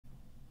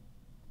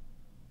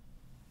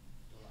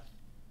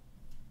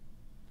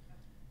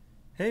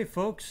Hey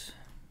folks,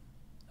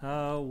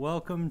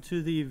 welcome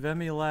to the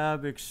VEMI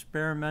Lab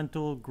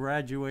Experimental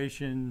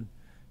Graduation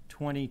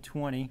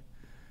 2020.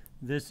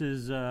 This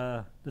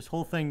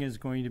whole thing is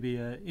going to be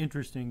an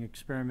interesting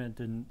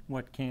experiment in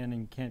what can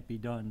and can't be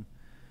done.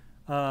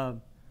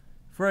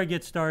 Before I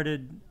get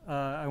started,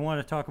 I want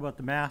to talk about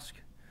the mask.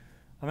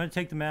 I'm going to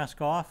take the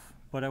mask off,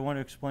 but I want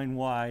to explain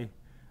why.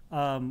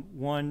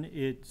 One,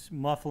 it's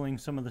muffling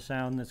some of the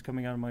sound that's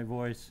coming out of my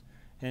voice.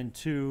 And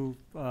two,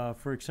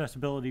 for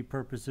accessibility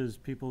purposes,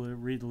 people that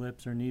read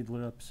lips or need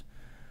lips.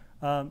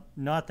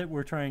 Not that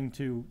we're trying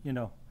to,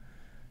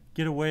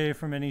 get away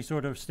from any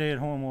sort of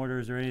stay-at-home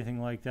orders or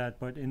anything like that,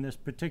 but in this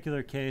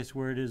particular case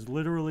where it is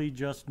literally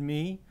just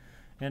me,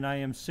 and I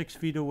am 6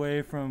 feet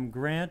away from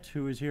Grant,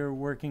 who is here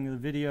working the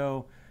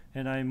video,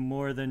 and I'm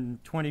more than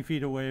 20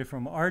 feet away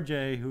from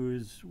RJ, who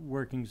is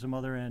working some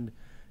other end.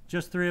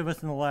 Just three of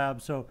us in the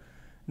lab, so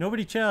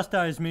nobody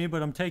chastised me,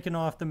 but I'm taking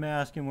off the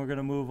mask and we're going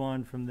to move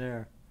on from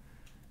there.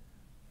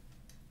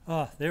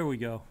 There we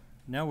go.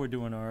 Now we're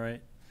doing all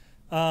right.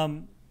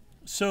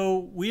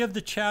 So we have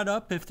the chat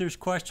up if there's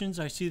questions.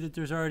 I see that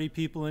there's already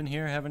people in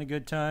here having a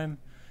good time.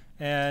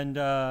 And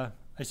I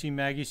see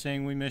Maggie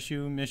saying we miss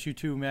you. Miss you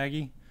too,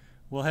 Maggie.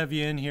 We'll have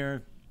you in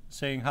here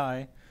saying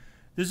hi.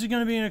 This is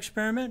going to be an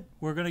experiment.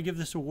 We're going to give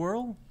this a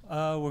whirl.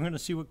 We're going to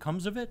see what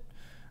comes of it.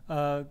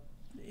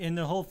 And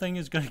the whole thing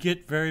is going to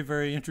get very,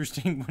 very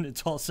interesting when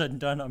it's all said and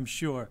done, I'm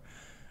sure.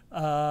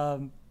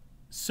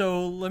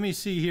 So let me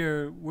see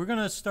here. We're going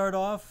to start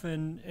off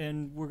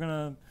and we're going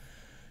to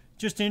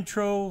just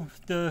intro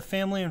the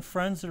family and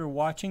friends that are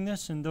watching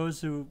this and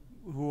those who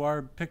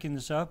are picking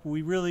this up.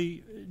 We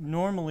really,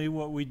 normally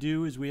what we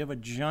do is we have a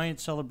giant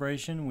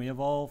celebration. We have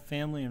all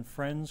family and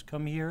friends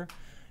come here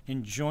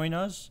and join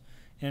us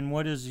in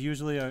what is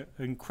usually an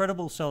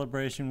incredible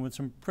celebration with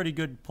some pretty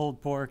good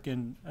pulled pork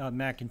and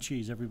mac and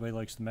cheese. Everybody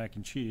likes the mac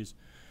and cheese.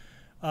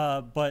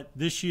 But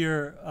this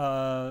year,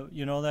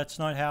 that's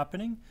not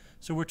happening.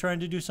 So we're trying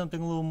to do something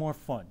a little more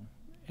fun.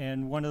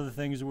 And one of the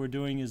things that we're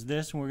doing is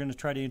this, and we're going to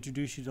try to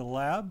introduce you to the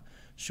lab,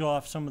 show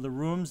off some of the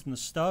rooms and the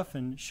stuff,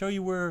 and show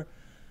you where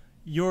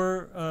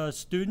your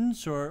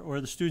students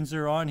or the students that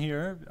are on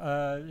here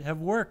have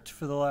worked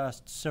for the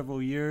last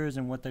several years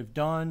and what they've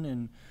done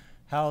and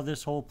how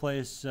this whole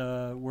place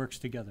works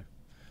together.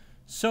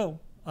 So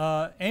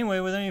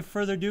anyway, without any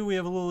further ado, we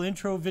have a little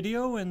intro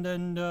video and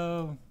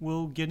then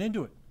we'll get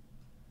into it.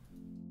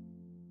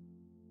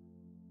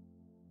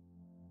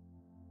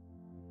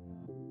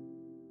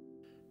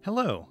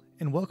 Hello,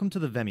 and welcome to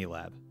the VEMI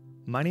Lab.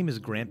 My name is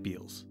Grant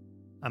Beals.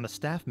 I'm a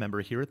staff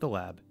member here at the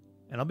lab,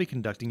 and I'll be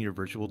conducting your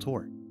virtual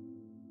tour.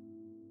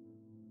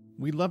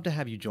 We'd love to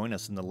have you join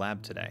us in the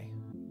lab today,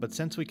 but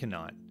since we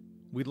cannot,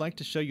 we'd like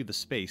to show you the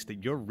space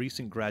that your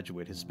recent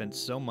graduate has spent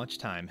so much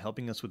time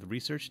helping us with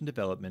research and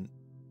development,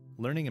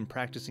 learning and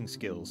practicing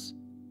skills,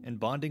 and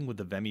bonding with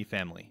the VEMI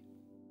family.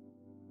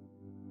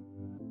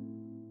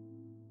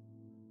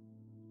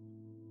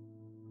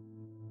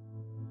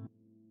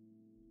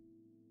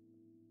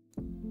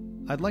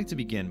 I'd like to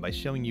begin by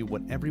showing you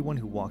what everyone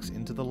who walks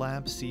into the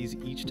lab sees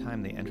each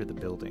time they enter the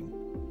building.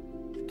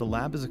 The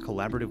lab is a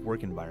collaborative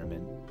work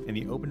environment, and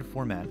the open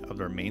format of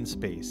our main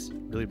space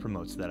really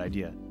promotes that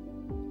idea.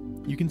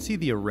 You can see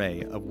the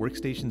array of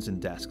workstations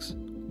and desks,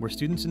 where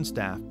students and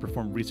staff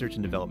perform research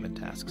and development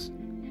tasks.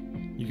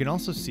 You can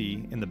also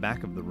see, in the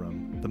back of the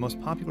room, the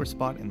most popular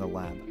spot in the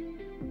lab,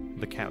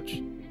 the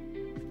couch.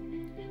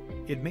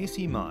 It may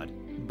seem odd,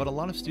 but a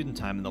lot of student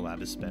time in the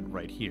lab is spent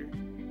right here.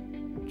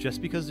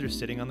 Just because they're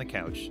sitting on the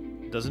couch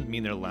doesn't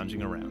mean they're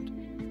lounging around.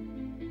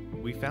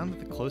 We found that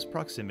the close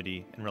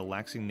proximity and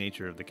relaxing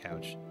nature of the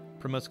couch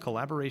promotes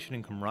collaboration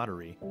and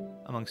camaraderie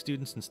among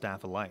students and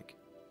staff alike.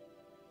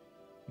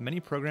 Many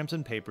programs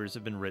and papers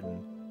have been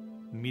written,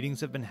 meetings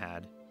have been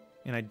had,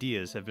 and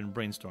ideas have been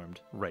brainstormed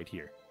right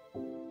here.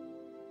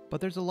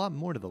 But there's a lot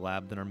more to the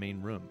lab than our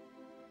main room.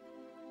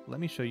 Let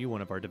me show you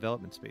one of our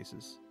development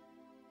spaces.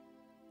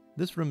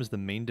 This room is the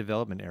main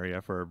development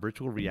area for our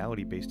virtual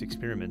reality-based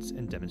experiments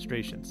and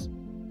demonstrations.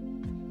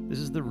 This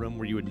is the room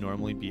where you would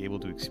normally be able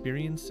to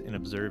experience and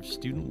observe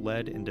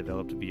student-led and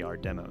developed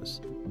VR demos.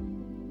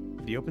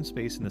 The open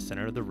space in the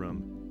center of the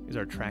room is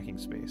our tracking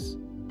space.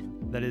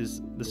 That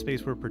is, the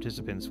space where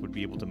participants would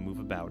be able to move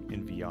about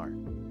in VR.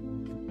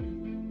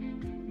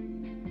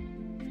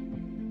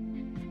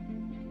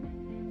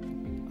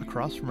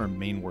 Across from our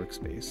main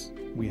workspace,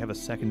 we have a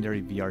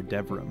secondary VR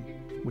dev room,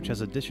 which has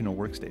additional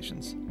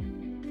workstations.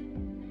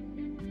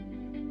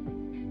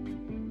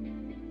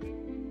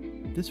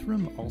 This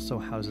room also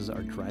houses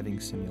our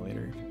driving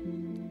simulator.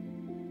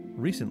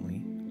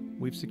 Recently,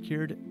 we've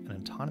secured an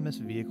autonomous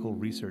vehicle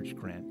research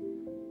grant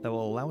that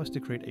will allow us to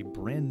create a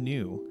brand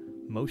new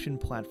motion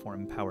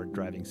platform-powered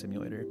driving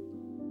simulator.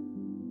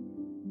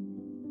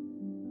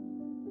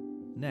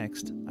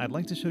 Next, I'd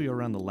like to show you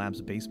around the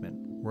lab's basement,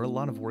 where a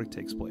lot of work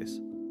takes place.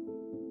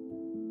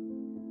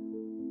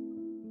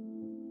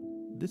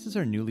 This is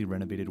our newly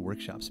renovated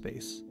workshop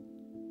space.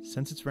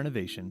 Since its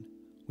renovation,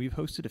 we've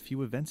hosted a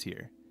few events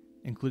here,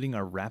 including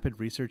our Rapid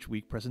Research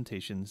Week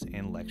presentations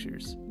and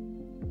lectures.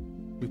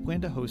 We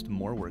plan to host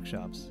more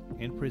workshops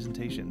and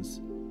presentations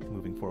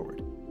moving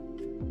forward.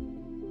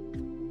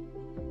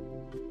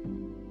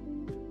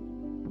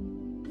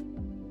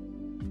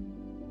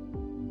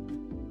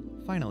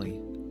 Finally,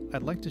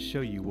 I'd like to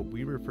show you what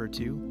we refer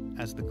to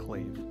as the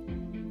Clave.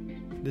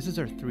 This is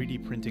our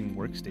 3D printing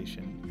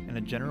workstation and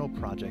a general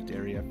project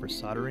area for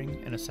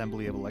soldering and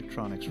assembly of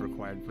electronics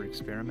required for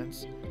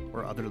experiments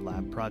or other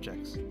lab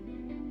projects.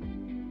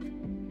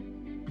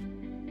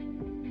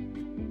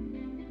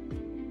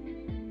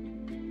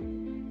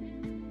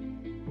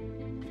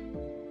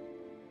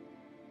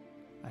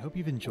 I hope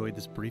you've enjoyed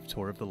this brief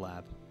tour of the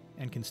lab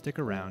and can stick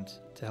around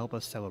to help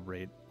us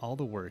celebrate all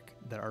the work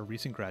that our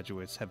recent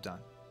graduates have done.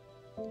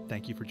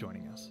 Thank you for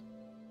joining us.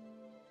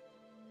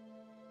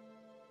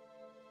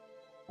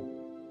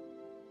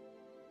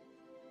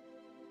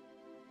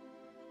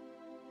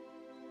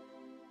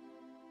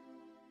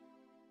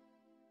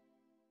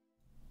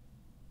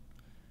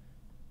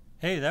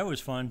 Hey, that was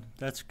fun.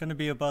 That's going to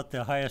be about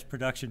the highest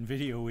production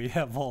video we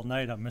have all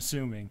night, I'm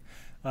assuming.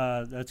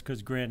 That's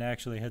because Grant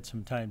actually had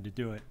some time to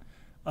do it.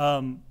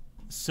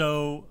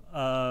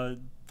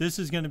 This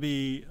is going to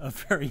be a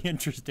very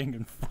interesting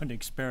and fun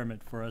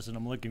experiment for us, and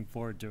I'm looking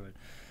forward to it.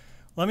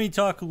 Let me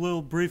talk a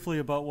little briefly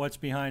about what's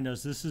behind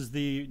us. This is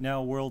the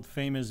now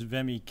world-famous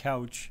VEMI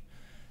couch.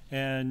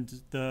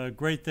 And the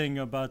great thing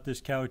about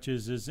this couch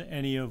is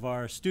any of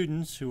our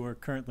students who are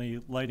currently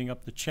lighting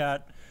up the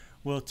chat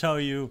will tell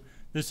you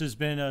this has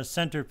been a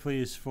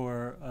centerpiece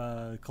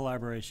for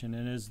collaboration.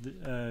 And as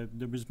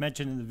there was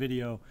mentioned in the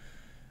video,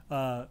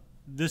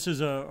 this is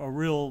a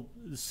real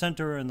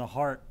center in the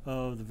heart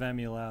of the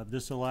VEMI lab.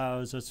 This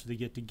allows us to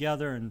get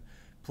together and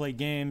play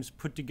games,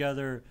 put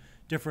together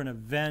different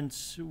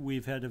events.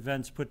 We've had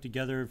events put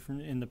together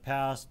in the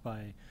past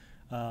by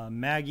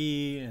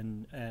Maggie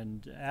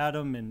and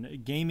Adam,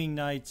 and gaming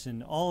nights,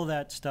 and all of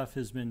that stuff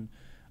has been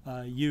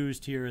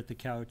used here at the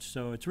couch.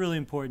 So it's really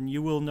important.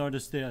 You will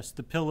notice this.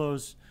 The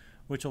pillows,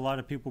 which a lot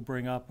of people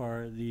bring up,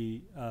 are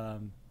the,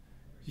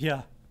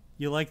 yeah,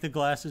 you like the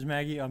glasses,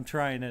 Maggie? I'm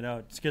trying it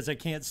out. It's because I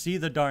can't see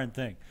the darn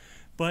thing.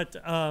 But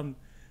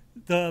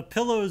the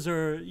pillows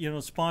are,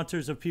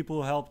 sponsors of people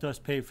who helped us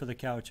pay for the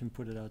couch and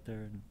put it out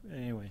there. And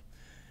anyway,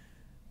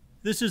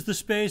 this is the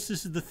space.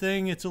 This is the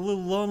thing. It's a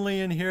little lonely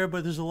in here,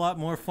 but there's a lot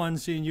more fun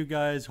seeing you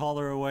guys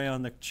holler away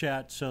on the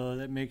chat. So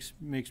that makes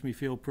me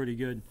feel pretty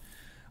good.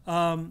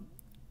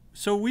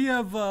 So we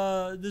have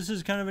this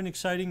is kind of an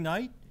exciting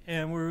night,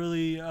 and we're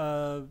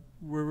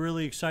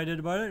really excited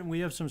about it. And we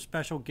have some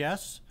special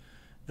guests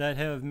that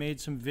have made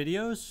some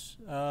videos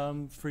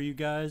for you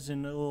guys,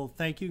 and a little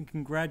thank you and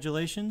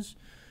congratulations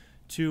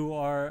to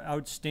our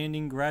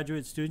outstanding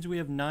graduate students. We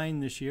have 9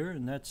 this year,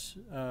 and that's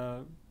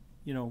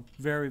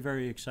very,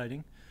 very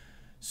exciting.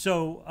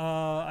 So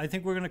I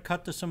think we're going to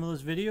cut to some of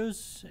those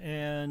videos,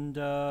 and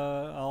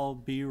I'll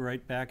be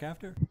right back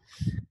after.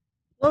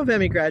 Hello,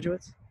 VEMI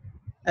graduates.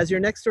 As your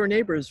next door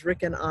neighbors,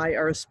 Rick and I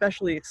are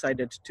especially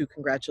excited to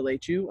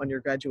congratulate you on your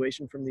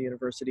graduation from the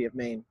University of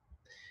Maine.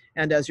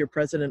 And as your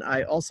president,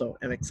 I also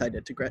am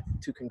excited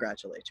to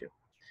congratulate you.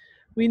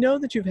 We know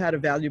that you've had a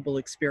valuable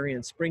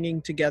experience bringing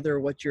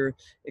together what you're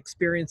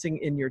experiencing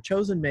in your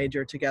chosen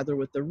major together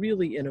with the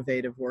really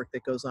innovative work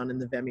that goes on in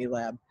the VEMI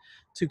lab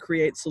to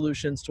create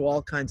solutions to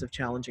all kinds of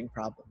challenging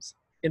problems.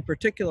 In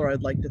particular,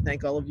 I'd like to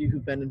thank all of you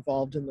who've been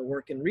involved in the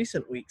work in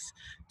recent weeks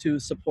to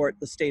support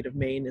the state of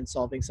Maine in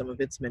solving some of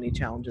its many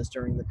challenges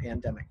during the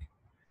pandemic.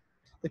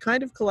 The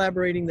kind of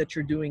collaborating that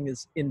you're doing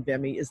in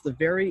VEMI is the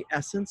very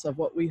essence of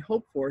what we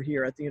hope for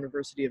here at the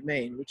University of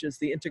Maine, which is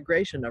the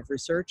integration of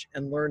research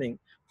and learning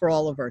for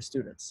all of our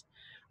students.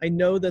 I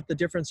know that the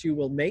difference you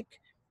will make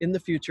in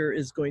the future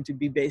is going to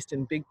be based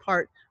in big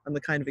part on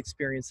the kind of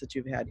experience that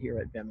you've had here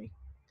at VEMI.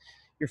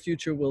 Your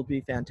future will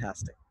be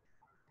fantastic.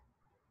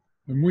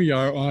 And we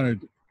are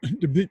honored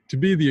to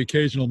be the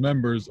occasional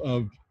members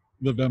of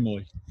the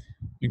VEMI,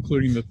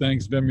 including the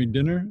Thanks VEMI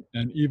Dinner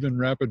and even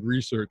Rapid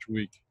Research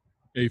Week,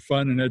 a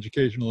fun and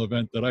educational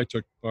event that I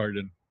took part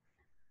in.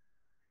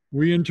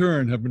 We in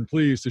turn have been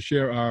pleased to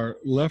share our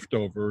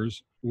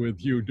leftovers with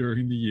you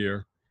during the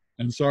year.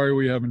 And sorry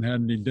we haven't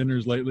had any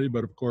dinners lately,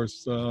 but of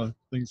course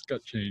things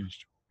got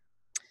changed.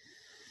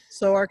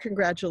 So our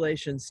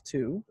congratulations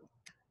to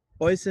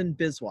Boyson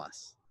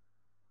Biswas,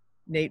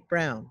 Nate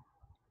Brown,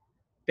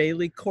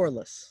 Bailey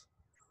Corliss,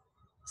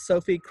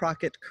 Sophie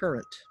Crockett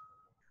Current,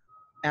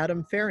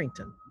 Adam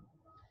Farrington,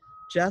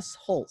 Jess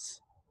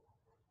Holtz,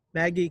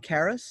 Maggie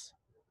Karras,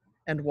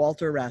 and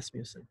Walter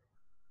Rasmussen.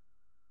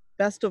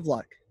 Best of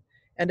luck.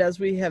 And as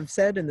we have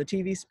said in the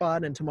TV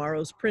spot and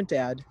tomorrow's print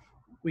ad,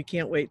 we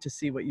can't wait to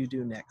see what you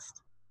do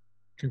next.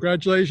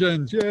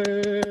 Congratulations,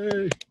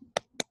 yay!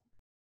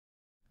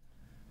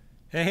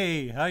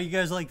 Hey, how you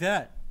guys like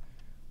that?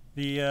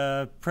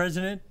 The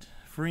president,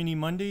 Farini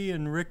Mundy,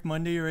 and Rick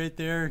Mundy are right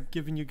there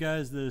giving you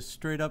guys the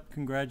straight up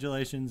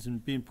congratulations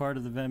and being part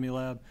of the VEMI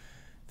lab.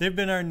 They've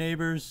been our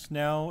neighbors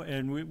now,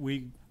 and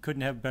we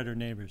couldn't have better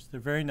neighbors. They're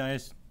very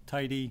nice,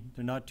 tidy,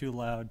 they're not too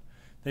loud.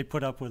 They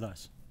put up with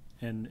us,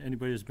 and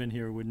anybody who's been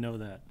here would know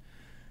that.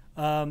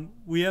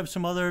 We have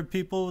some other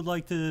people who'd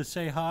like to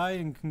say hi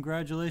and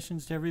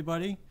congratulations to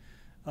everybody.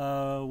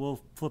 We'll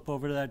flip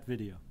over to that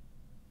video.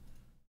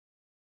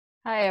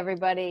 Hi,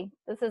 everybody.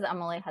 This is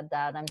Emily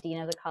Haddad. I'm Dean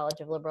of the College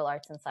of Liberal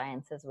Arts and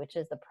Sciences, which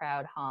is the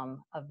proud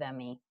home of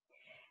VEMI.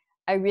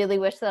 I really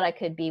wish that I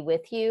could be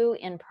with you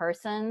in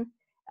person.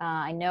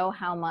 I know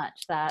how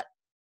much that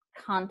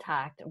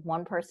contact of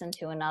one person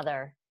to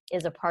another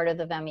is a part of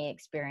the VEMI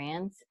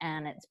experience,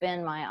 and it's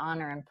been my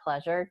honor and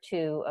pleasure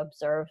to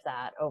observe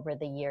that over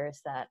the years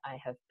that I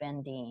have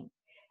been Dean.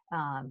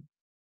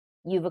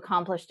 You've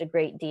accomplished a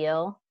great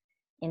deal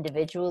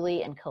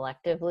individually and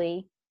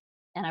collectively,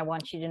 and I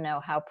want you to know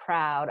how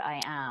proud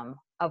I am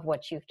of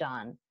what you've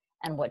done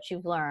and what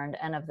you've learned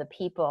and of the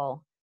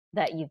people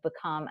that you've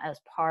become as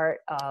part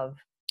of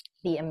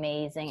the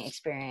amazing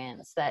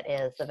experience that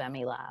is the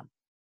VEMI Lab.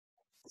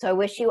 So I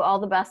wish you all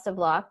the best of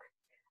luck.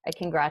 I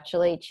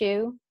congratulate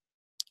you.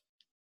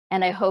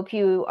 And I hope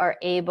you are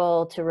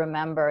able to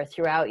remember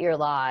throughout your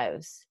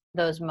lives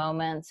those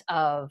moments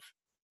of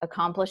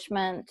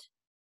accomplishment,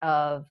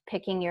 of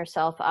picking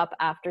yourself up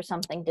after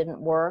something didn't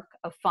work,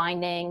 of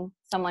finding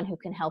someone who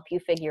can help you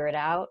figure it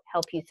out,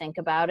 help you think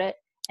about it,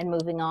 and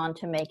moving on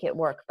to make it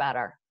work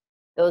better.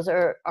 Those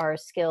are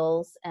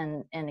skills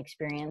and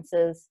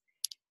experiences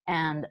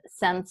and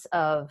sense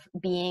of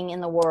being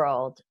in the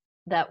world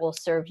that will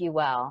serve you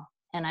well.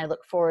 And I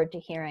look forward to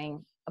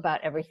hearing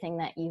about everything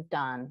that you've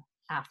done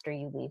after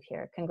you leave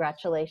here.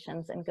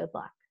 Congratulations and good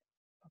luck.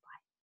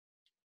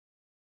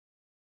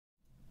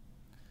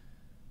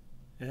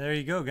 There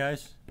you go,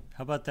 guys.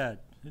 How about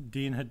that?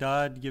 Dean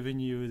Haddad giving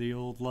you the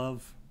old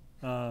love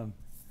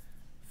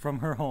from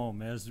her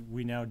home, as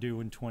we now do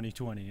in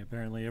 2020.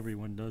 Apparently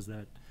everyone does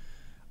that.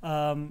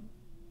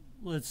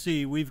 Let's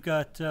see. We've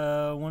got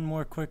one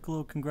more quick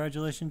little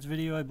congratulations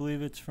video. I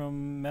believe it's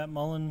from Matt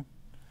Mullen,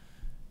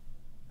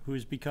 who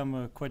has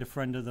become quite a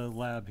friend of the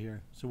lab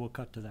here. So we'll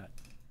cut to that.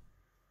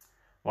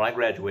 When I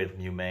graduated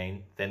from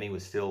UMaine, VEMI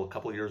was still a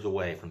couple years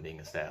away from being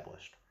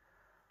established.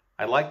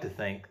 I'd like to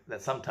think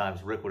that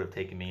sometimes Rick would have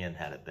taken me in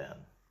had it been,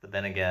 but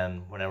then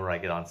again, whenever I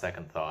get on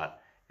second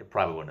thought, it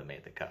probably wouldn't have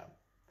made the cut.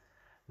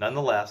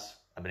 Nonetheless,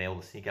 I've been able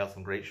to sneak out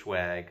some great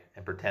swag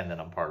and pretend that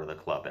I'm part of the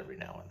club every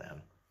now and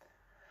then.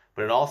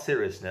 But in all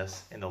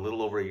seriousness, in the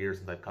little over a year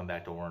since I've come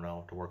back to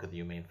Orono to work at the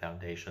UMaine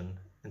Foundation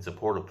in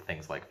support of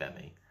things like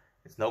VEMI,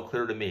 it's no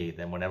clearer to me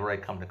than whenever I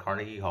come to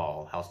Carnegie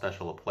Hall how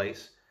special a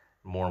place,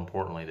 and more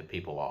importantly, the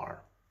people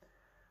are.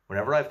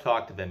 Whenever I've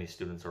talked to VEMI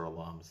students or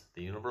alums,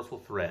 the universal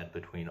thread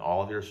between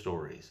all of your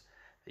stories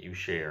that you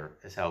share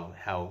is how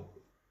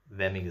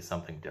VEMI is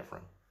something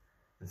different.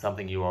 And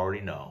something you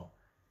already know,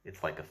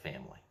 it's like a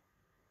family.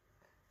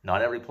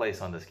 Not every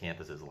place on this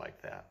campus is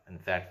like that. In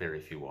fact,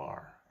 very few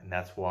are. And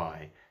that's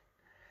why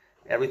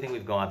everything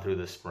we've gone through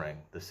this spring,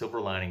 the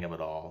silver lining of it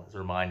all, is a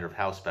reminder of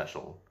how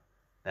special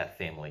that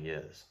family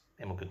is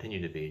and will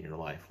continue to be in your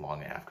life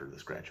long after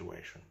this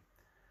graduation.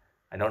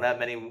 I don't have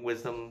many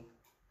wisdom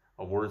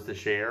of words to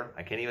share.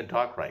 I can't even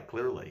talk right,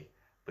 clearly,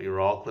 but you're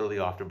all clearly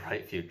off to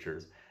bright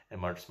futures and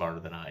much smarter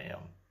than I am.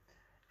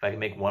 If I can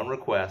make one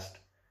request,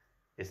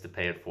 it's to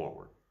pay it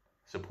forward.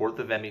 Support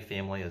the VEMI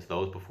family as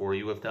those before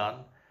you have done,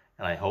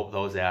 and I hope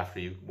those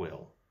after you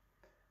will.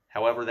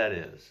 However that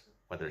is,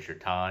 whether it's your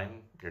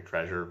time, your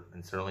treasure,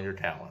 and certainly your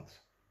talents,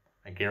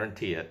 I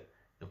guarantee it,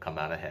 you'll come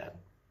out ahead.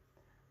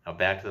 Now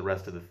back to the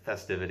rest of the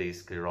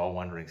festivities, because you're all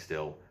wondering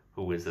still,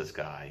 who is this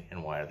guy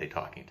and why are they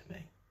talking to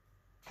me?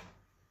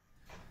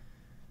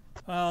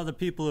 The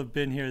people who have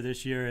been here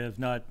this year have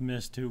not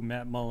missed who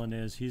Matt Mullen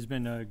is. He's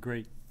been a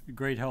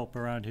great help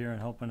around here and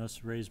helping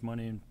us raise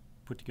money and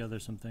put together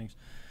some things.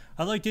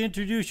 I'd like to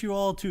introduce you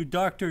all to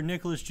Dr.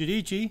 Nicholas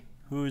Giudici,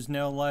 who is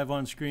now live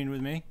on screen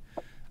with me.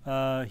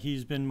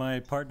 He's been my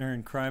partner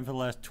in crime for the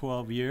last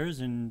 12 years,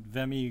 and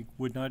VEMI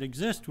would not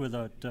exist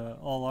without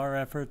all our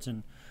efforts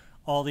and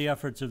all the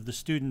efforts of the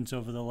students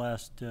over the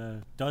last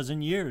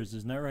dozen years.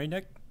 Isn't that right,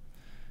 Nick?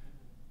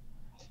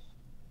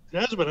 It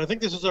has been. I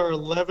think this is our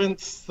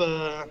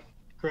 11th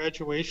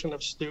graduation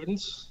of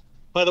students.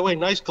 By the way,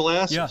 nice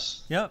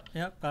glasses. Yep.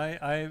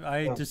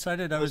 I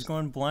decided I was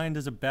going blind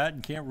as a bat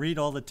and can't read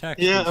all the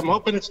text. Yeah, I'm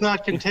hoping it's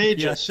not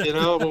contagious. Yes. You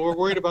know, we're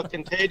worried about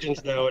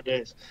contagions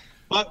nowadays.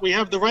 But we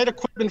have the right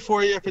equipment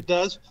for you if it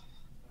does.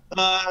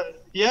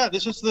 Yeah,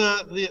 this is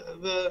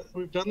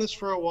we've done this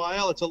for a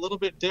while. It's a little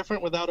bit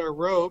different without our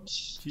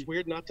robes. It's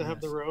weird not to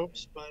have the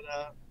robes,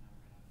 but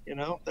you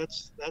know,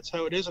 that's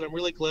how it is, and I'm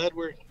really glad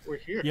we're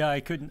here. Yeah, I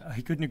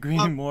couldn't agree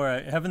more.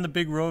 Having the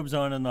big robes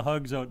on and the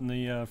hugs out in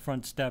the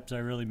front steps, I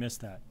really miss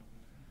that.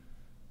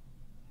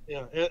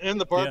 Yeah,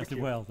 and the barbecue.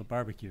 Yeah, well, the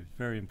barbecue,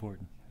 very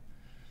important.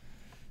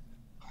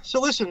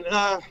 So listen,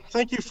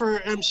 thank you for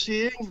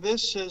emceeing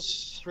this.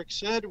 As Rick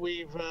said,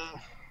 we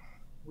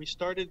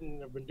started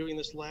and have been doing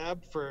this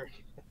lab for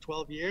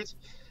 12 years.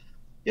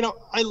 You know,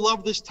 I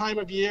love this time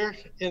of year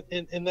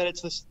in that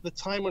it's the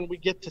time when we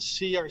get to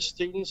see our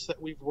students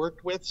that we've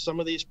worked with, some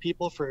of these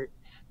people for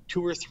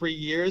 2 or 3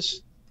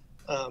 years,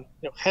 you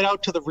know, head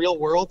out to the real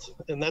world,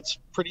 and that's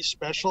pretty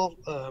special.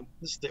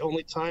 This is the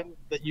only time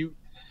that you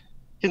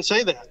can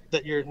say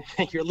that you're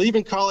you're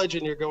leaving college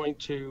and you're going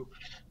to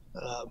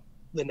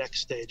the next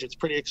stage. It's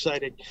pretty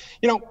exciting.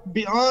 You know,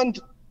 beyond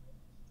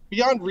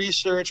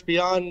research,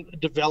 beyond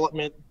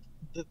development,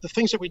 the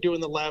things that we do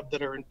in the lab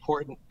that are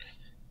important.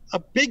 A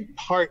big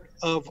part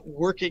of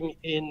working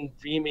in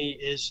VEMI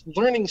is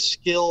learning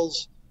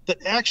skills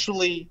that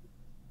actually,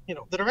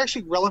 that are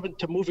actually relevant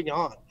to moving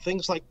on.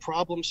 Things like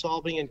problem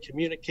solving and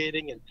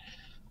communicating and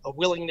a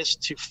willingness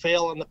to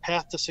fail on the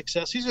path to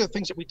success. These are the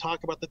things that we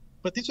talk about,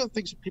 but these are the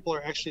things that people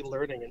are actually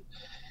learning. And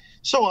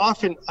so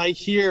often I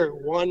hear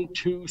 1,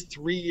 2,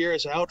 3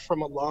 years out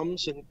from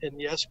alums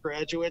and yes,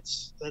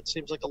 graduates, that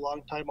seems like a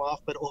long time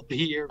off, but it will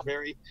be here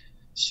very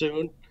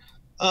soon.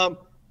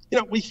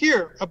 We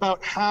hear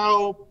about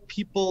how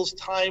people's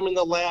time in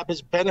the lab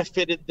has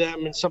benefited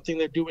them in something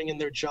they're doing in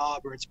their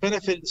job, or it's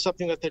benefited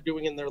something that they're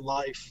doing in their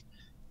life.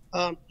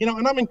 And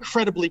I'm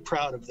incredibly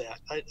proud of that.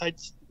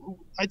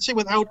 I'd say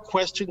without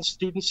question,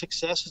 student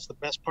success is the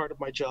best part of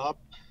my job.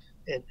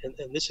 And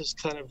this is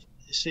kind of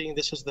seeing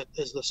this as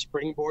the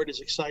springboard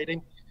is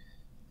exciting.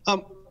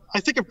 I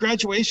think of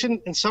graduation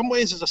in some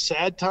ways as a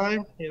sad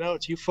time.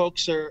 It's you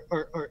folks are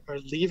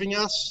leaving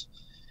us.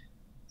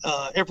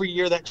 Every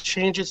year that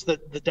changes the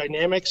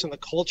dynamics and the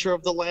culture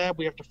of the lab.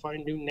 We have to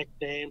find new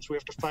nicknames. We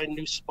have to find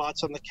new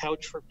spots on the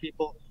couch for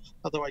people.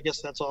 Although I guess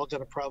that's all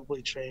going to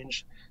probably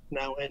change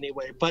now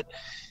anyway. But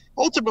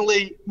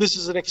ultimately, this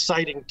is an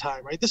exciting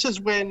time, right? This is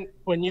when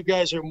you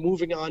guys are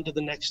moving on to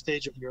the next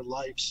stage of your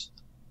lives,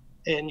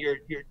 and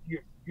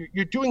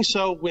you're doing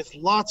so with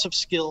lots of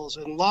skills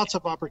and lots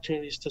of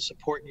opportunities to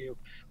support you,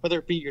 whether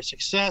it be your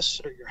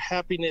success or your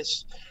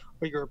happiness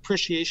or your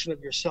appreciation of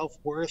your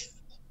self-worth.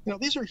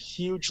 These are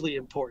hugely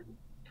important.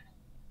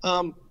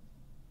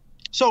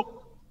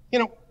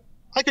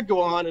 I could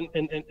go on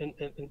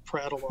and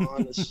prattle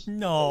on as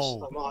I'm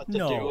ought to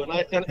do.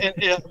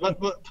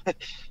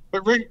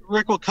 But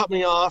Rick will cut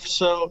me off,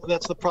 so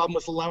that's the problem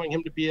with allowing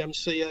him to be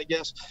MC, I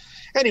guess.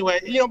 Anyway,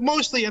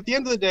 mostly at the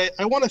end of the day,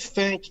 I want to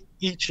thank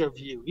each of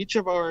you, each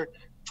of our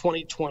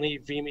 2020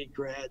 VEMI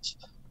grads,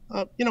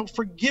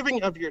 for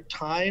giving of your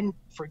time,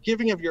 for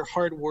giving of your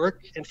hard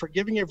work, and for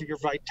giving of your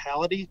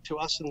vitality to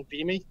us in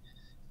VEMI.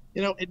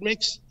 It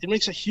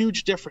makes a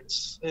huge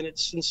difference, and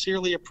it's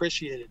sincerely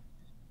appreciated.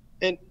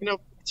 And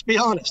let's be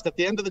honest, at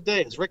the end of the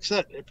day, as Rick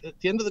said, at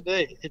the end of the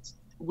day,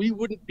 we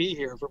wouldn't be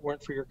here if it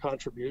weren't for your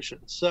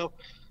contributions. So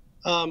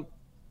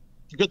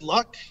good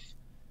luck,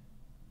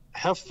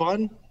 have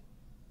fun,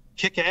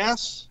 kick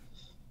ass,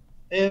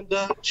 and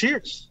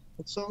cheers.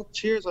 That's all.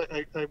 Cheers.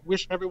 I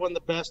wish everyone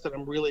the best, and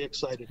I'm really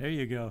excited. There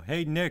you go.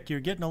 Hey, Nick,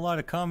 you're getting a lot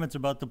of comments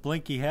about the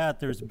blinky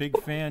hat. There's a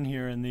big fan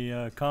here in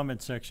the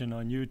comment section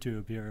on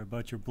YouTube here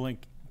about your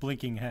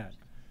blinking hat.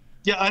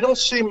 Yeah, I don't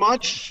see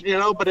much,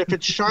 but if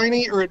it's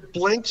shiny or it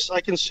blinks,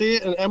 I can see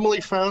it. And Emily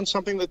found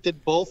something that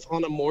did both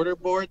on a mortar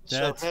board.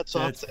 So hats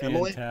off to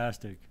Emily.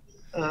 Fantastic.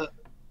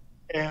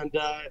 And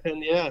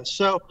yeah,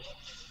 so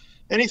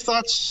any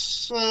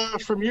thoughts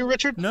from you,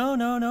 Richard?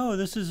 No.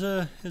 This is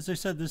as I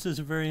said, this is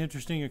a very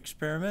interesting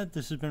experiment.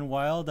 This has been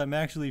wild. I'm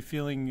actually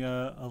feeling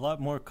a lot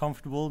more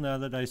comfortable now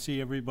that I see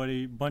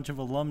everybody, bunch of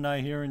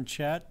alumni here in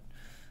chat,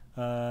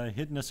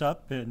 hitting us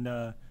up.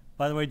 And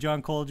by the way,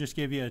 John Cole just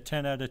gave you a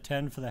 10 out of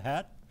 10 for the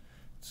hat.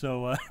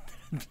 So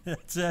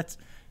that's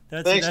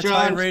Thanks, John.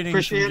 high ratings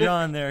Appreciate from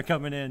John there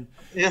coming in.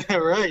 Yeah,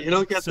 right. You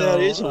don't get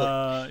that easily.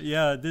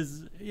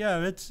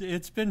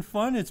 It's been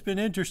fun. It's been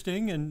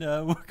interesting, and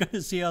we're going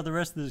to see how the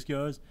rest of this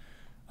goes.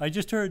 I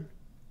just heard.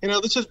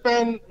 This is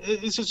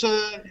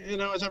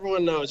as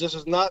everyone knows, this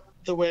is not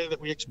the way that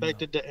we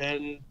expected to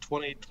end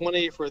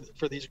 2020 for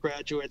these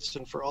graduates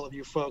and for all of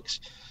you folks.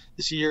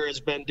 This year has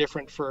been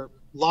different for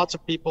lots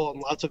of people in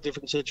lots of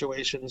different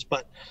situations,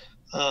 but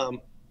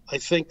I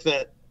think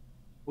that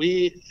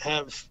we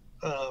have,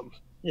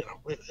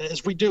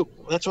 as we do,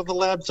 that's what the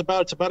lab's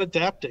about. It's about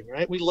adapting,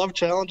 right? We love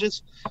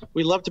challenges.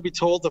 We love to be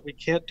told that we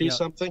can't do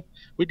something.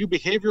 We do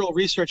behavioral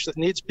research that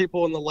needs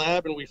people in the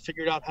lab, and we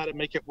figured out how to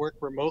make it work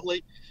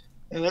remotely.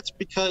 And that's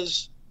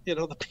because,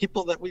 the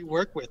people that we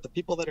work with, the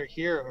people that are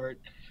here are,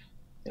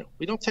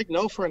 we don't take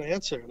no for an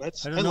answer. And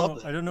I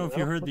love that. I don't know if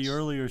you heard the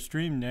earlier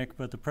stream, Nick,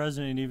 but the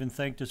president even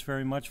thanked us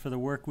very much for the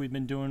work we've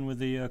been doing with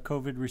the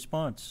COVID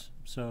response.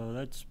 So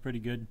that's pretty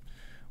good.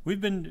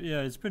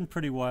 It's been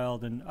pretty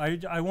wild. And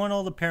I want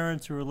all the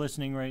parents who are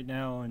listening right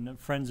now and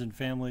friends and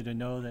family to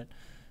know that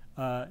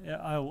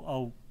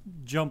I'll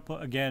jump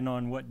again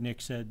on what Nick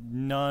said.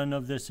 None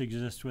of this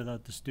exists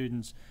without the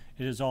students.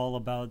 It is all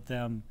about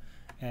them,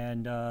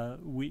 and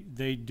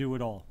they do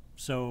it all.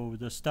 So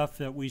the stuff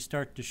that we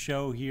start to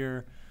show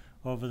here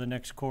over the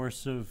next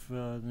course of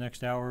the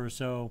next hour or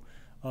so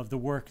of the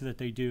work that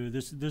they do,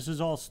 this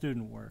is all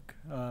student work.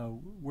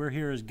 We're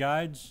here as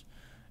guides,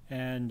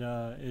 and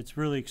it's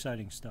really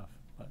exciting stuff.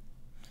 But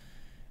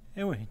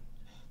anyway.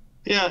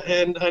 Yeah,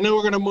 and I know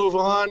we're going to move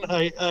on.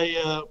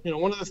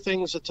 One of the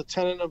things that's a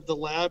tenet of the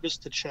lab is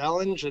to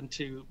challenge and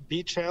to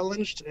be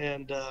challenged,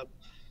 and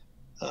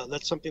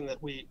that's something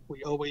that we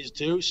always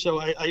do.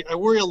 So I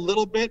worry a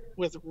little bit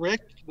with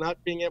Rick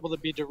not being able to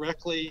be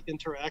directly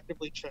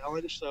interactively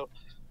challenged. So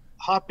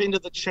hop into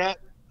the chat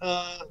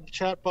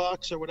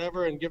box or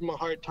whatever and give them a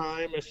hard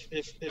time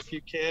if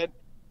you can.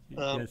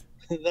 Yes.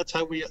 That's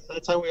how we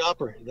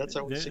operate. That's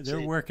how we succeed.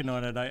 They're working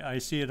on it. I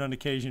see it on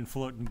occasion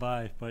floating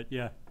by, but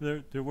yeah,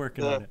 they're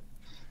working on it.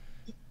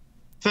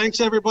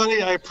 Thanks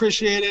everybody. I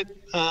appreciate it.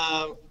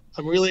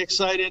 I'm really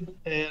excited,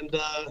 and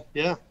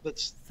yeah,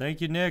 that's.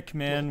 Thank you, Nick.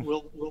 Man,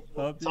 we'll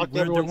talk to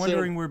everyone they're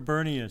wondering soon. where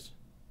Bernie is.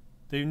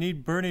 They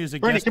need Bernie as a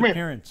Bernie, guest come here.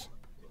 appearance.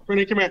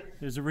 Bernie, come here.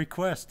 There's a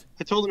request.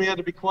 I told him he had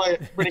to be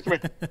quiet. Bernie, come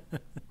here.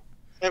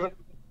 Evan.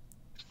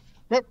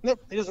 Nope,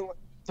 he doesn't.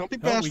 Don't be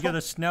bashful. Oh, we got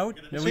a snout.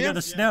 Yeah, See we him? got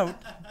a snout.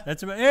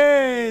 That's about.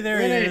 Hey, there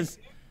Bernie. he is.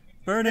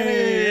 Bernie.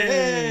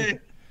 Hey.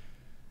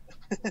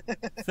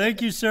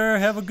 Thank you, sir.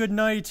 Have a good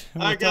night.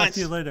 And All we'll right, talk guys.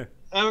 to you later.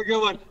 Have a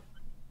good one.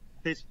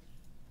 Peace.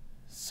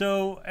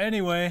 So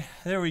anyway,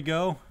 there we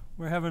go.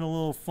 We're having a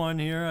little fun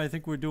here. I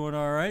think we're doing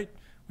all right.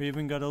 We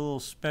even got a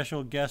little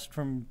special guest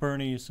from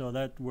Bernie, so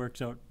that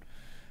works out.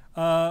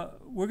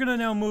 We're going to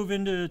now move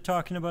into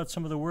talking about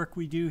some of the work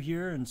we do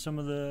here and some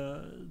of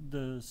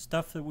the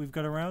stuff that we've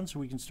got around, so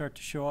we can start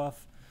to show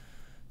off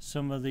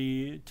some of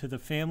to the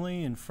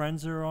family and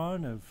friends that are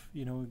on of,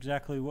 you know,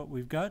 exactly what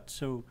we've got.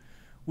 So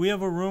we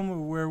have a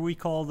room where we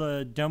call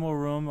the demo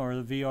room or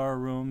the VR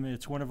room.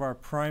 It's one of our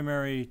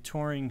primary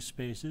touring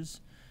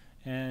spaces.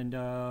 And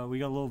we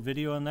got a little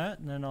video on that,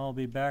 and then I'll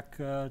be back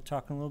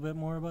talking a little bit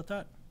more about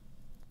that.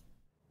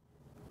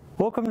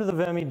 Welcome to the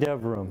VEMI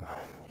Dev Room.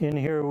 In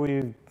here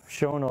we've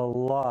shown a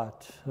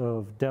lot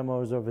of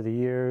demos over the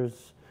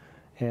years,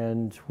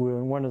 and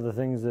one of the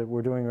things that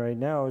we're doing right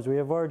now is we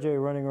have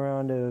RJ running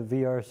around a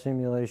VR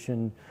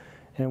simulation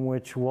in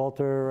which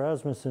Walter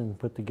Rasmussen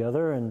put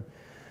together. And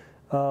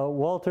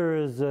Walter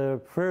is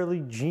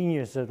fairly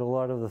genius at a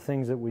lot of the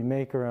things that we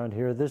make around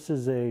here. This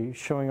is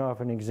showing off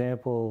an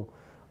example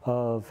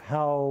of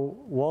how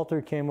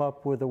Walter came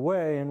up with a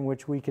way in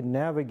which we can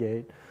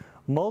navigate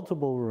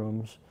multiple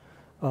rooms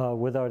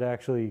without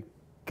actually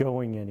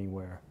going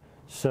anywhere.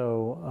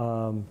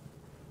 So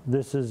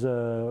this is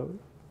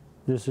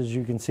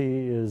you can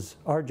see is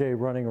RJ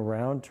running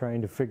around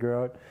trying to figure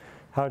out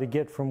how to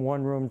get from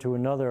one room to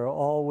another,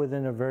 all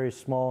within a very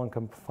small and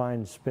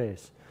confined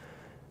space.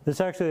 This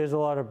actually has a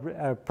lot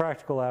of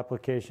practical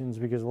applications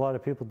because a lot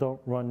of people don't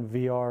run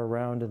VR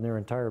around in their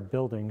entire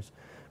buildings.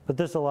 But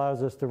this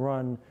allows us to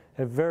run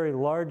a very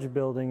large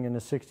building in a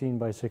 16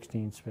 by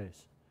 16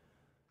 space.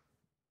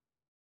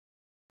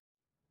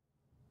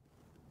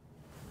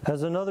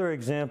 As another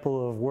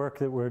example of work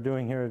that we're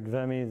doing here at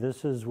VEMI,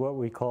 this is what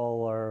we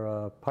call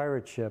our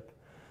pirate ship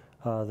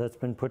that's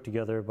been put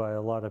together by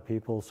a lot of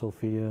people,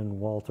 Sophia and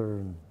Walter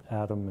and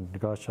Adam, and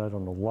gosh, I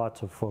don't know,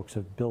 lots of folks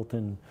have built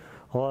in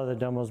a lot of the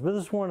demos. But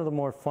this is one of the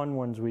more fun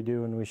ones we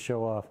do and we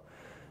show off.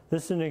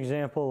 This is an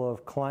example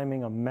of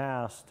climbing a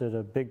mast at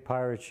a big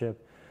pirate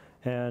ship.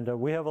 And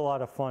we have a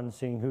lot of fun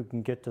seeing who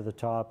can get to the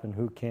top and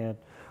who can't.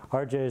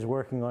 RJ is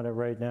working on it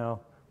right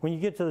now. When you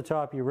get to the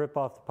top, you rip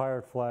off the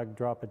pirate flag,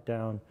 drop it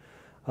down.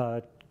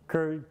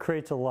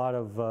 Creates a lot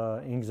of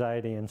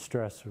anxiety and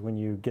stress when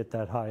you get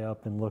that high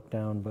up and look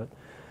down. But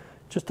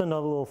just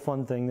another little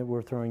fun thing that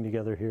we're throwing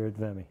together here at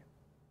VEMI.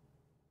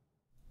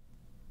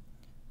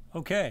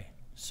 Okay,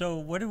 so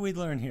what did we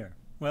learn here?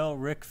 Well,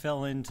 Rick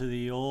fell into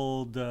the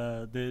old,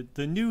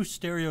 the new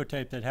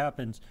stereotype that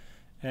happens.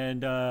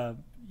 And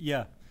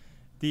yeah.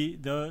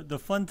 The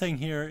fun thing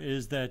here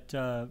is that,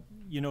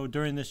 you know,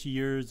 during this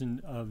years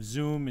of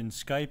Zoom and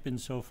Skype and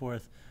so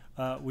forth,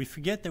 we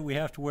forget that we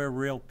have to wear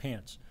real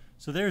pants.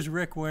 So there's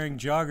Rick wearing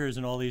joggers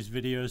in all these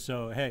videos.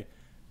 So, hey,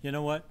 you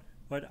know what?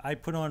 I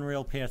put on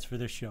real pants for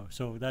this show.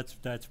 So that's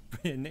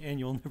and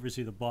you'll never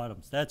see the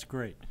bottoms. That's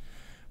great.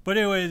 But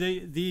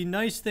anyway, the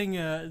nice thing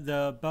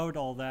about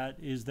all that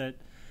is that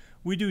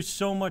we do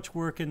so much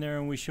work in there,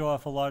 and we show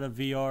off a lot of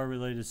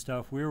VR-related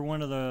stuff. We were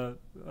one of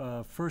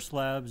the first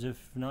labs,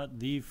 if not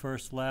the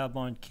first lab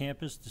on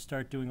campus to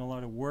start doing a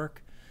lot of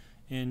work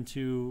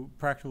into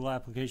practical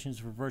applications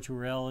for virtual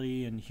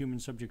reality and human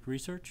subject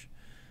research.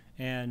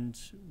 And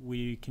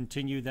we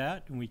continue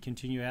that, and we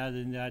continue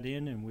adding that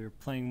in, and we're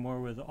playing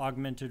more with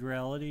augmented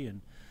reality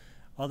and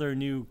other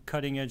new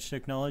cutting-edge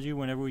technology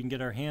whenever we can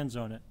get our hands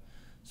on it.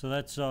 So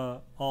that's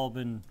all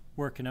been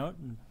working out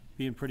and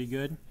being pretty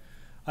good.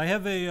 I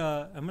have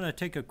I'm going to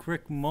take a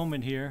quick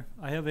moment here.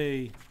 I have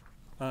a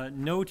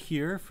note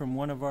here from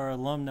one of our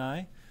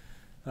alumni.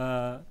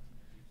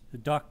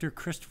 Dr.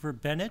 Christopher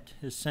Bennett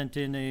has sent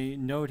in a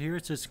note here.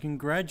 It says,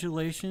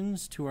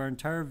 congratulations to our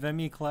entire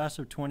VEMI class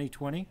of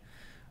 2020.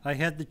 I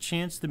had the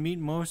chance to meet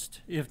most,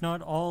 if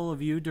not all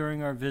of you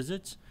during our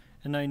visits,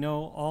 and I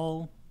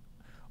know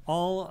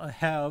all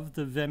have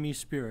the VEMI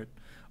spirit.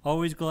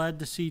 Always glad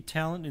to see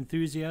talent,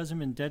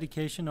 enthusiasm, and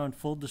dedication on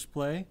full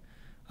display.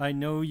 I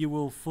know you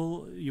will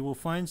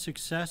find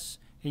success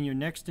in your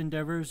next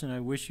endeavors, and I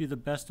wish you the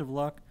best of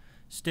luck.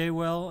 Stay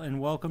well,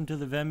 and welcome to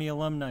the VEMI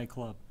Alumni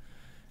Club.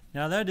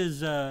 Now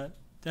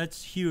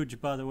that's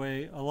huge, by the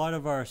way. A lot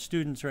of our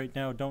students right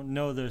now don't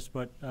know this,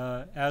 but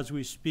as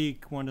we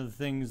speak, one of the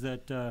things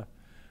that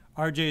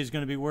RJ is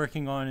going to be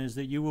working on is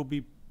that you will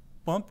be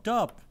bumped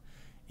up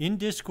in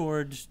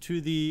Discord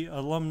to the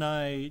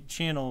alumni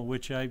channel,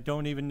 which I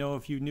don't even know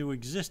if you knew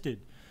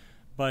existed.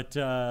 But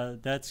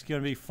that's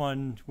going to be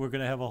fun. We're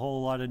going to have a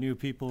whole lot of new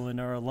people in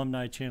our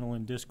alumni channel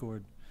in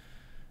Discord.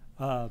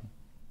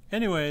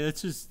 Anyway,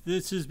 this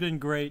has been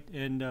great,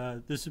 and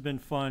this has been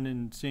fun,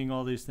 and seeing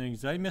all these things.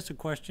 Did I miss a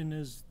question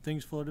as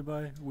things floated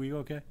by? Are we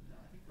okay?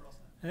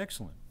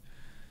 Excellent.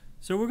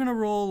 So we're going to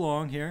roll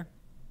along here,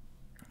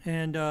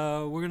 and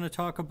we're going to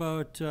talk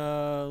about,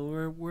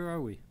 where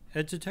are we?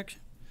 Edge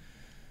detection?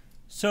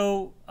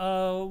 So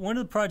one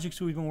of the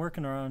projects we've been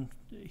working on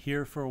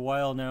here for a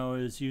while now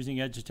is using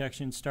edge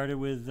detection. Started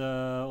with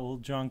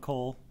old John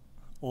Cole.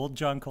 Old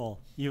John Cole.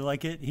 You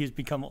like it? He's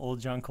become old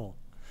John Cole.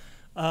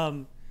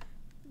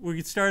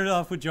 We started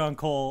off with John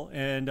Cole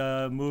and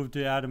moved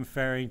to Adam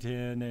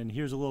Farrington. And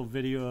here's a little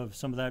video of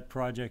some of that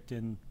project,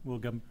 and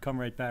we'll come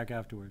right back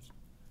afterwards.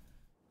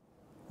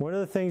 One of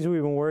the things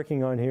we've been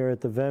working on here at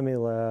the VEMI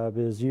lab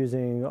is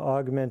using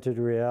augmented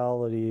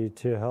reality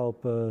to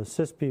help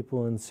assist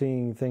people in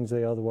seeing things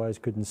they otherwise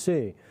couldn't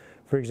see.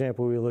 For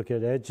example, we look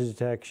at edge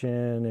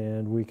detection,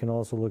 and we can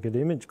also look at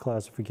image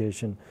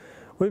classification.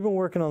 We've been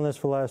working on this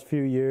for the last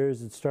few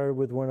years. It started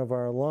with one of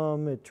our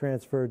alum. It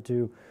transferred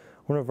to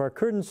one of our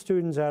current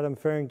students, Adam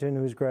Farrington,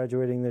 who's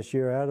graduating this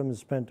year. Adam has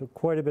spent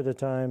quite a bit of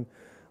time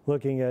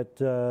looking at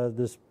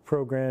this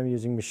program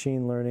using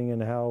machine learning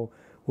and how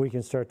we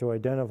can start to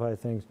identify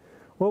things.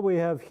 What we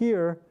have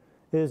here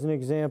is an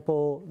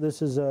example.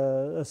 This is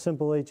a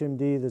simple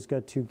HMD that's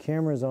got 2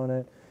 cameras on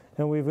it,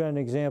 and we've got an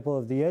example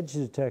of the edge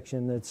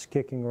detection that's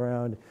kicking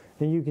around.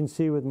 And you can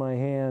see with my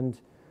hand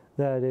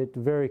that it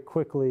very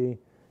quickly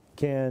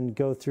can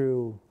go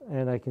through,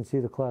 and I can see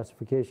the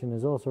classification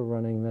is also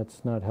running.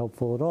 That's not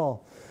helpful at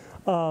all.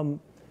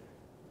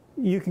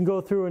 You can go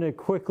through and it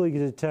quickly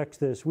detects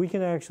this. We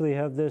can actually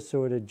have this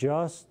so it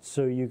adjusts,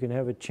 so you can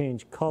have it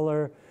change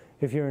color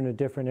if you're in a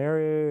different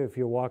area, if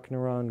you're walking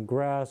around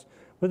grass.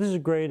 But this is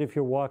great if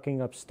you're walking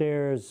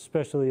upstairs,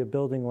 especially a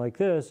building like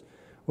this,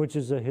 which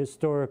is a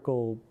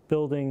historical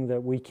building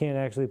that we can't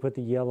actually put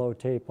the yellow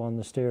tape on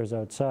the stairs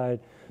outside.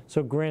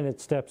 So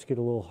granite steps get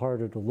a little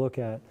harder to look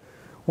at.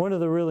 One of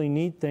the really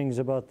neat things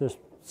about this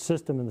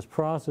system and this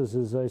process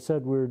is I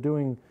said we're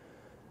doing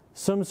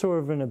some sort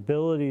of an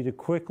ability to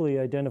quickly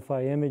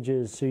identify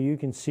images so you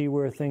can see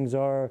where things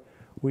are.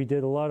 We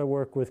did a lot of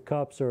work with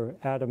cups, or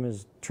Adam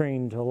is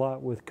trained a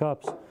lot with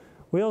cups.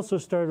 We also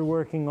started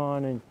working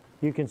on, and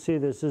you can see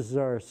this is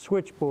our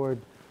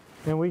switchboard,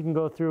 and we can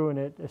go through and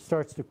it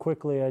starts to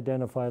quickly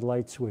identify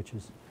light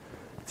switches.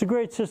 It's a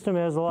great system,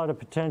 it has a lot of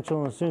potential,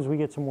 and as soon as we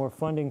get some more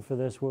funding for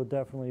this, we'll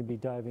definitely be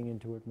diving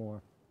into it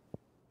more.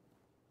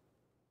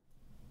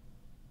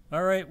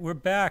 All right, we're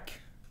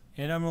back,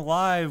 and I'm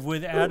live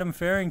with Adam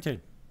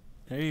Farrington.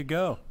 There you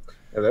go.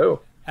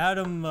 Hello.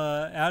 Adam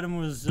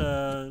was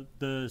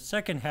the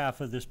second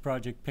half of this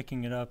project,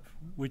 picking it up,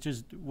 which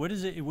is, what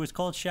is it? It was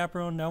called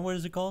Chaperone. Now what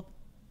is it called?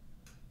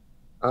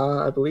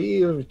 I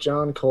believe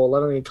John Cole. I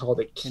don't even call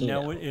it Keynote.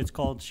 And now it's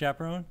called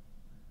Chaperone?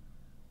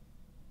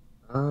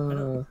 I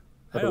don't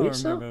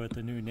remember what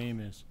the new name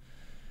is.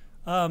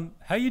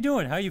 How you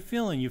doing? How you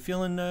feeling? You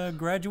feeling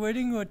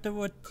graduating?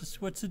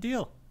 What's the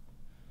deal?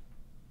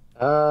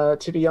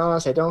 To be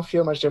honest, I don't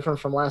feel much different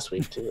from last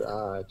week, too.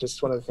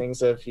 Just one of the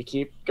things of you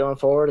keep going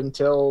forward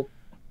until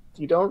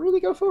you don't really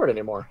go forward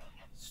anymore.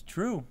 It's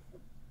true.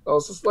 Well,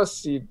 it's just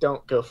less you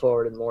don't go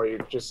forward and more you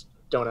just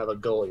don't have a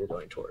goal you're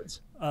going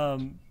towards.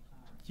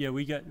 Yeah,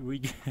 we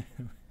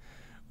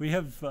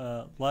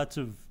have lots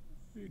of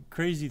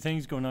crazy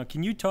things going on.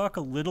 Can you talk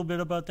a little bit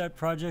about that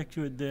project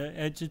with the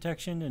edge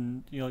detection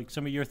and like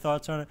some of your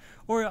thoughts on it?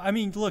 Or I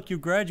mean, look, you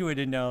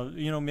graduated now.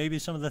 Maybe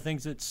some of the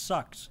things that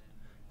sucks.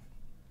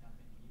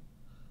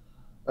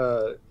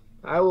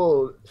 I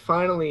will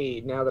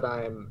finally, now that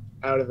I'm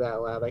out of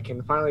that lab, I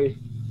can finally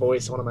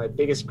voice one of my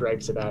biggest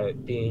gripes about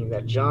it, being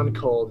that John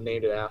Cole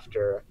named it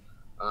after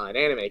an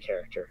anime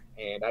character,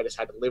 and I just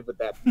had to live with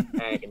that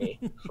agony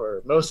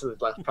for most of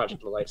the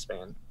project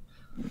lifespan.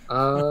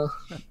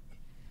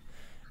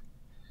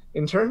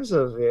 In terms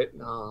of it,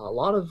 a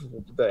lot of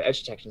the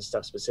edge detection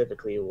stuff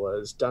specifically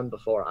was done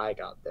before I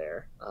got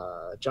there.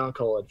 John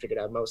Cole had figured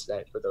out most of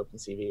that with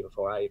OpenCV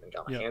before I even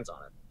got my hands on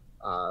it.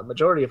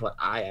 Majority of what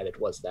I added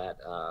was that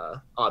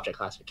object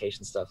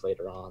classification stuff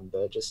later on.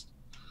 It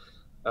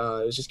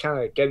was just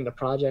kind of getting the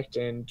project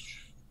and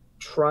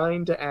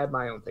trying to add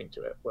my own thing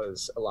to it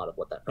was a lot of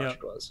what that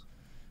project was.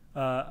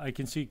 I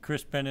can see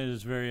Chris Bennett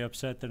is very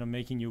upset that I'm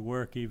making you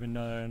work even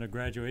in a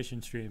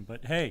graduation stream.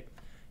 But hey,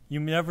 you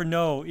never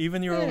know.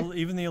 Even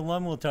the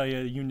alum will tell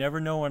you, you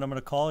never know when I'm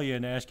going to call you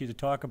and ask you to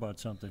talk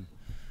about something.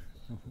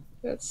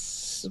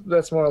 That's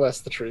more or less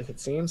the truth, it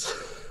seems.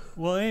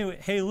 Well, anyway,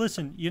 hey,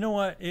 listen. You know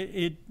what?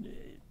 We've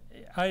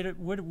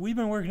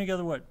been working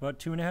together. What, about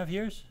 2.5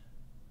 years?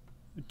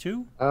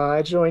 2?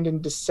 I joined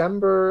in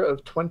December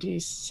of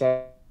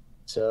 2017,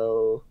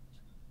 so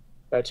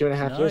about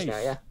 2.5 years now.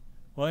 Yeah.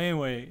 Well,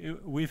 anyway,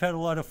 we've had a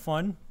lot of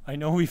fun. I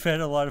know we've had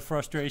a lot of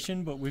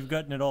frustration, but we've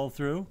gotten it all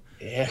through.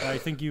 Yeah. I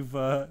think you've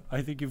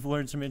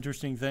learned some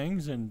interesting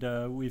things, and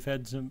we've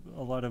had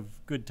a lot of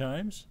good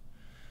times.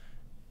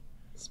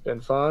 It's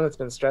been fun. It's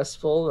been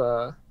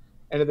stressful.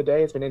 End of the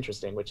day, it's been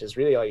interesting, which is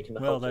really all you can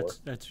hope for. Well,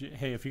 that's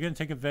hey, if you're gonna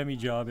take a VEMI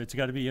job, it's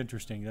got to be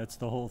interesting. That's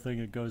the whole thing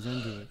that goes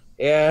into it.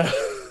 Yeah.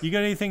 You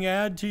got anything to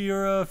add to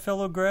your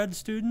fellow grad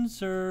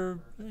students or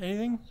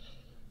anything?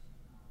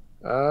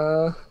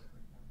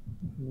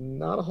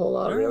 Not a whole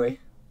lot, All really. right.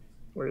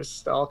 We're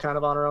just all kind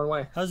of on our own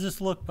way. How's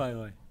this look, by the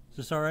way? Is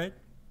this all right?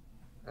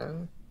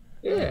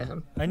 Yeah.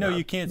 I know not-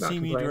 you can't not see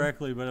me complaining.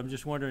 directly, but I'm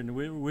just wondering.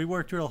 We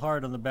worked real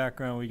hard on the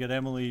background. We got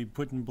Emily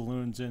putting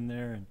balloons in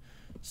there, and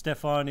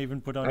Stefan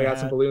even put on I a got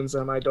some hat. balloons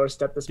on my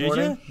doorstep this Did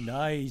morning. you?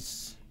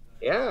 Nice.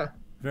 Yeah.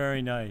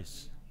 Very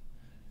nice.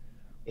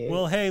 Yeah.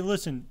 Well, hey,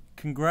 listen,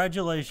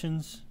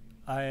 congratulations.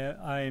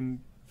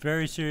 I'm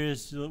very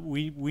serious.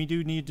 We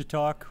do need to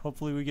talk.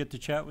 Hopefully we get to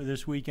chat with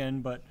this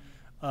weekend, but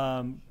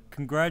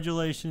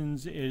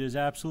congratulations. It has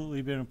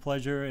absolutely been a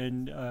pleasure,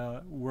 and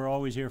we're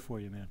always here for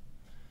you, man.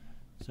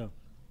 So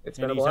It's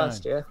been a anytime.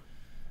 blast, yeah.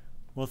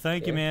 Well,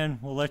 thank you, Yeah. man.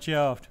 We'll let you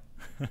out.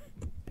 All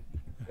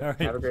right.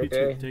 Have a great you too.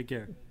 day. Take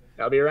care.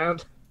 I'll be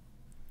around.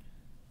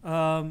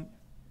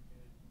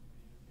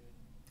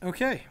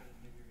 Okay.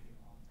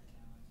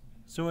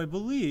 So I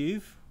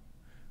believe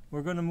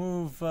we're going to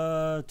move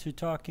to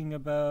talking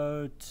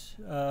about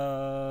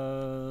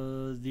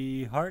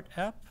the Heart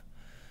app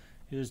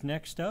is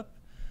next up.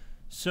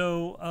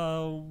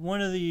 So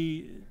one of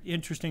the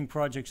interesting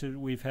projects that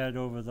we've had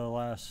over the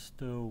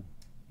last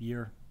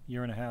year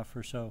and a half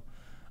or so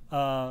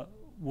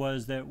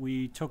was that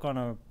we took on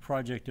a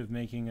project of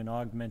making an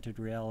augmented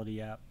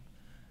reality app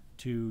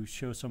to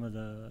show some of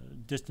the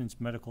distance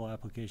medical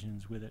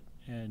applications with it.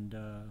 And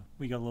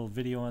we got a little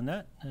video on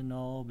that, and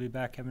I'll be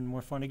back having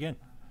more fun again.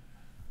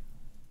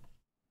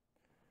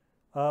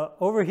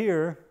 Over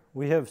here,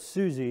 we have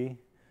Susie,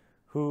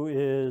 who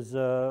is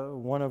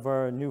one of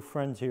our new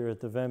friends here at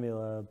the VEMI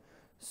Lab.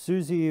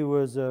 Susie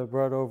was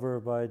brought over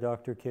by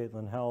Dr.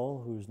 Caitlin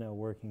Howell, who's now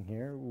working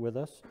here with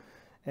us.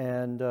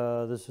 And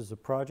this is a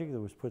project that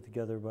was put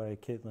together by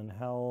Caitlin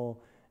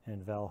Howell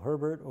and Val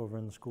Herbert over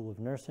in the School of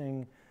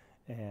Nursing.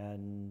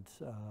 And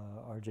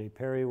R.J.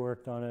 Perry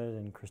worked on it,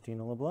 and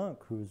Christina LeBlanc,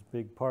 who's a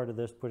big part of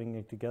this, putting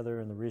it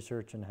together and the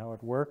research and how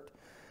it worked.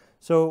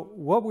 So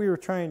what we were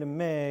trying to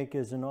make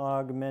is an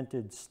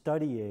augmented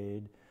study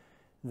aid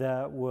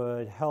that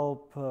would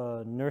help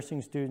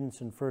nursing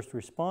students and first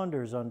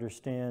responders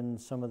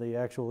understand some of the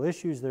actual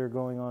issues that are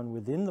going on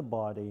within the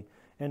body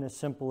in a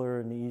simpler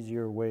and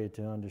easier way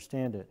to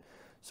understand it.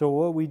 So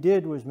what we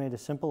did was made a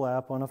simple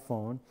app on a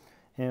phone,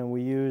 and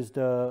we used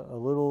a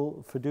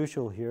little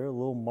fiducial here, a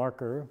little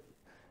marker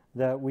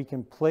that we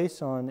can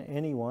place on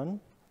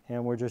anyone,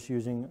 and we're just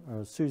using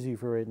Susie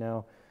for right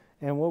now.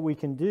 And what we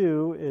can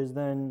do is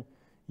then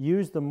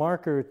use the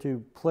marker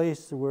to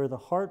place where the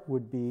heart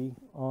would be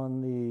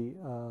on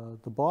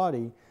the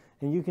body,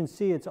 and you can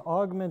see it's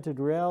augmented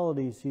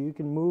reality, so you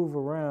can move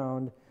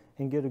around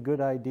and get a good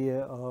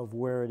idea of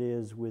where it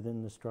is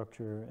within the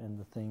structure and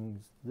the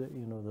things that,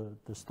 you know,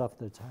 the stuff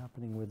that's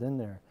happening within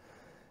there.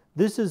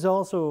 This is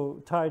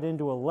also tied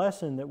into a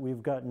lesson that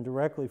we've gotten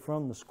directly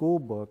from the school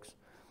books.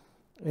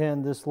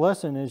 And this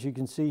lesson, as you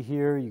can see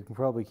here, you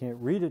probably can't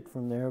read it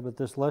from there, but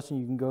this lesson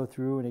you can go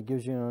through and it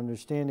gives you an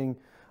understanding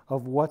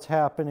of what's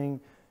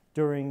happening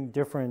during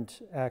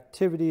different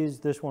activities.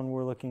 This one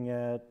we're looking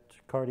at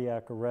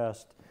cardiac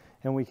arrest,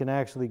 and we can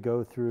actually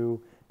go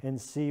through and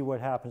see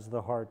what happens to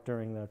the heart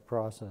during that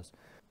process.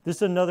 This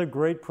is another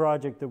great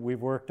project that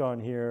we've worked on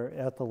here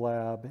at the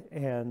lab,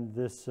 and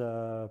this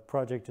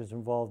project has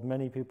involved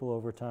many people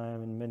over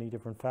time and many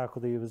different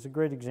faculty. It was a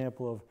great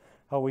example of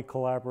how we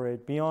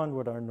collaborate beyond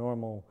what our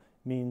normal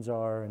means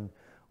are, and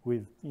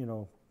we've, you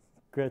know,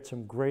 got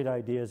some great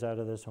ideas out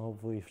of this, and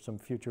hopefully some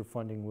future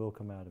funding will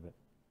come out of it.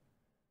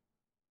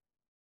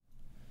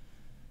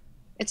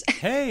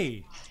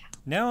 Hey,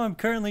 now I'm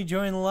currently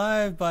joined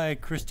live by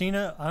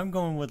Christina. I'm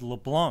going with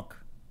LeBlanc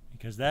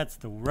because that's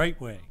the right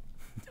way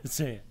to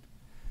say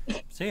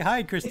it. Say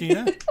hi,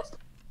 Christina.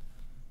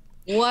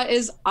 What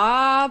is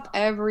up,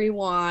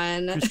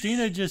 everyone?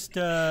 Christina just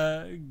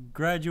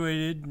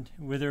graduated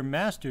with her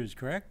master's,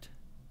 correct?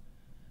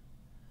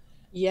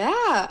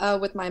 Yeah,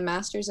 with my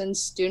master's in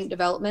student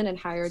development and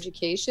higher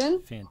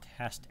education.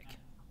 Fantastic.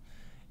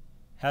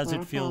 How's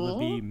it feel to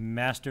be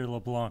Master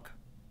LeBlanc?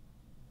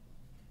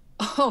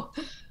 Oh,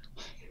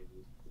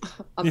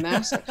 a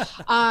master.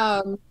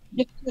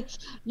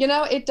 You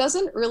know, it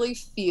doesn't really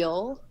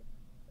feel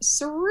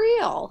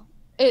surreal.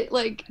 It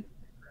like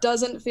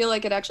doesn't feel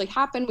like it actually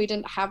happened. We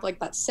didn't have like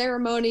that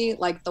ceremony,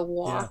 like the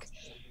walk.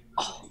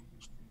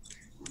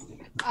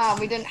 Yeah.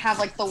 We didn't have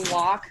like the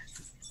walk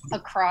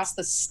across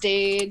the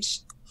stage.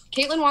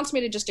 Caitlin wants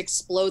me to just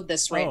explode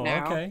this right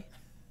now. Okay.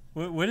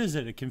 What is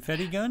it? A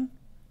confetti gun?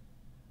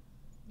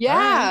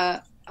 Yeah.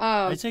 Right.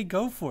 I say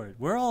go for it.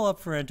 We're all up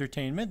for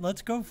entertainment.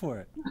 Let's go for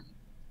it.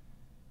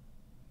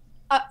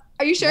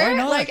 Are you sure? Why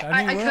not? Like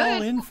I mean, I we're could.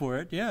 all in for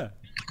it. Yeah.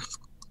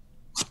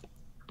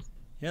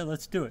 Yeah,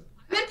 let's do it.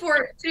 I'm in for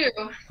it too.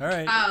 All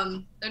right.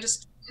 I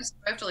just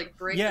have to like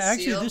break Yeah, the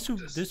actually, seal.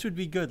 this would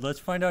be good. Let's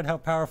find out how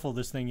powerful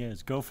this thing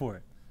is. Go for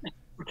it.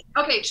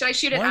 Okay, should I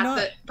shoot it Why at not?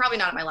 the? Probably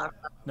not at my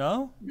laptop.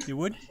 No, you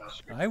would.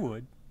 I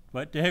would.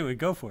 But hey, we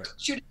go for it.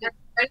 Shoot it. There.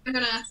 I'm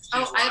gonna.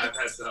 Oh, I have.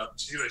 Heads up.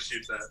 She's gonna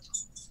shoot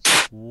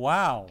that.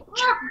 Wow.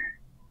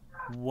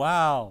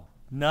 Wow.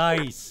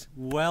 Nice.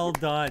 Well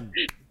done.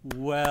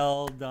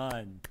 Well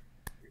done.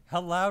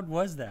 How loud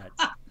was that?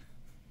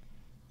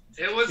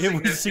 It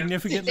was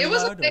significantly It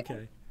was loud? a bit-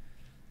 Okay.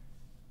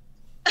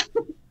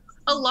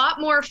 A lot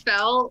more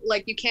fell,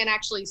 like you can't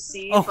actually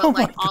see, Oh but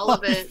like my all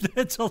of God, it.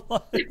 That's a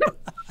lot.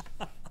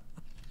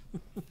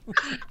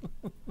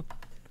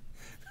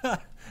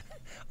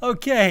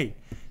 Okay.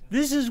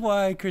 This is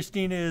why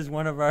Christina is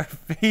one of our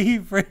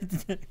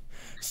favorite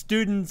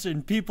students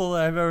and people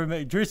I've ever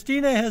met.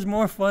 Christina has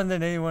more fun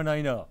than anyone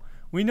I know.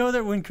 We know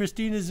that when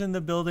Christina's in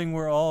the building,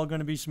 we're all going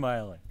to be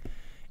smiling.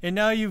 And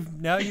now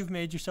you've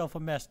made yourself a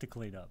mess to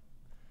clean up.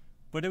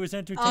 But it was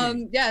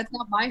entertaining. Yeah, it's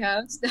not my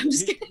house. I'm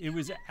just kidding. It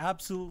was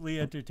absolutely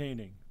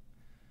entertaining.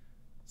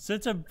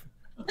 Since I'm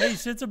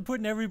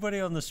putting everybody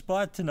on the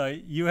spot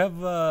tonight, you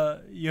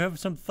have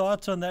some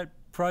thoughts on that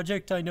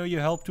project I know you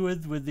helped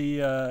with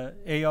the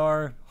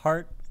AR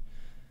heart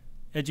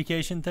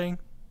education thing?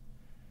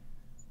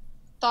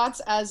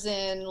 Thoughts as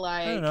in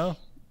like. I don't know.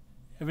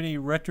 Have any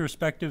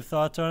retrospective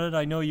thoughts on it?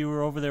 I know you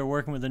were over there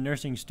working with the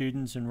nursing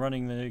students and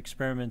running the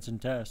experiments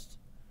and tests.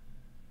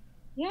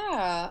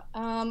 Yeah,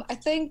 I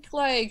think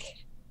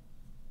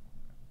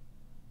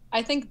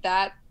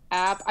that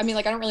app. I mean,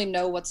 like I don't really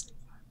know what's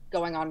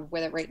going on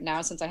with it right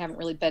now since I haven't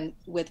really been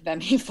with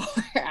VEMI for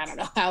I don't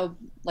know how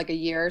like a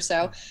year or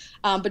so.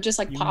 But just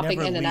like You popping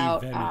never in and leave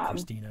out. VEMI,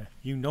 Christina.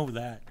 You know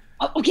that.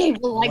 Okay,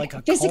 well, like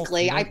a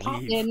physically, cult, I you pop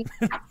don't in.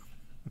 leave.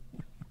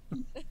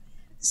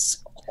 So,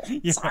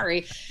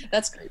 sorry,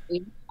 that's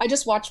crazy. I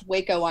just watched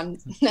Waco on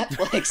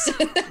Netflix.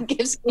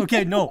 Gives me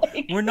Okay, no,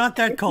 we're not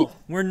that cult.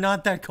 We're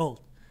not that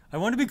cult. I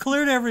want to be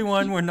clear to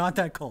everyone, we're not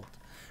that cult.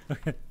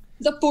 Okay.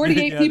 The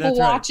 48 Yeah, people that's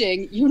right.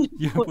 watching, you know,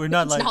 Yeah, we're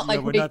not it's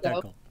like, we're not that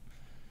Waco. cult.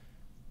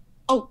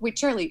 Oh wait,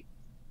 Charlie,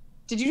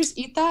 did you just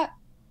eat that?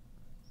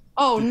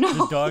 Oh no!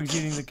 The dog's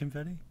eating the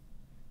confetti?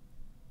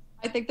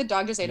 I think the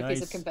dog just ate a piece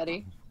of Nice.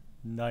 confetti.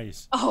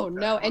 Nice. Oh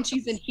no, and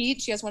she's in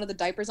heat. She has one of the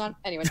diapers on.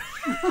 Anyway,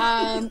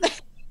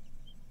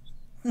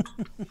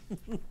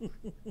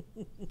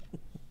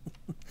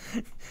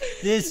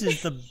 This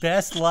is the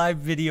best live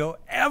video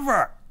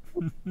ever.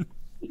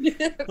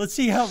 Let's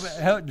see how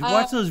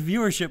watch those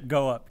viewership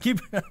go up.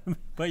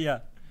 But yeah.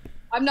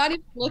 I'm not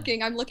even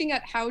looking. I'm looking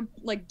at how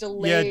like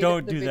delayed. Yeah,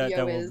 don't the do that.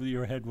 video That is. will,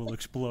 your head will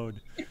explode.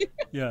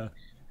 Yeah.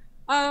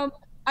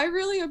 I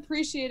really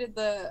appreciated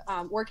the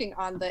working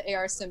on the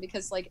AR sim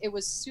because like it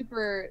was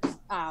super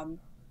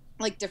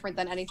like different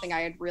than anything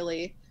I had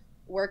really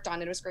worked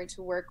on. It was great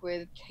to work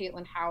with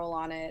Caitlin Howell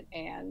on it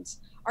and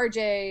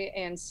RJ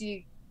and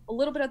see a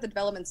little bit of the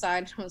development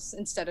side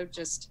instead of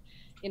just,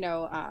 you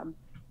know,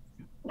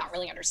 not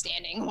really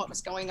understanding what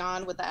was going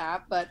on with the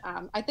app. But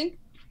I think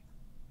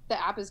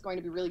the app is going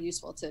to be really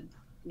useful to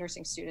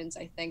nursing students.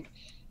 I think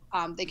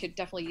they could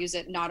definitely use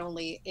it not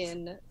only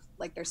in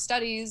like their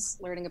studies,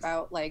 learning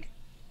about like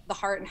the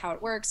heart and how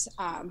it works,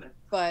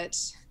 but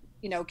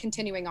you know,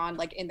 continuing on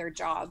like in their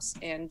jobs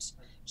and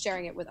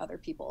sharing it with other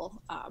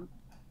people,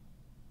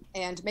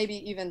 and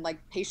maybe even like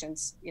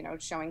patients, you know,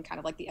 showing kind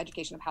of like the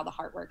education of how the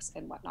heart works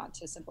and whatnot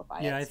to simplify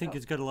it. Yeah, I think So,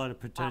 it's got a lot of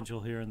potential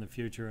here in the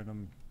future, and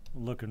I'm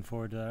looking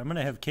forward to that. I'm going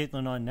to have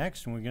Caitlin on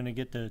next, and we're going to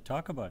get to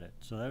talk about it,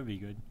 so that would be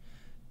good.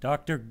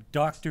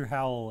 Dr.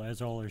 Howell, as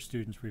all our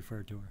students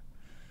refer to her.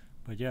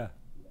 But yeah.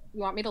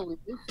 you want me to leave?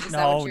 Is that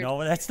No, what you're-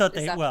 no, that's not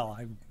is the that- well.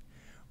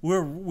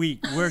 We're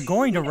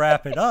going to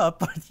wrap it up,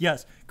 but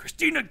yes,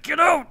 Christina, get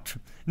out!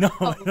 No,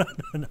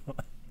 no.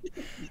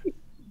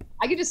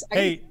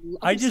 Hey,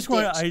 I just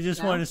want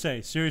to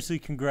say seriously,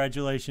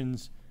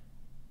 congratulations!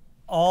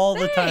 All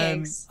the time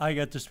Thanks. I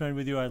got to spend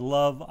with you,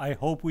 I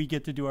hope we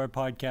get to do our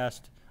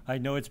podcast. I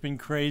know it's been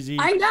crazy.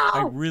 I know.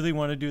 I really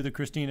want to do the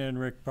Christina and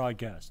Rick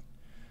podcast,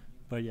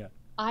 but yeah.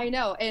 I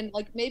know, and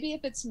like maybe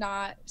if it's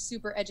not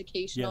super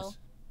educational, Yes.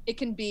 it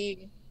can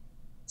be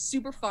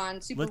super fun,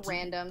 super Let's-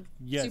 random,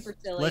 Yes. super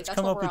silly. Let's That's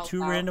come what up we're with all 2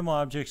 about. random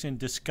objects and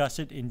discuss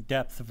it in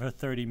depth for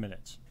 30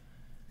 minutes.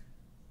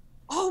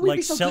 Oh, we'd be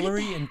Like so good at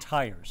celery that. and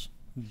tires.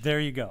 There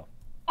you go.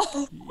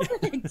 Oh,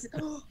 perfect.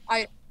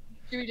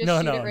 Should we just No,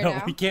 shoot no, it right no,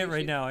 now? we can't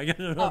right now. I got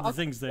other okay.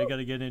 things that I got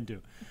to get into.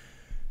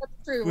 That's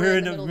true. We're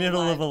in the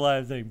middle of a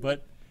live thing,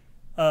 but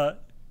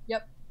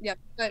Yep.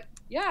 But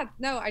yeah,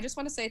 no, I just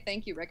want to say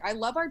thank you, Rick. I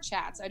love our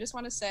chats. I just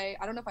want to say,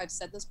 I don't know if I've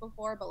said this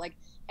before, but like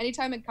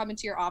anytime I come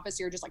into your office,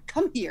 you're just like,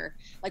 come here.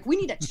 Like we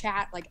need a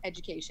chat, like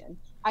education.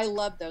 I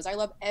love those. I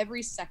love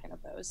every second of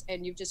those.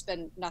 And you've just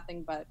been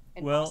nothing but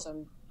an Well, awesome.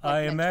 like, I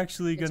am mentor,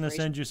 actually going to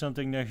inspiration. send you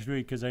something next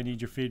week because I need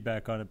your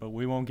feedback on it, but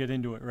we won't get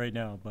into it right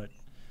now. But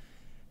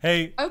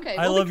hey, Okay,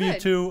 I well, we love you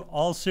could. too.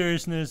 All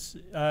seriousness,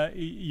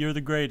 you're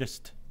the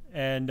greatest.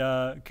 And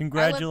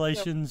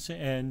congratulations,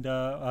 and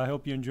I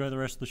hope you enjoy the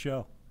rest of the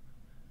show.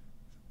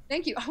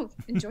 Thank you. Oh,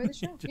 enjoy the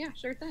show. Yeah,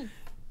 sure thing.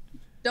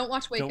 Don't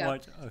watch Wake Don't Up.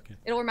 watch. Okay.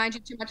 It'll remind you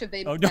too much of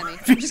Baby Oh, no. Benny.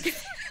 I'm just kidding.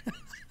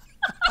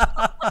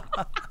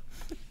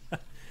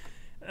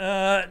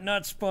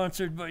 Not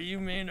sponsored by you,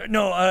 man.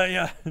 No,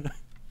 yeah.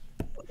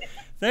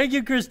 Thank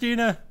you,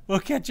 Christina. We'll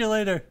catch you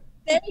later.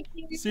 Thank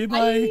you. See you,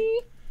 bye.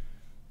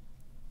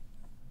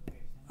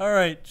 All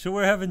right, so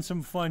we're having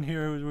some fun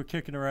here. We're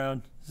kicking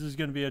around. This is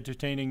going to be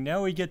entertaining.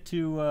 Now we get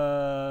to,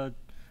 I'm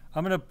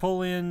going to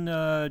pull in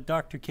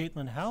Dr.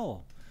 Caitlin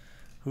Howell,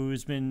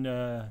 who's been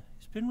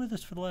with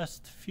us for the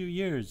last few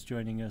years,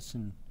 joining us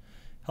and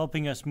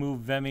helping us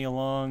move VEMI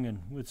along and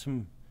with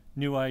some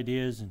new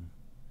ideas and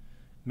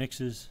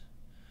mixes.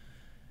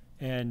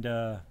 And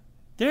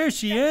there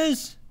she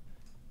is.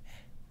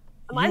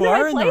 You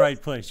are in the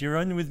right place. You're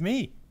on with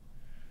me.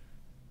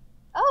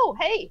 Oh,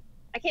 hey.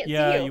 I can't see you.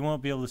 Yeah, you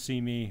won't be able to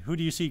see me. Who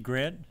do you see,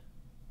 Grant?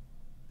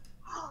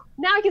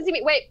 Now I can see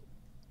me. Wait.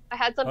 I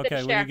had something to share.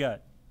 Okay, what do you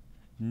got?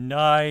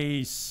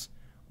 Nice.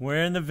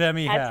 Wearing the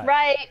VEMI hat. That's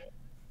right.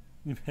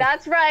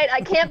 That's right.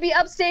 I can't be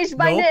upstaged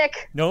by Nope.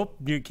 Nick. Nope,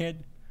 you can't.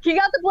 He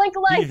got the blink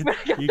of lights, but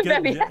I got the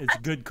VEMI hat. It's a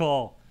good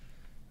call.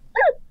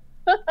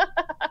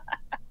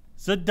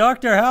 So,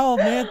 Dr. Howell,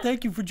 man,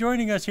 thank you for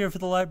joining us here for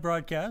the live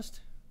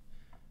broadcast.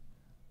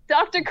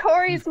 Dr.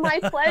 Corey, it's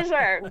my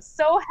pleasure. I'm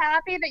so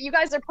happy that you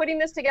guys are putting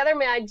this together.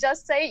 May I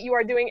just say you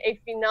are doing a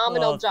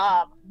phenomenal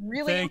job.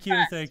 Really Thank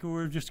impressed. you, thank you.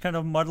 We're just kind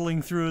of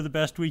muddling through the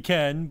best we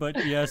can,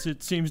 but yes,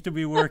 it seems to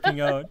be working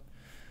out.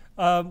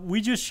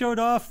 We just showed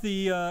off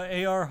the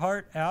AR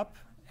Heart app,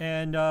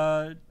 and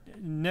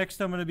next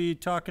I'm going to be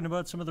talking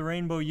about some of the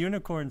rainbow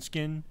unicorn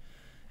skin.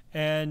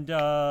 And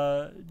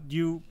do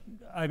you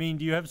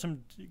have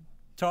some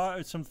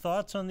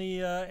thoughts on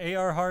the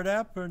AR Heart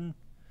app and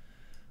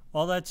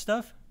all that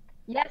stuff?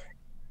 Yes.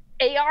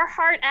 AR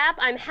Heart app,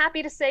 I'm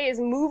happy to say, is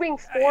moving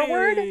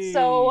forward. Hey.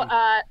 So,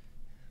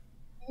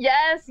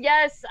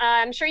 yes.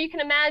 I'm sure you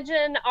can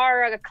imagine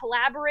our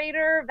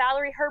collaborator,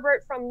 Valerie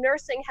Herbert from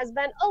nursing, has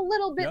been a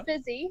little bit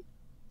busy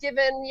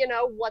given,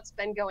 what's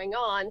been going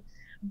on.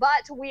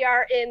 But we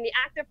are in the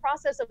active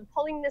process of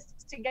pulling this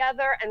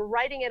together and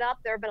writing it up.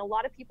 There have been a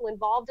lot of people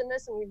involved in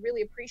this, and we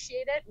really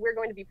appreciate it. We're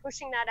going to be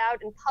pushing that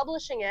out and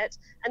publishing it,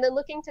 and then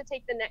looking to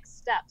take the next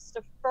steps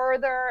to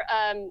further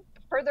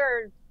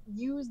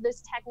use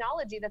this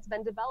technology that's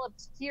been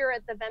developed here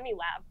at the VEMI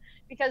lab.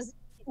 Because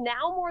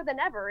now more than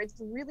ever, it's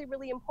really,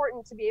 really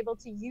important to be able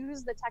to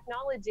use the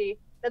technology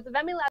that the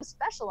VEMI lab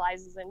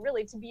specializes in,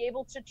 really, to be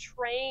able to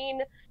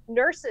train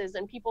nurses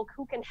and people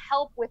who can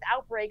help with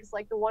outbreaks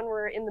like the one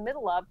we're in the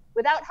middle of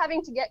without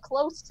having to get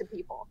close to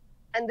people.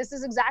 And this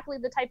is exactly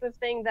the type of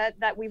thing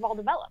that we've all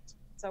developed.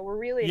 So we're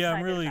really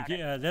excited about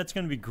it. That's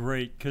going to be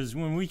great, because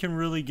when we can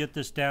really get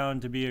this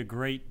down to be a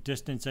great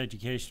distance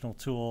educational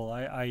tool,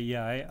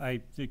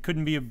 it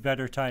couldn't be a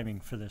better timing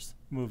for this,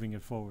 moving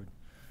it forward.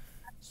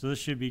 So this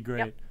should be great.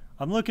 Yep.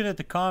 I'm looking at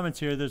the comments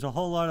here. There's a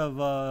whole lot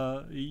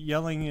of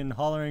yelling and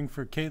hollering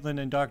for Caitlin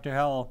and Dr.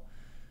 Howell.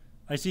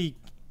 I see.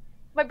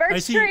 My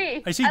birch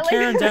tree. I see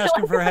Karen's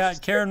asking for a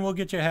hat. Karen, we'll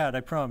get you a hat. I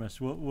promise.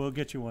 We'll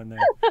get you one there.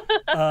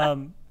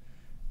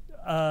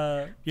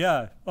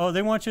 Yeah. Oh,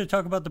 they want you to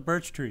talk about the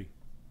birch tree.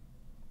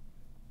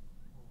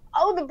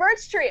 Oh, the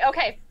birch tree.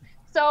 Okay.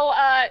 So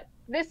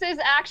this is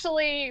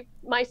actually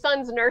my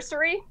son's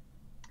nursery,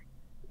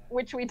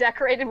 which we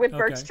decorated with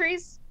birch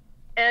trees.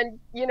 And,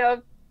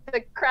 the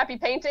crappy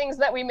paintings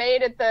that we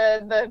made at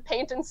the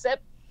paint and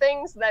sip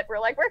things that we're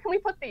like, where can we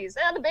put these?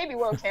 The baby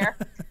won't care.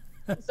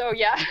 So,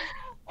 yeah,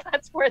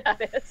 that's where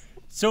that is.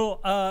 So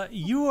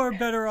you are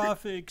better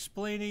off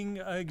explaining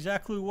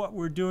exactly what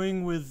we're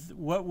doing with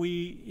what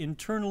we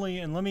internally,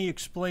 and let me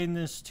explain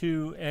this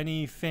to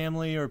any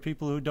family or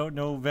people who don't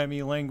know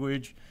VEMI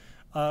language.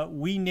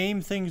 We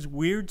name things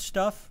weird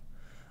stuff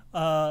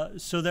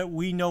so that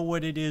we know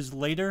what it is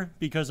later,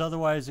 because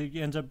otherwise it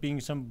ends up being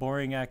some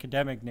boring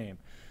academic name.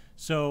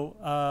 So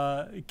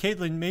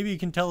Caitlin, maybe you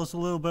can tell us a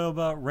little bit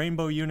about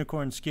rainbow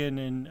unicorn skin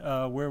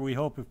and where we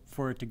hope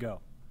for it to go.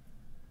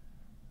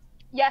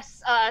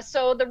 Yes,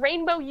 so the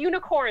rainbow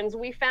unicorns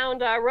we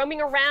found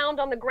roaming around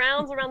on the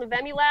grounds around the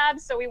VEMI lab.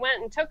 So we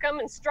went and took them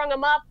and strung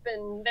them up,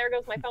 and there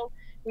goes my phone.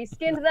 We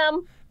skinned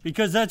them.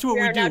 Because that's what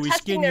we do. We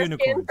skin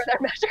unicorns. Skin for their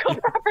magical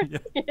properties.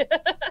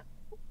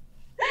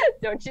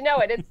 Don't you know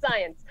it? It's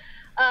science.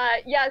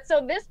 Yeah,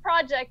 so this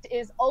project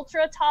is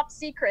ultra top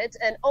secret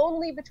and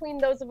only between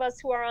those of us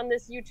who are on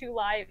this YouTube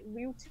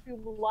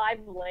live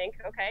link.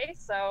 Okay,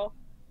 so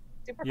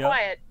super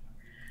quiet.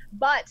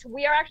 But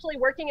we are actually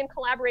working in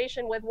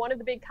collaboration with one of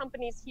the big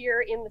companies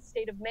here in the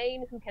state of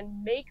Maine who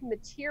can make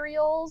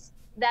materials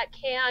that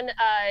can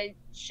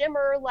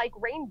shimmer like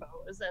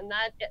rainbows, and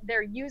that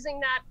they're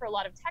using that for a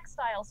lot of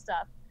textile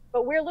stuff.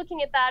 But we're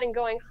looking at that and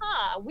going,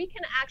 we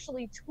can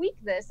actually tweak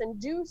this and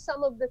do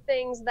some of the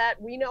things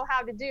that we know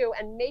how to do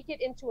and make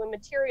it into a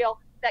material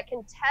that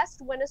can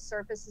test when a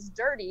surface is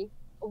dirty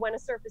or when a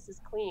surface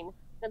is clean.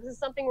 Now, this is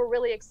something we're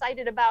really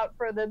excited about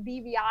for the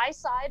BVI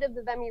side of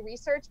the VEMI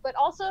research, but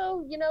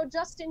also,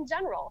 just in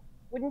general.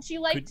 Wouldn't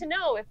you like to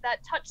know if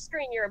that touch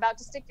screen you're about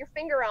to stick your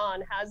finger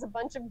on has a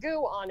bunch of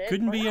goo on it?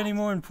 Couldn't be any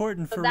more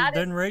important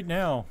than right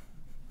now.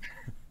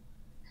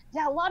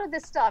 Yeah, a lot of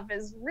this stuff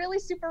is really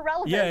super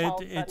relevant.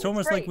 Yeah, it's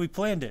almost like we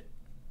planned it.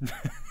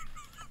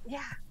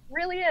 Yeah,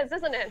 really is,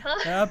 isn't it, huh?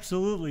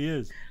 Absolutely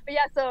is. But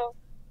yeah, so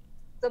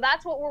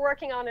that's what we're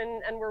working on,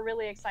 and we're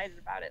really excited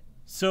about it.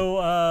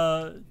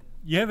 So,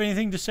 you have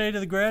anything to say to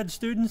the grad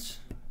students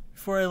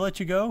before I let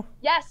you go?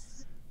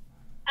 Yes,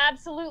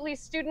 absolutely.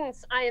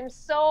 Students, I am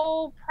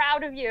so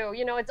proud of you.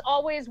 You know, it's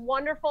always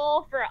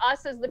wonderful for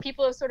us as the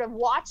people who have sort of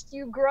watched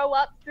you grow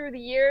up through the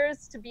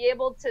years to be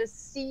able to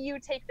see you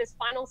take this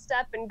final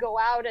step and go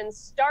out and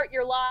start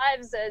your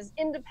lives as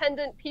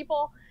independent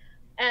people.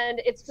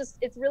 And it's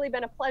really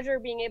been a pleasure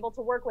being able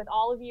to work with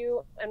all of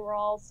you, and we're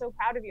all so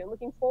proud of you and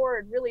looking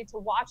forward really to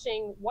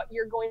watching what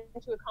you're going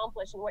to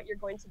accomplish and what you're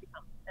going to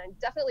become. And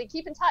definitely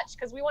keep in touch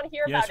because we want to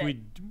hear about it.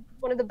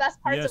 One of the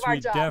best parts of our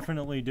job. Yes, we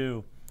definitely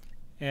do.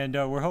 And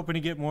we're hoping to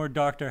get more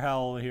Dr.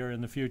 Howell here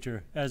in the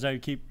future as I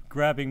keep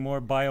grabbing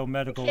more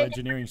biomedical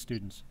engineering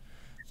students.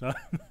 So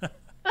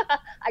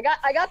I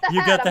got the hat.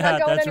 You got the I'm hat,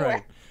 not going that's anywhere.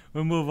 right.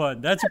 We'll move on.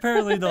 That's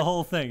apparently the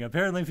whole thing.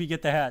 Apparently if you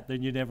get the hat,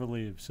 then you never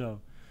leave. So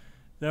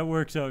that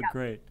works out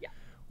great. Yeah.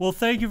 Well,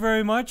 thank you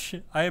very much.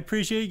 I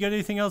appreciate it. You got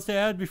anything else to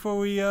add before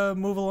we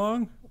move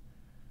along?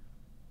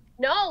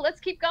 No, let's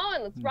keep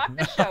going. Let's rock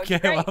this show. Okay,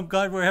 well, I'm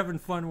glad we're having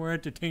fun. We're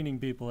entertaining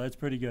people. That's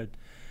pretty good.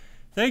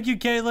 Thank you,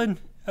 Caitlin.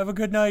 Have a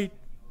good night.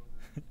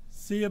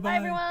 See you. Bye. Bye,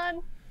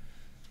 everyone.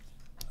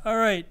 All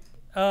right.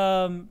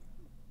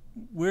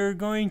 We're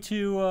going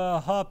to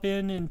hop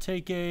in and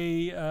take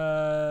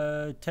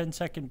a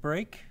 10-second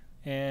break.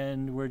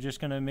 And we're just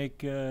going to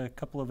make a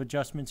couple of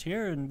adjustments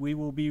here, and we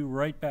will be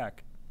right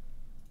back.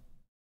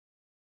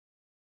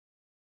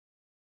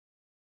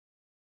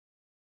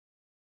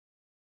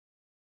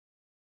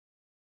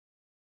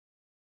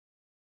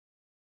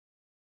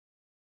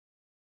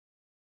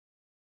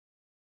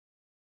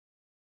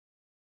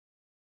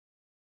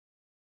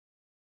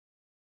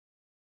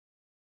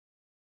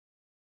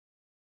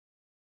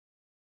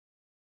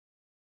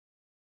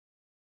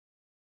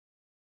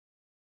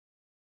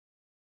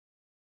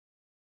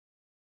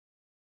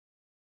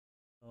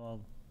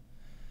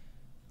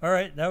 All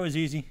right, that was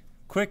easy.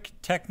 Quick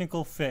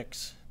technical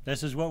fix.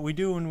 This is what we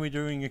do when we're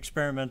doing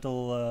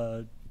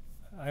experimental,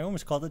 I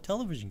almost called it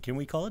television. Can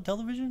we call it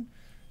television?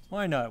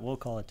 Why not? We'll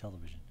call it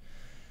television.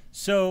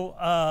 So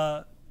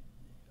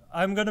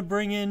I'm going to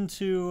bring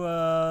into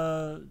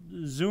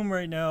Zoom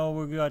right now.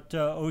 We've got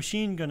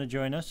Oshin going to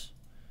join us.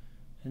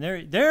 And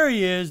there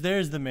he is.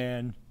 There's the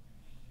man.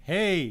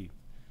 Hey.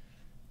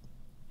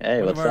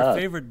 Hey, what's up? One of our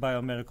favorite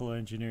biomedical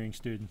engineering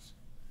students.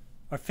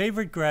 Our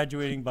favorite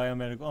graduating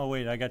biomedical. Oh,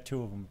 wait, I got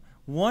two of them.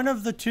 One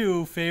of the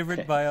two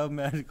favorite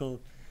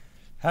biomedical.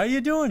 How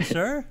you doing,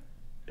 sir?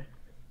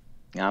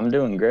 I'm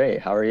doing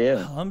great. How are you?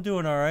 I'm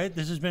doing all right.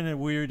 This has been a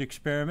weird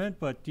experiment,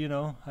 but, you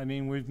know, I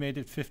mean, we've made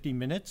it 50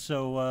 minutes,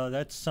 so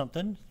that's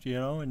something, you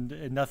know,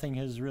 and nothing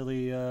has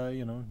really,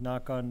 you know,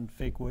 knock on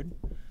fake wood.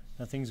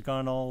 Nothing's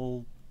gone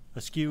all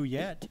askew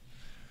yet.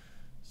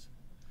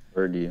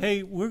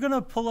 Hey, we're going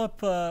to pull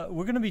up,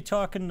 we're going to be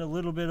talking a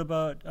little bit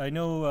about, I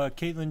know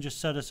Caitlin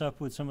just set us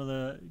up with some of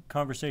the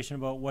conversation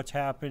about what's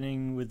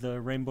happening with the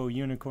Rainbow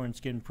Unicorn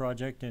Skin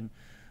project and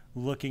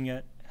looking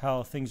at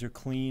how things are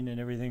clean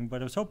and everything.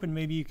 But I was hoping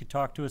maybe you could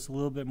talk to us a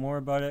little bit more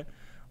about it.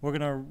 We're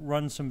going to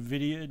run some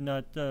video,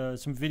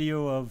 some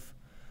video of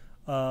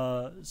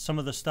some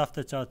of the stuff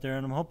that's out there.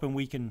 And I'm hoping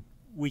we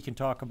can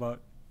talk about,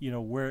 you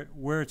know,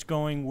 where it's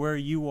going, where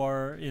you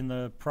are in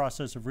the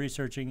process of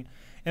researching.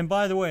 And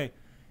by the way,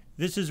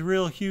 this is a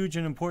real huge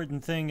and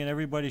important thing, and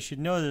everybody should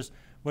know this.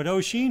 But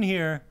Oshin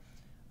here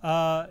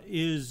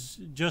is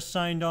just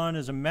signed on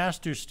as a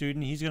master's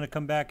student. He's going to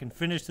come back and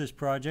finish this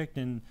project,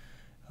 and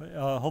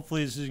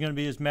hopefully this is going to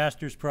be his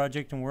master's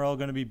project, and we're all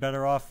going to be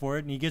better off for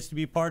it. And he gets to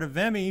be part of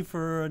VEMI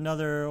for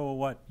another,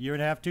 year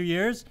and a half, 2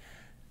 years?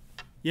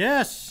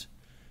 Yes!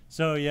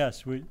 So,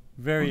 yes, we're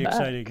very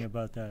exciting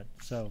about that.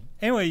 So,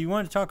 anyway, you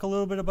want to talk a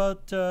little bit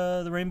about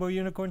the Rainbow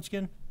Unicorn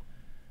Skin?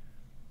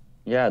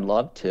 Yeah, I'd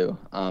love to.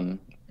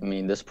 I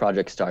mean, this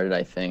project started,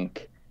 I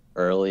think,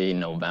 early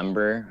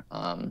November.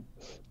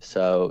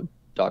 So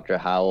Dr.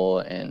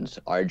 Howell and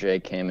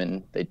RJ came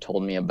and they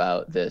told me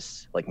about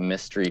this like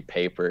mystery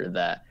paper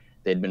that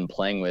they'd been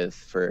playing with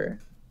for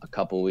a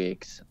couple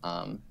weeks.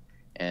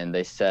 And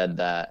they said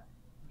that,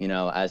 you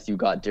know, as you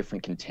got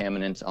different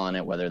contaminants on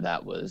it, whether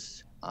that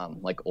was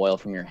like oil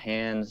from your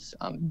hands,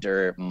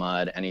 dirt,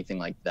 mud, anything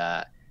like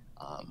that,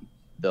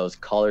 those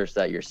colors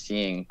that you're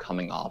seeing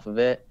coming off of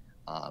it,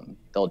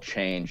 they'll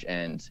change,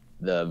 and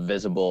the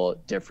visible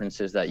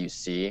differences that you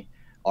see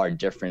are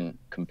different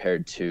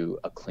compared to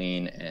a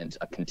clean and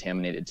a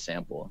contaminated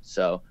sample.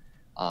 So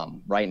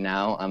right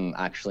now I'm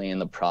actually in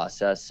the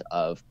process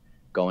of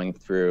going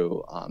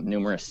through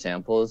numerous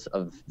samples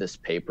of this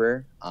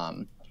paper,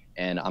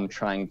 and I'm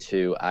trying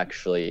to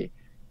actually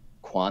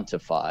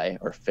quantify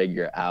or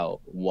figure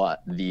out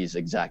what these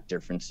exact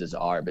differences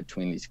are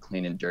between these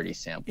clean and dirty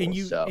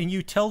samples. And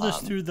you tell this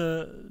through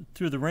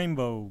the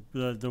rainbow,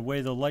 the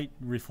way the light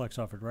reflects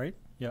off it, right?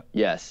 Yeah.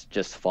 Yes,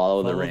 just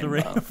follow the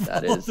rainbow.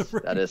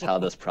 That is how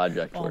this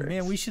project works. Oh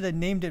man, we should have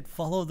named it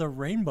 "Follow the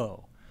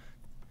Rainbow."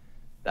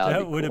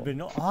 That would have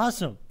been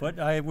awesome. But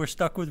we're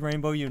stuck with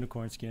rainbow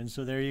unicorn skin,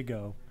 so there you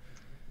go.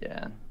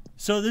 Yeah.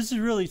 So this is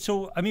really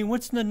I mean,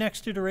 what's the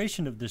next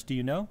iteration of this? Do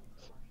you know?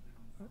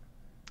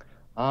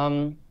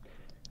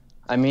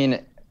 I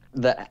mean,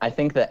 I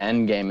think the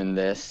end game in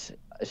this,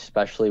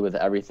 especially with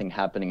everything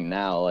happening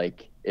now,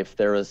 like if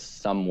there was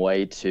some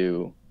way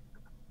to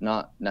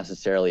not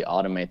necessarily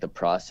automate the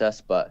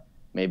process, but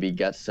maybe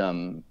get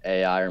some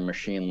AI or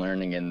machine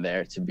learning in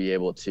there to be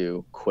able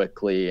to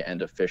quickly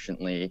and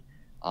efficiently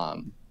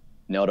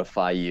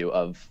notify you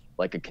of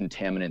like a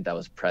contaminant that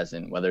was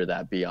present, whether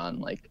that be on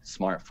like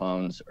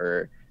smartphones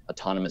or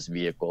autonomous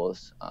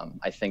vehicles.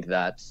 I think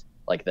that's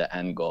like the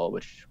end goal,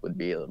 which would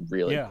be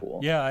really cool.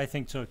 Yeah, I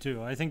think so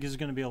too. I think this is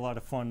going to be a lot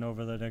of fun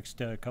over the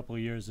next couple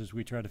of years as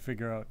we try to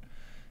figure out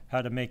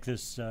how to make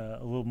this a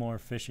little more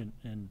efficient.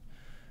 And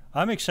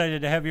I'm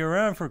excited to have you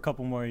around for a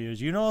couple more years.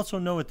 You also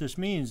know what this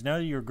means. Now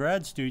that you're a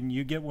grad student,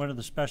 you get one of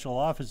the special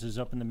offices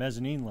up in the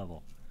mezzanine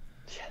level.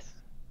 Yes.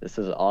 This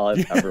is all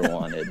I've ever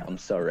wanted. I'm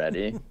so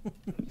ready.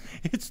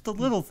 It's the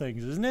little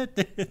things, isn't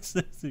it? It's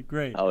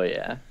great. Oh,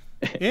 yeah.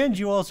 And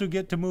you also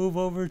get to move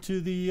over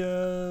to the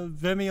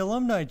VEMI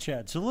alumni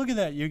chat. So look at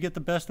that. You get the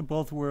best of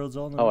both worlds.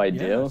 I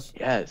do?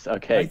 Yes.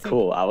 Okay,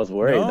 cool. I was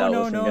worried that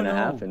wasn't going to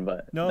happen,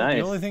 but no, nice.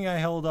 The only thing I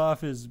held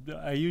off is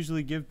I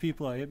usually give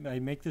people, I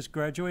make this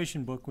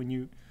graduation book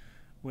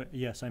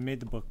yes, I made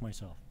the book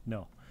myself.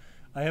 No.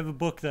 I have a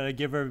book that I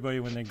give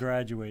everybody when they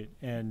graduate,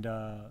 and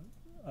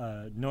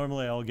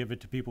normally I'll give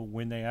it to people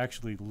when they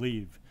actually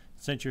leave.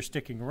 Since you're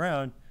sticking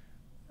around,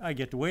 I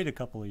get to wait a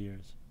couple of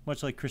years.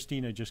 Much like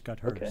Christina just got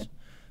hers. Okay.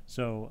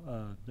 So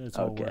that's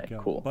all work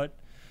out. Cool. But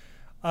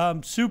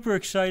I'm super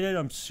excited.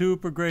 I'm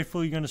super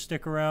grateful you're going to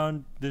stick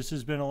around. This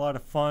has been a lot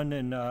of fun,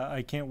 and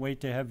I can't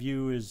wait to have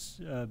you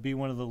be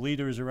one of the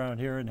leaders around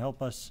here and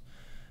help us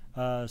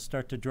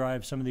start to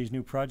drive some of these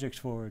new projects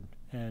forward.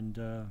 And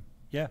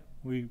yeah,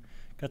 we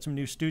got some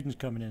new students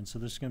coming in, so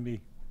this is going to be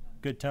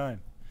a good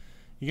time.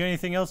 You got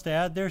anything else to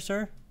add there,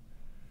 sir?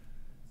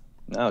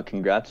 No,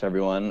 congrats,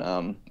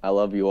 everyone. I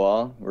love you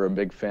all. We're a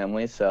big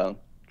family, so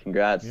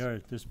congrats. Yeah,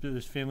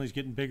 this family's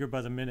getting bigger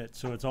by the minute,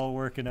 so it's all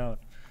working out.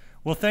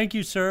 Well, thank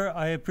you, sir.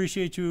 I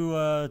appreciate you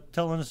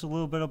telling us a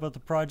little bit about the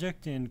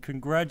project, and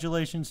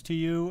congratulations to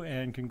you,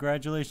 and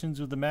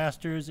congratulations with the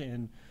Masters,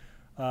 and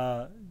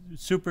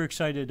super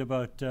excited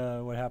about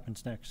what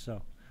happens next.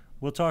 So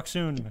we'll talk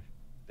soon.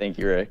 Thank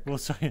you, Rick. We'll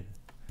see you.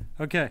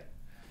 Okay.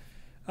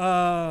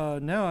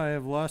 Now I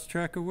have lost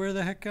track of where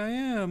the heck I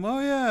am. Oh,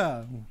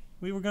 yeah.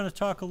 We were going to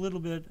talk a little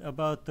bit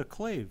about the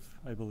clave,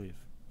 I believe.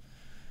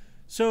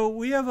 So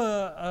we have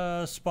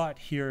a spot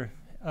here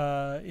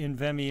in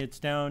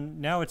VEMI.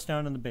 Now it's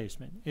down in the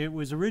basement. It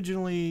was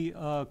originally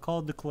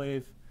called the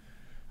clave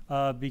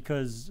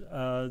because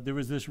there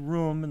was this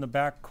room in the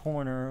back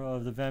corner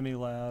of the VEMI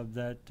lab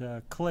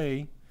that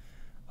Clay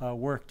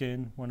worked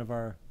in, one of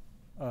our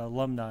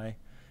alumni,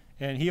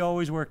 and he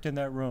always worked in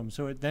that room.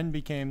 So it then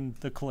became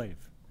the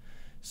clave.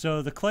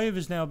 So the clave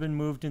has now been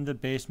moved in the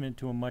basement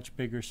to a much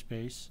bigger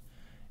space.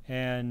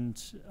 And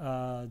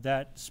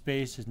that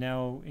space is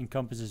now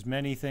encompasses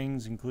many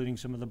things, including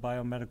some of the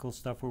biomedical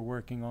stuff we're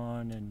working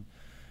on and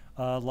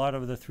a lot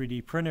of the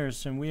 3D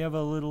printers. And we have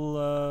a little,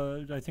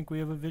 I think we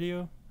have a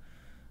video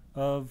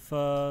of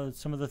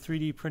some of the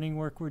 3D printing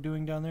work we're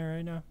doing down there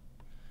right now.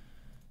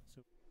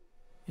 So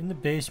in the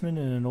basement,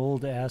 in an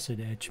old acid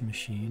etch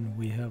machine,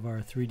 we have our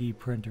 3D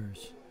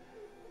printers.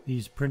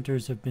 These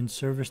printers have been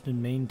serviced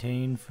and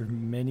maintained for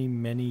many,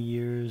 many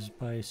years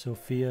by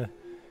Sophia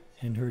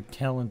and her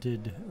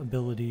talented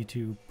ability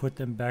to put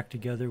them back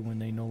together when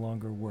they no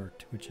longer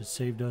worked, which has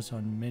saved us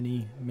on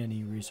many,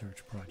 many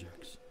research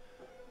projects.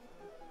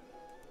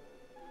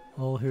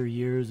 All her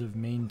years of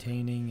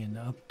maintaining and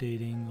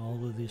updating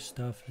all of this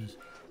stuff has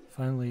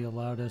finally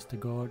allowed us to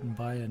go out and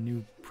buy a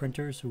new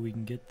printer so we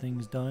can get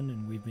things done,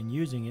 and we've been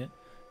using it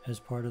as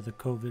part of the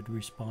COVID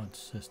response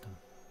system.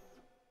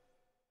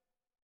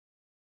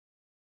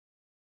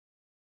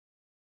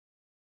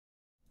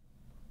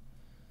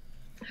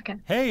 Okay.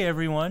 Hey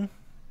everyone,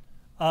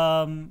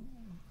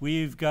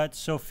 we've got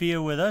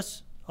Sophia with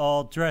us,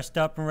 all dressed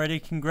up and ready.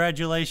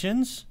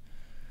 Congratulations.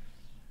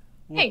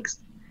 Thanks.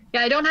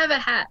 Yeah, I don't have a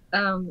hat.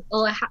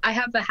 Well, I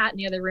have a hat in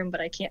the other room,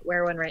 but I can't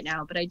wear one right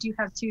now. But I do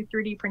have 2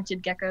 3D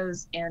printed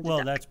geckos and.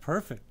 Well, that's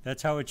perfect.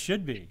 That's how it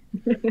should be.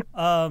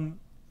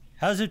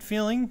 How's it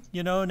feeling?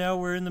 You know, now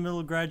we're in the middle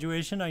of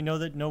graduation. I know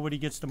that nobody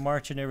gets to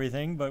march and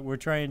everything, but we're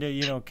trying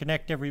to,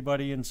 connect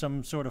everybody in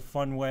some sort of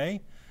fun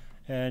way.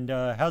 And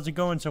how's it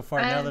going so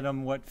far now that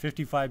I'm,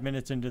 55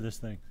 minutes into this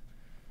thing?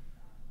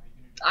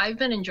 I've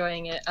been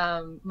enjoying it.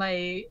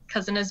 My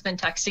cousin has been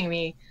texting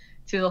me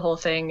through the whole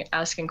thing,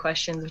 asking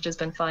questions, which has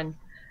been fun.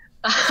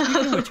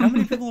 Speaking of which, how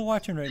many people are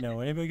watching right now?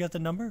 Anybody got the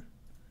number?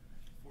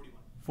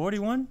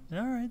 41?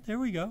 All right, there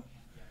we go.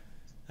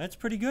 That's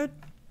pretty good.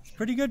 It's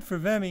pretty good for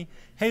VEMI.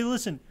 Hey,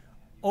 listen,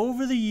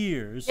 over the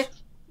years,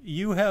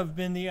 you have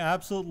been the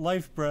absolute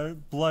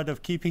lifeblood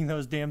of keeping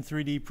those damn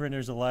 3D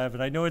printers alive,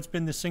 and I know it's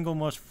been the single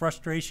most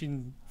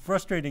frustrating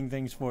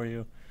things for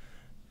you.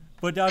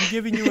 But I'm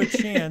giving you a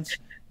chance.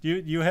 Do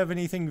you have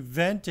anything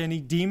vent,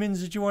 any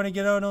demons that you want to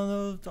get out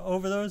on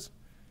over those?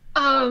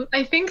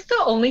 I think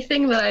the only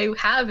thing that I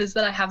have is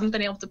that I haven't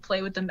been able to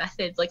play with the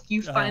method. Like,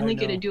 you finally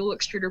get a dual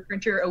extruder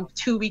printer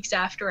 2 weeks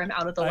after I'm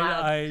out of the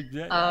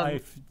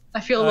lab. I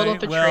feel a little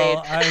betrayed.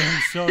 Well, I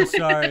am so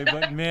sorry,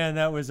 but man,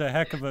 that was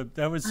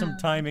that was some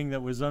timing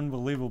that was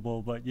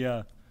unbelievable. But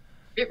yeah.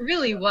 It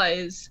really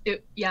was. So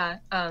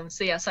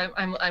yes,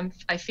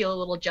 I feel a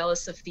little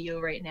jealous of Theo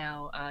right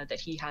now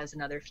that he has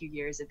another few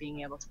years of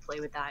being able to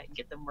play with that and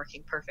get them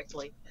working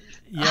perfectly.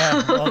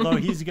 Yeah, although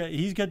he's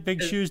got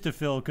big shoes to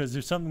fill, because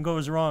if something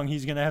goes wrong,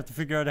 he's gonna have to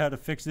figure out how to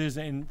fix this,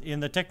 and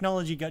the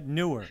technology got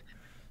newer,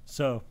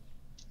 so.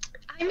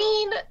 I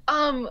mean,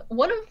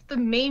 one of the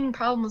main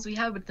problems we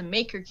had with the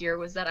Maker Gear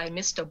was that I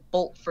missed a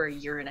bolt for a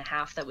year and a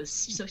half that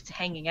was just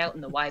hanging out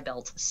in the Y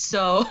belt.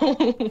 So.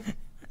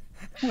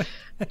 Did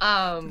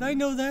I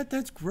know that?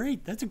 That's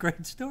great. That's a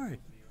great story.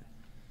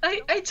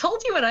 I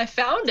told you when I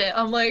found it.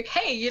 I'm like,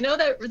 hey, you know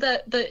that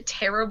the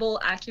terrible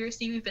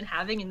accuracy we've been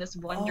having in this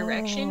one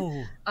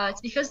direction? It's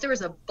because there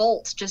was a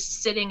bolt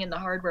just sitting in the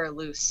hardware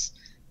loose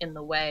in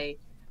the way.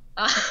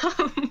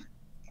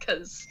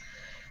 Because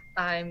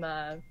I'm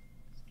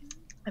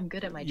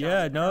good at my job.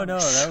 Yeah, no,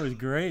 that was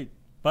great.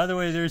 By the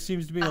way, there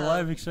seems to be a lot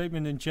of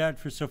excitement in chat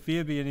for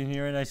Sophia being in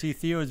here, and I see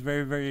Theo is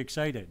very, very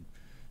excited.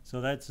 So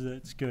that's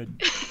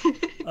good.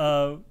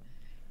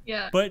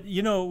 Yeah. But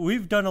you know,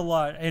 we've done a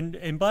lot,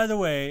 and by the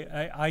way,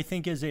 I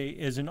think as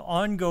an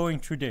ongoing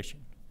tradition,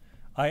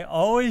 I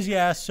always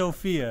ask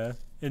Sophia,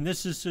 and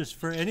this is just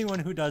for anyone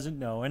who doesn't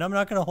know, and I'm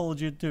not going to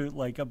hold you to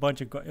like a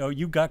bunch of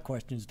you got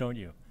questions, don't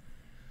you?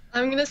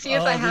 I'm going to see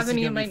if I have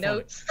any in my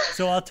notes.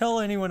 So I'll tell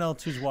anyone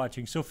else who's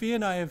watching. Sophia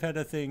and I have had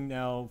a thing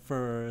now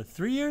for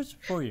 3 years,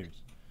 4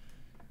 years.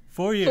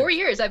 4 years. 4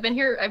 years. I've been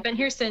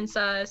here since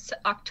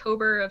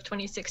October of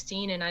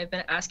 2016, and I've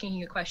been asking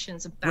you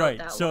questions about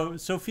that. So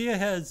Sophia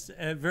has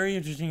a very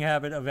interesting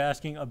habit of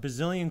asking a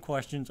bazillion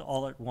questions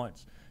all at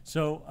once.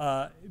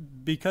 So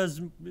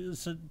because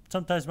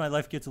sometimes my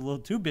life gets a little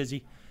too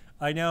busy,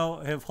 I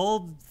now have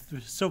held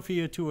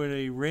Sophia to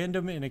a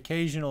random and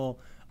occasional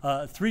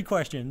 3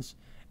 questions,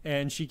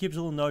 and she keeps a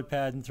little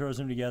notepad and throws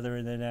them together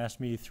and then asks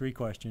me 3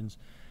 questions.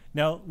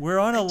 Now, we're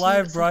on a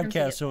live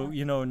broadcast, so,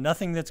 you know,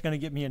 nothing that's going to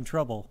get me in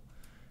trouble.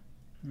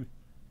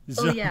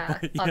 So, yeah,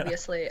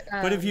 obviously.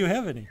 But if you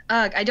have any.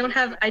 I don't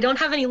have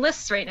any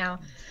lists right now.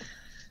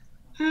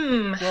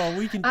 Well,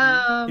 we can,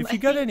 if you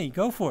got any,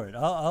 go for it.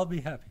 I'll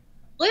be happy.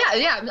 Well,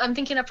 yeah, I'm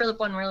thinking up for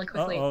one really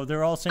quickly. Oh,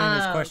 they're all saying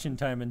it's question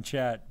time in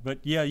chat. But,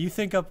 yeah, you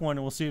think up one,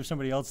 and we'll see if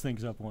somebody else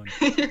thinks up one.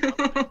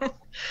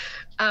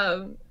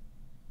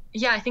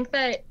 Yeah, I think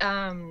that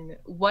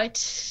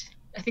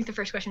I think the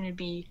first question would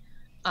be,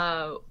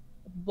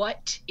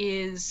 what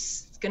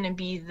is going to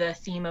be the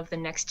theme of the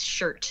next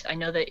shirt? I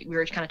know that we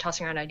were kind of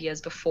tossing around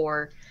ideas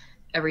before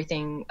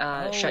everything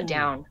shut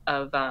down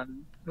of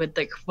with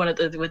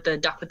the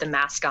duck with the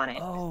mask on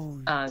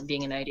it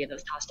being an idea that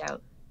was tossed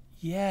out.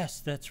 Yes,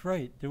 that's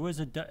right. There was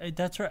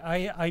that's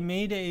right. I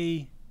made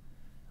a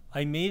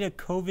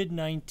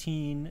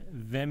COVID-19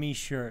 VEMI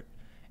shirt,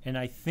 and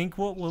I think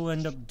what we'll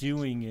end up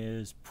doing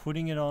is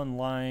putting it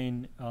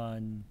online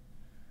on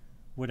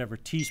whatever,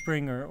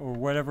 Teespring or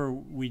whatever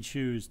we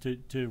choose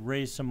to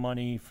raise some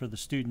money for the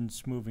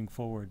students moving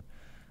forward.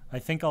 I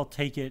think I'll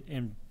take it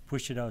and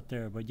push it out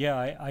there. But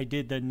yeah, I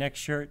did the next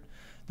shirt,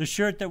 the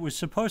shirt that was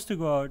supposed to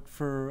go out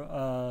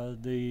for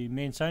the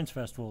Maine Science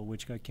Festival,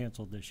 which got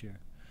canceled this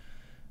year.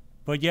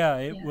 But yeah,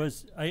 it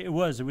was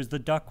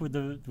the duck with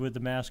the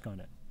mask on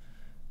it.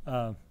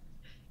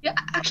 Yeah,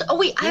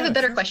 actually, I have a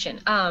better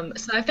question.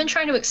 So I've been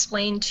trying to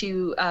explain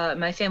to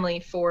my family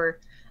for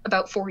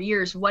about 4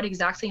 years what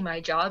exactly my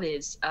job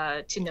is,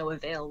 to no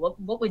avail.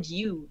 What would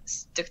you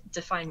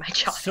define my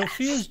job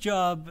Sophia's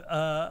job,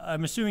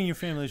 I'm assuming your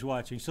family's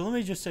watching, so let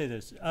me just say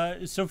this.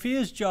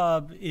 Sophia's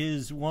job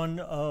is one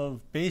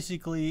of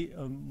basically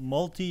a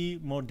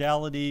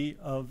multi-modality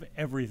of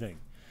everything.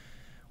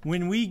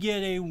 When we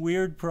get a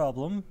weird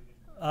problem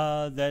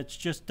that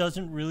just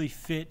doesn't really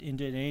fit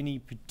into any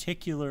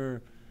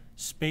particular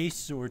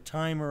space or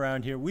time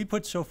around here, we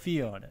put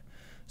Sophia on it.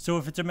 So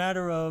if it's a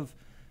matter of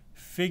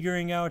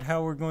figuring out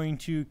how we're going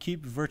to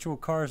keep virtual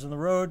cars on the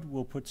road,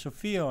 we'll put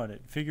Sophia on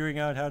it. Figuring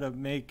out how to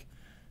make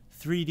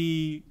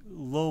 3D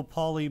low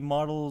poly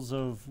models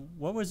of,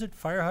 what was it,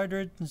 fire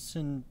hydrants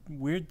and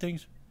weird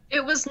things?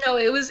 It was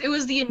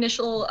the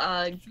initial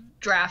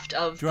draft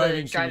of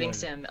the driving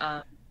sim.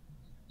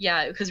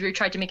 Yeah, because we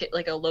tried to make it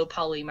like a low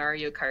poly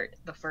Mario Kart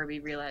before we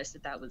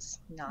realized that was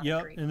not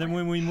great. And then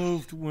when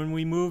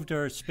we moved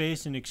our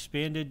space and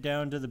expanded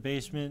down to the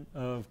basement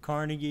of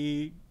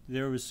Carnegie,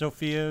 there was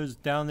Sophia's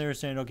down there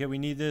saying, okay, we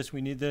need this,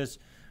 we need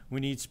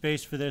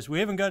space for this. We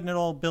haven't gotten it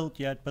all built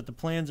yet, but the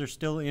plans are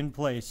still in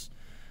place.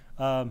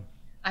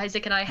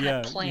 Isaac and I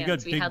had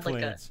plans. We had like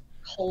plans.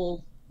 a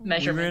whole We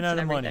measurements ran out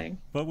and of everything.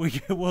 money,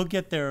 but we'll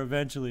get there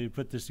eventually to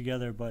put this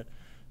together. But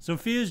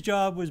Sophia's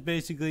job was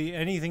basically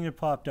anything that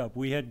popped up.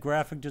 We had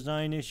graphic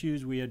design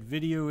issues, we had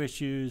video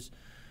issues,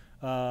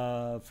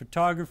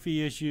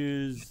 photography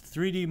issues,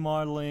 3D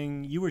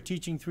modeling. You were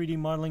teaching 3D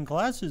modeling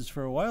classes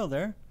for a while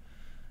there.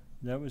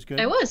 That was good.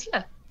 I was,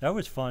 yeah. That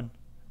was fun.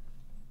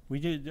 We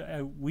did.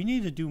 We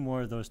need to do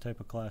more of those type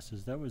of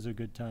classes. That was a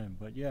good time.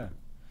 But yeah.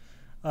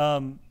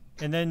 And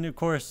then of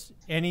course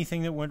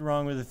anything that went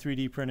wrong with a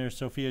 3D printer,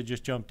 Sophia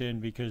just jumped in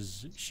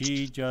because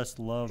she just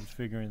loved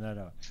figuring that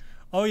out.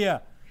 Oh yeah,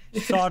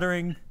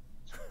 soldering.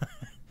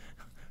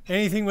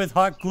 Anything with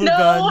hot glue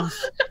guns.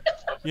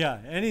 Yeah,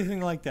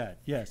 anything like that.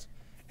 Yes.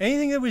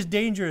 Anything that was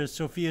dangerous,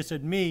 Sophia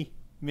said, me.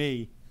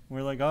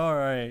 We're like, all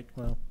right,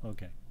 well,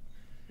 okay.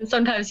 And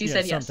sometimes you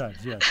said yes.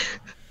 Sometimes, yes.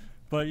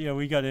 But yeah,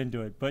 we got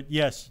into it. But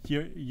yes,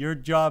 your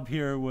job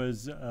here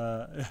was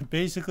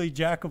basically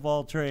jack of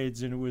all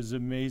trades, and it was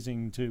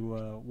amazing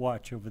to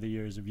watch over the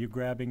years of you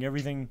grabbing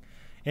everything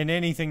and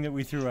anything that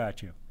we threw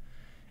at you.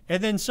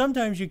 And then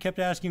sometimes you kept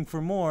asking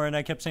for more, and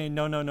I kept saying,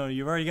 no,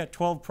 you've already got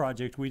 12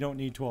 projects. We don't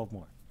need 12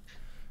 more.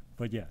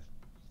 But yeah,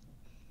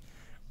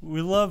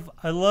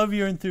 I love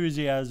your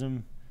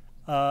enthusiasm.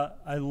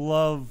 I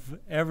love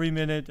every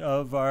minute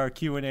of our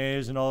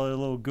Q&As and all the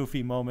little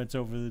goofy moments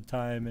over the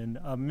time, and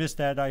I miss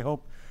that. I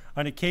hope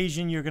on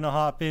occasion you're going to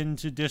hop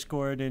into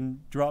Discord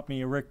and drop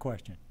me a Rick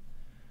question.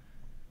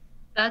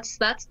 That's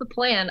the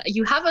plan.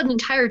 You have an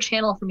entire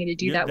channel for me to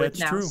do that with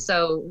now. True.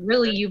 So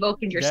really, you've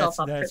opened yourself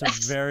up for this.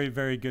 That's a very,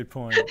 very good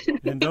point.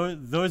 And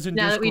those in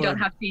now Discord, that we don't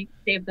have to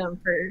save them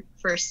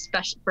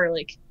for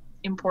like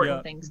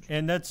important things.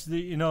 And that's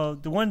the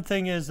the one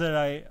thing is that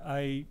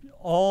I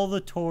all the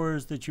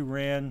tours that you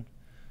ran,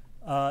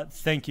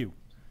 thank you,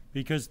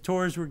 because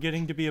tours were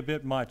getting to be a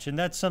bit much, and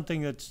that's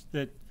something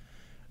that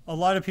a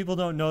lot of people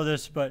don't know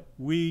this, but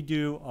we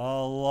do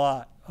a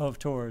lot of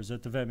tours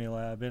at the VEMI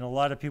Lab, and a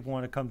lot of people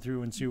want to come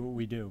through and see what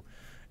we do.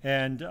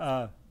 And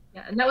yeah,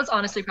 and that was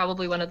honestly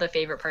probably one of the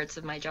favorite parts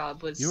of my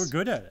job. Was you were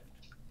good at it.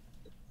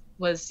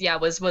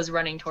 Was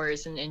running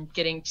tours and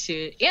getting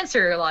to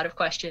answer a lot of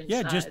questions.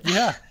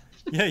 Yeah,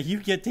 yeah, you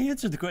get to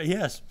answer the question.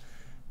 Yes.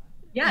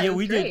 Yeah,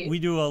 we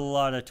do a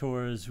lot of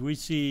tours. We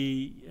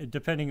see,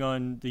 depending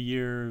on the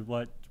year,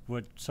 what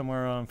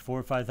somewhere around 4,000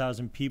 or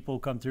 5,000 people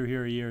come through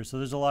here a year. So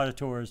there's a lot of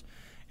tours,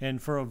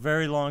 and for a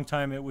very long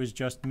time it was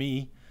just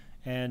me,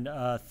 and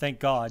thank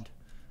God.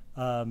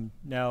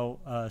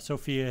 Now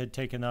Sophia had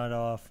taken that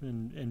off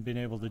and been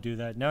able to do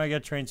that. Now I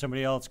got to train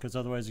somebody else, because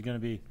otherwise it's going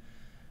to be,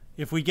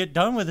 if we get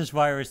done with this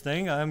virus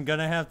thing, I'm going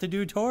to have to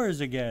do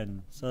tours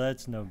again. So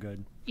that's no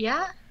good.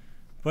 Yeah.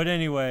 But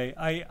anyway,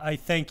 I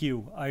thank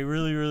you. I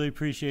really, really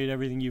appreciate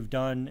everything you've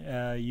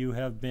done. You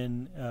have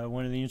been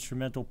one of the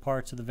instrumental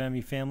parts of the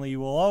VEMI family.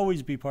 You will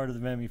always be part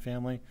of the VEMI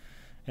family.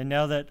 And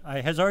now that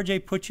has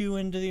RJ put you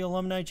into the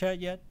alumni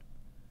chat yet?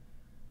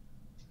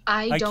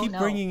 I don't know. I keep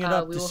bringing it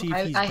up to see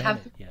if he's been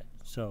it yet.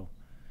 So.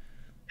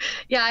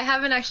 Yeah, I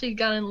haven't actually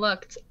gone and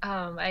looked.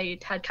 I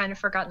had kind of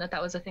forgotten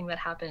that was a thing that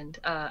happened.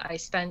 I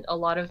spent a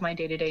lot of my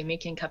day-to-day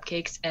making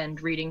cupcakes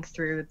and reading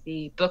through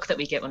the book that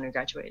we get when we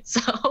graduate.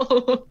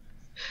 So.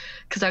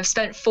 Because I've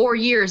spent 4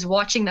 years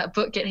watching that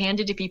book get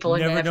handed to people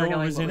and never knowing what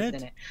was in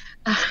it.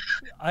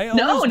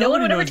 No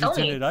one would ever tell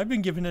me. I've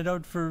been giving it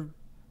out for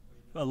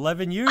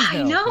 11 years now.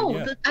 I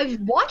know. I've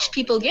watched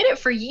people get it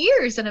for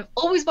years, and I've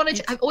always wanted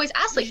to. I've always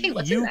asked, like, "Hey,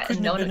 what's in that?"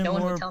 And no one would tell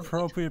me. You couldn't have been a more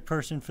appropriate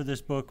person for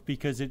this book,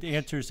 because it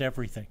answers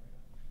everything.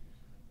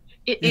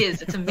 It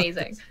is. It's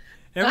amazing.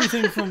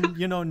 Everything from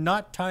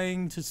not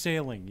tying to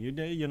sailing.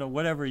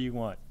 Whatever you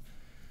want.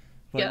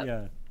 But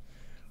yeah.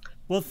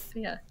 Well.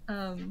 Yeah.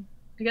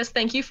 I guess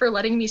thank you for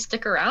letting me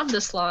stick around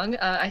this long.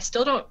 I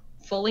still don't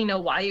fully know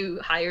why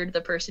you hired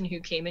the person who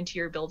came into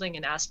your building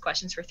and asked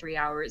questions for 3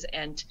 hours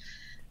and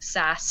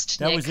sassed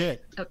Nick was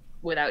it.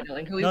 Without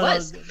knowing who he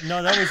was.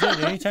 No, that was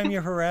it. Anytime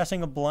you're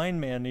harassing a blind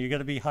man, you got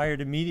to be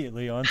hired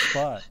immediately on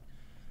spot.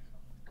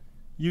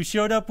 You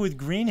showed up with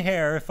green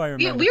hair, if I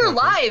remember. We were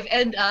live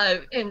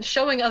and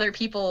showing other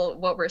people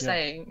what we're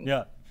saying.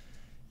 Yeah.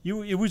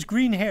 It was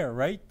green hair,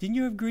 right? Didn't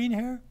you have green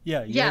hair?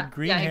 Yeah, you had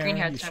green hair. I had green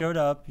hair. You showed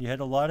up. You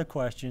had a lot of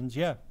questions.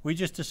 Yeah, we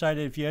just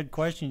decided if you had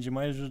questions, you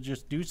might as well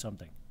just do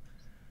something.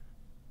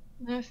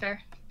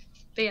 Fair.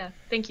 But yeah,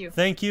 thank you.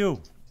 Thank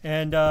you.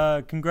 And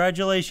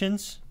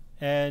congratulations.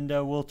 And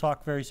we'll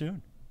talk very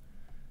soon.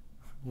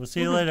 We'll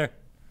see you later.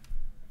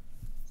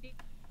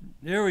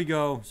 There we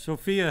go.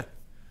 Sophia,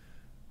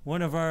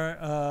 one of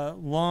our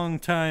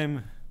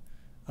longtime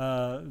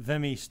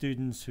VEMI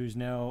students who's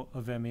now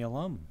a VEMI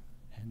alum.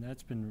 And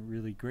that's been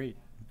really great,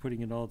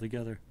 putting it all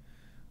together.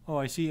 Oh,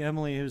 I see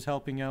Emily who's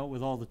helping out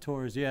with all the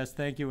tours. Yes,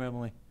 thank you,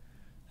 Emily.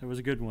 That was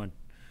a good one.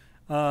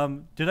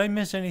 Did I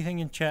miss anything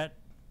in chat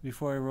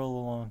before I roll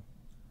along?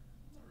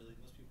 Not really.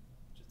 Most people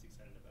just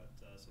excited about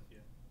Sophia.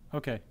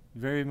 Okay,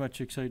 very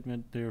much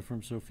excitement there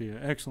from Sophia.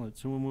 Excellent.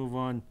 So we'll move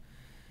on.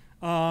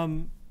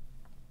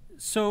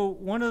 So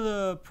one of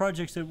the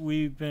projects that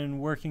we've been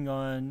working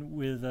on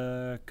with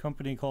a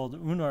company called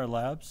UNAR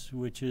Labs,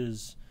 which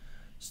is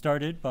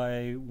started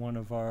by one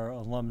of our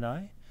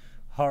alumni,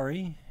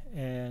 Hari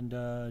and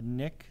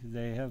Nick.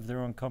 They have their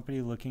own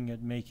company looking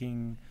at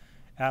making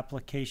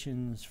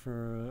applications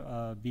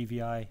for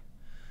BVI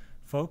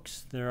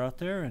folks that are out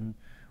there. And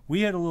we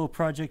had a little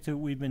project that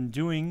we've been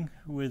doing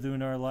with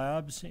UNAR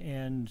Labs,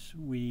 and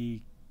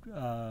we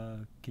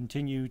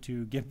continue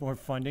to get more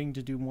funding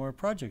to do more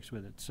projects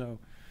with it. So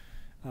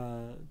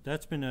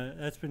that's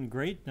been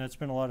great. That's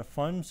been a lot of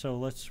fun. So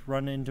let's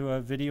run into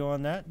a video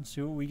on that and see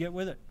what we get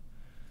with it.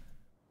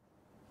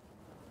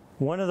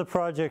 One of the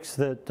projects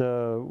that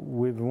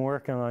we've been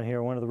working on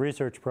here, one of the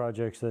research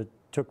projects that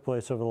took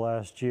place over the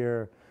last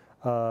year,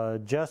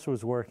 Jess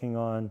was working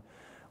on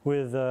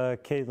with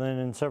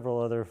Caitlin and several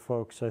other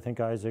folks. I think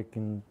Isaac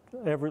and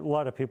a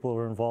lot of people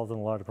were involved in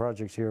a lot of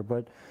projects here.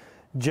 But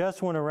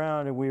Jess went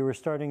around and we were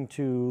starting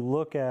to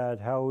look at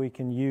how we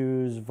can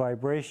use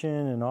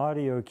vibration and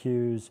audio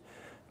cues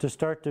to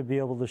start to be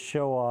able to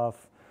show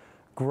off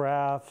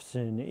graphs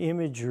and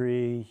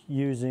imagery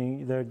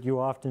using that you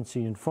often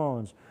see in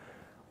phones.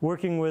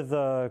 Working with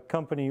a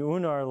company,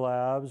 UNAR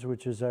Labs,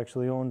 which is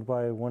actually owned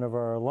by one of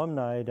our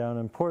alumni down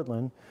in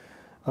Portland,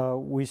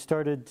 we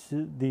started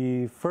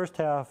the first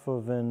half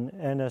of an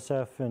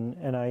NSF and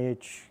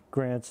NIH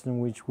grants in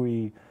which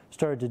we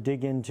started to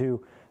dig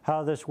into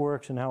how this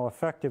works and how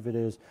effective it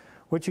is.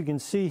 What you can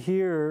see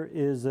here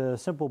is a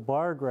simple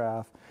bar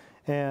graph,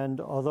 and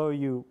although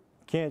you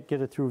can't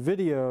get it through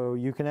video,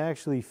 you can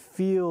actually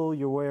feel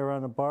your way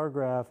around a bar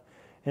graph,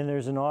 and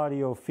there's an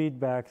audio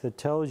feedback that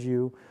tells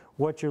you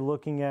what you're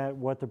looking at,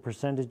 what the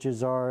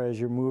percentages are as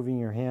you're moving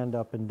your hand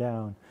up and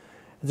down.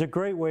 It's a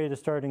great way to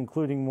start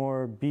including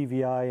more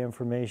BVI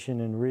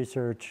information and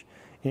research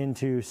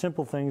into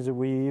simple things that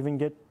we even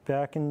get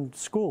back in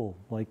school,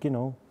 like,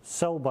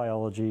 cell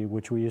biology,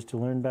 which we used to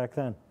learn back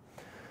then.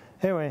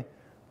 Anyway,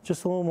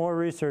 just a little more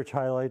research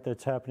highlight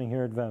that's happening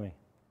here at VEMI.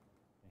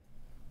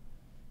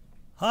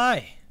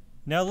 Hi.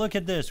 Now look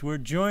at this. We're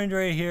joined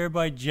right here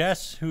by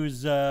Jess,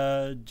 who's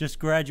just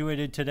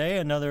graduated today,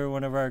 another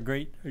one of our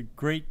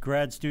great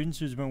grad students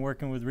who's been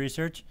working with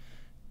research.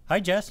 Hi,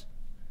 Jess.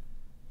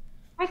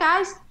 Hi,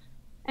 guys.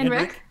 And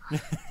Rick.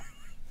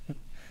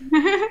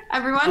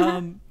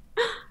 Everyone.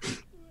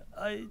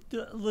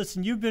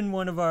 Listen, you've been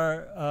one of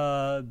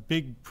our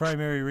big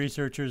primary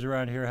researchers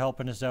around here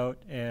helping us out,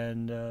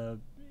 and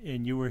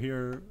you were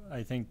here,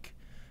 I think.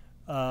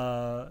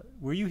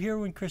 Were you here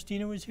when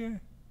Christina was here?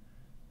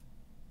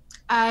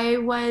 I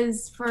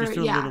was for just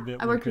a little bit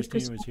I when worked with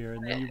Christina was here,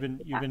 and then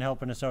you've been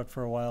helping us out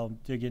for a while,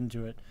 dig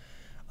into it.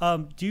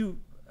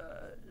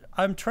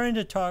 I'm trying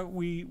to talk.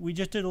 We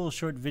just did a little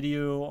short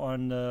video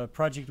on the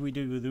project we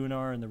did with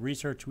UNAR and the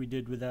research we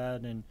did with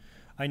that, and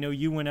I know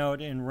you went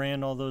out and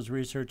ran all those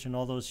research and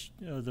all those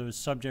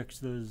subjects,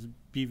 those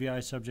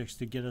BVI subjects,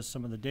 to get us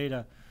some of the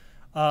data.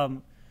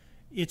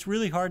 It's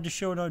really hard to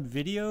show it on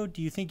video.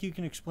 Do you think you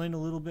can explain a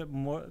little bit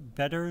more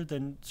better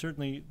than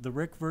certainly the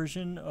Rick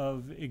version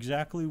of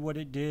exactly what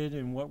it did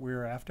and what we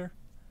were after?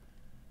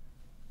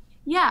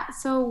 Yeah,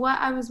 so what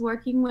I was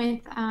working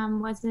with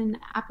was an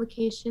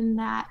application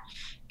that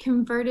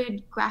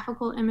converted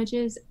graphical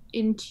images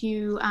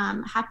into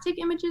haptic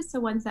images, so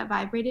ones that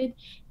vibrated.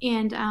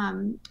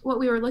 And what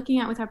we were looking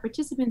at with our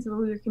participants, we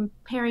were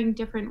comparing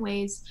different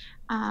ways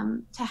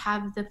to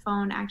have the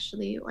phone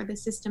actually, or the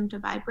system, to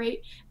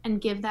vibrate and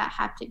give that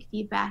haptic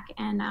feedback.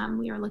 And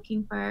we were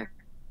looking for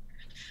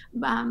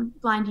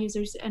blind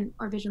users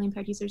or visually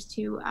impaired users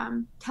to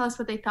tell us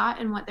what they thought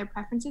and what their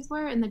preferences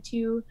were. And the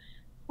two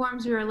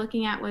forms we were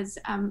looking at was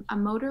a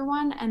motor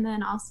one, and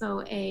then also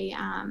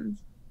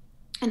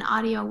an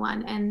audio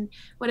one. And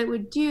what it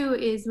would do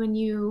is when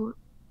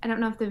I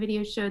don't know if the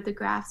video showed the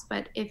graphs,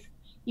 but if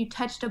you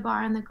touched a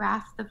bar on the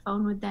graph, the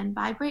phone would then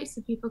vibrate,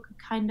 so people could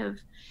kind of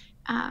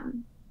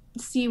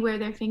see where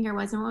their finger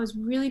was. And what was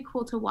really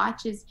cool to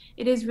watch is,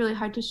 it is really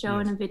hard to show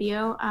in a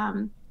video,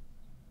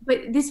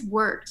 but this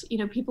worked.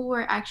 People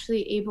were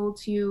actually able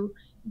to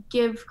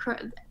give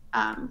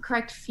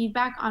correct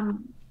feedback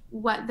on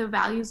what the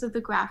values of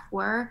the graph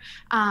were,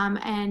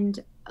 and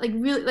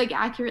really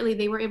accurately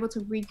they were able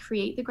to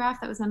recreate the graph.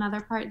 That was another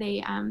part.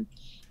 They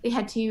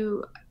had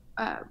to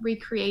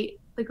recreate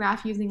the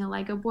graph using a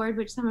Lego board,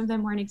 which some of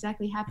them weren't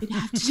exactly happy to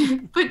have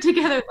to put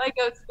together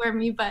Legos for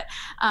me, but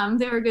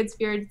they were good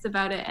spirits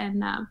about it.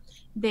 And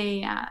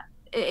they had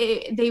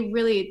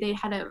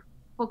a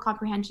full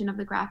comprehension of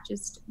the graph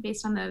just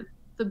based on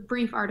the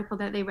brief article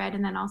that they read,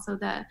 and then also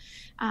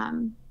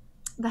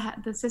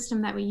the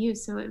system that we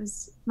use. So it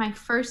was my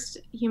first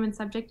human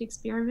subject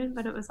experiment,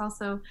 but it was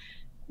also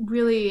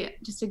really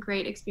just a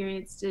great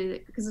experience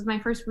because it was my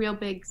first real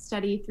big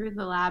study through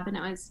the lab, and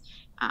it was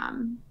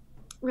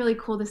really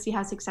cool to see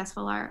how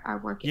successful our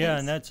work is. Yeah,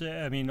 and that's,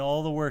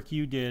 all the work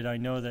you did, I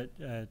know that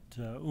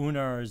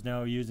UNAR is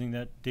now using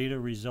that data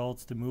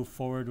results to move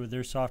forward with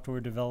their software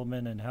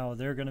development and how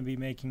they're going to be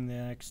making the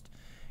next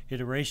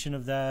iteration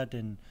of that.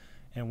 And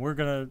and we're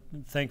going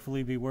to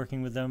thankfully be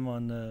working with them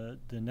on the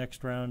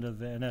next round of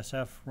the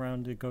NSF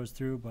round it goes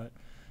through. But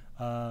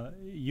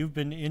you've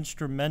been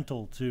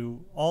instrumental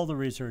to all the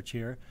research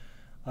here,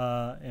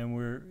 and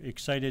we're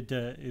excited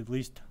to at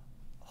least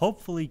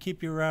hopefully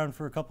keep you around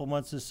for a couple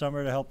months this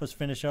summer to help us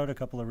finish out a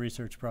couple of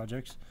research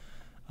projects.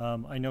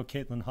 I know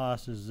Caitlin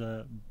Haas is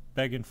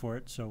begging for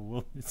it, so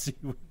we'll see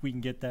if we can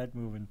get that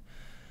moving.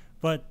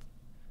 But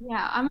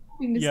yeah, I'm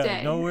hoping to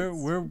stay. No,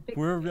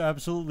 we're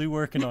absolutely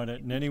working on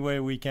it in any way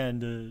we can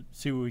to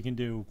see what we can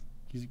do,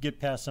 get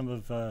past some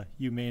of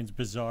UMaine's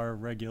bizarre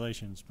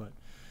regulations. But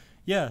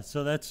yeah,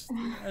 so that's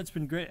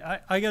been great.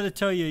 I got to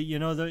tell you,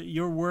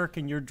 your work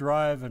and your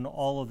drive and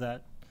all of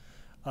that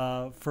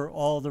for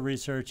all the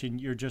research, and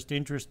you're just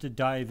interested to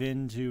dive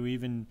into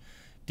even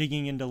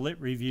digging into lit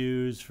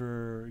reviews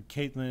for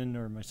Caitlin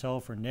or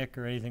myself or Nick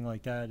or anything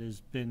like that has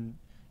been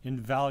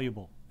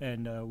invaluable,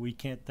 and we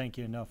can't thank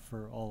you enough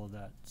for all of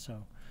that.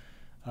 So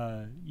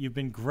you've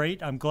been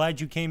great. I'm glad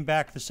you came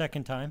back the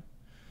second time.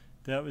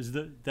 That was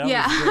was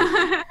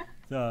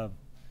great.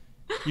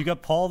 You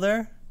got Paul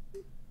there?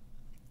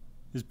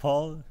 Is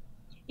Paul?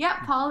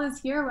 Yeah, Paul is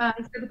here.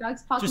 For the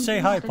dogs. Paul, just say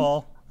hi,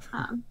 Paul.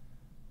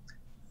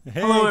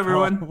 Hey, hello,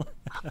 everyone.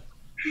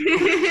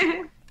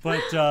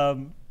 But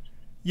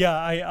yeah,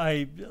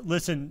 I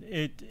listen.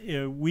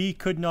 We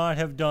could not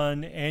have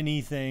done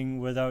anything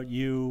without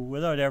you,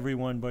 without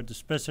everyone, but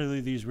especially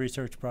these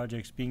research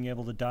projects. Being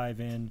able to dive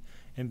in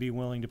and be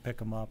willing to pick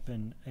them up,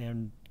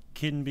 and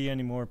couldn't be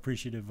any more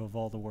appreciative of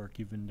all the work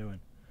you've been doing.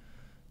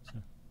 So.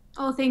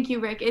 Oh, thank you,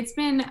 Rick. It's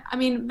been,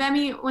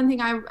 VEMI. One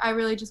thing I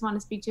really just want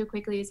to speak to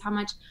quickly is how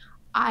much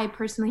I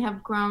personally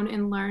have grown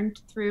and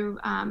learned through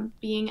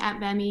being at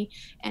VEMI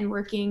and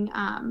working.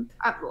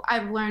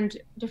 I've learned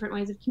different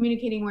ways of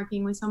communicating,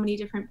 working with so many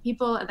different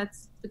people.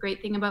 That's the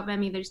great thing about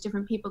VEMI. There's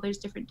different people, there's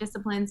different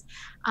disciplines.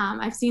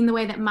 I've seen the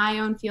way that my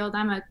own field,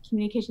 I'm a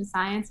communication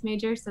science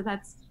major, so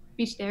that's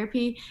speech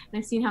therapy, and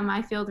I've seen how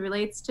my field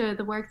relates to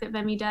the work that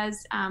VEMI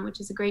does, which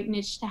is a great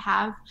niche to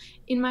have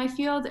in my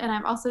field. And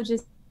I've also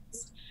just,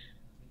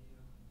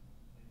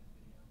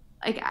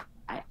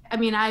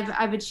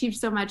 I've achieved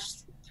so much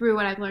through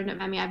what I've learned at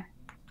VEMI. I've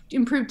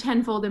improved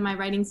tenfold in my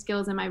writing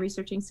skills and my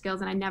researching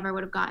skills, and I never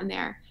would have gotten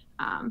there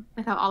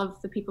without all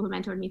of the people who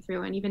mentored me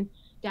through, and even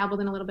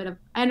dabbled in a little bit of,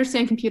 I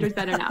understand computers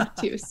better now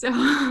too. So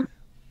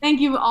thank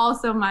you all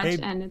so much. Hey,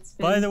 and it's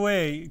been by the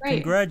way,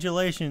 great.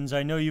 Congratulations.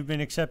 I know you've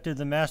been accepted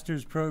the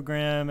master's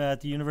program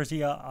at the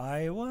University of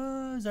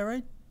Iowa. Is that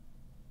right?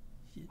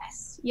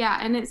 Yes. Yeah,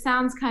 and it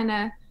sounds kind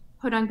of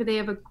podunk, but they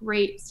have a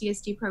great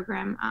CSD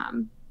program.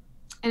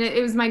 And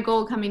it was my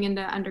goal coming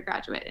into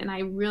undergraduate, and I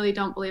really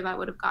don't believe I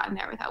would have gotten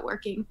there without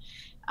working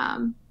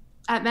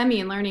at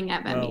VEMI and learning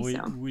at VEMI.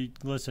 Well, we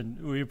listen,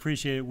 we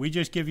appreciate it. We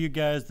just give you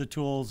guys the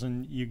tools,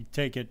 and you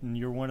take it, and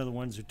you're one of the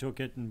ones who took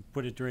it and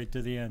put it right to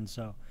the end.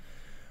 So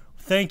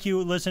thank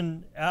you.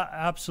 Listen,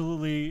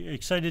 absolutely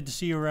excited to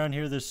see you around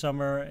here this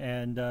summer,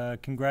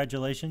 and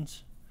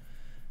congratulations.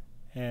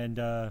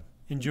 And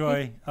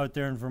enjoy out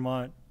there in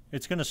Vermont.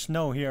 It's going to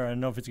snow here. I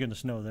don't know if it's going to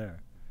snow there.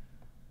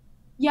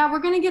 Yeah, we're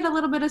going to get a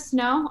little bit of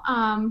snow.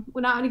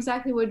 We're not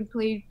exactly what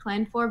we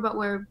planned for, but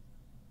we're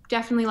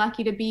definitely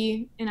lucky to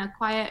be in a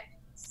quiet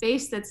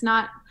space that's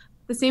not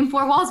the same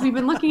four walls we've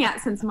been looking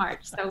at since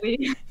March. So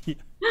we're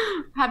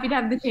happy to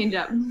have the change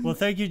up. Well,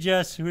 thank you,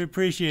 Jess. We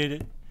appreciate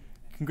it.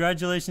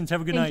 Congratulations.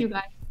 Have a good night. Thank you,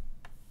 guys.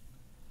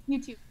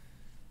 You too.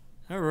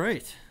 All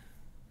right.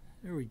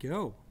 There we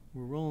go.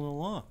 We're rolling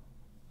along.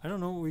 I don't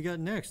know what we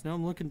got next. Now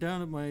I'm looking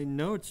down at my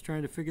notes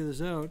trying to figure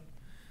this out.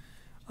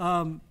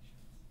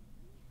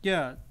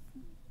 Yeah,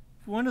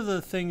 one of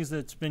the things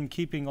that's been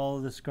keeping all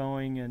of this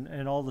going,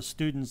 and all the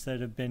students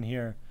that have been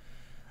here,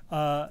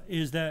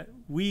 is that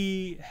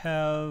we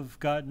have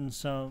gotten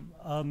some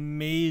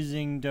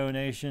amazing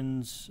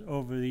donations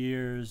over the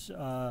years.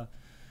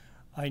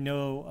 I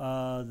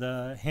know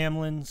the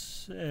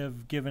Hamlins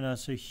have given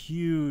us a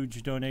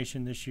huge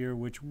donation this year,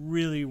 which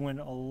really went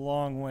a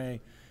long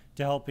way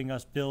to helping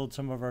us build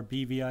some of our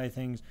BVI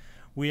things.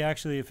 We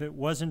actually, if it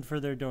wasn't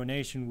for their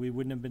donation, we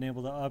wouldn't have been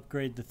able to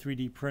upgrade the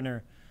 3D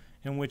printer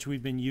in which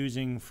we've been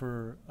using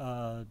for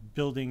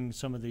building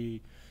some of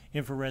the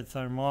infrared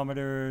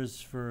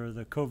thermometers for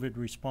the COVID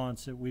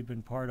response that we've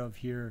been part of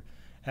here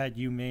at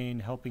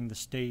UMaine, helping the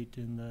state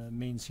and the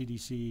Maine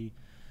CDC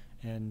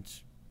and,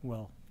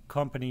 well,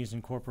 companies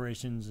and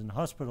corporations and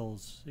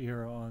hospitals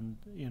here on,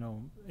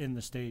 in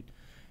the state.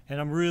 And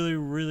I'm really,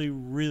 really,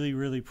 really,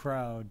 really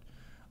proud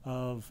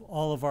of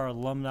all of our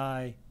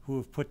alumni who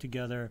have put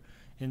together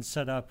and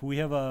set up. We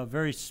have a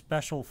very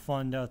special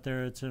fund out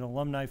there. It's an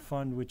alumni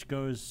fund which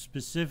goes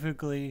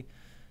specifically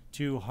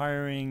to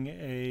hiring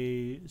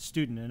a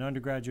student, an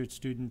undergraduate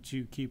student,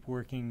 to keep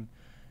working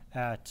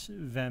at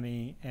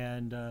VEMI.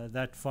 And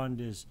that fund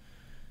is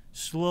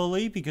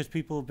slowly, because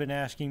people have been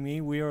asking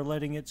me, we are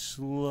letting it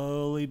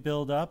slowly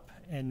build up.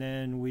 And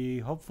then we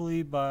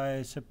hopefully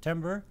by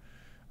September,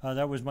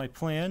 that was my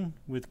plan.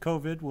 With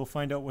COVID, we'll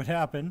find out what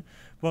happened.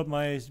 But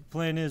my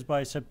plan is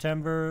by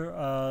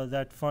September,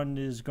 that fund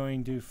is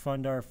going to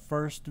fund our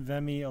first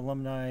VEMI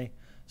alumni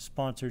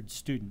sponsored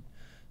student.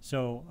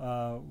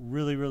 So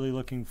really, really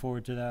looking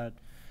forward to that.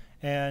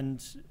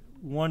 And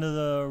one of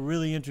the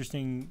really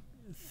interesting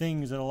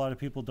things that a lot of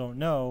people don't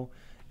know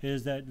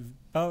is that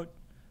about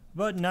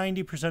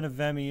 90% of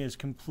VEMI is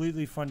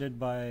completely funded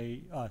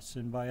by us.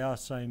 And by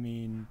us, I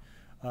mean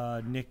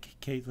Nick,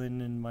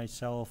 Caitlin, and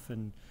myself,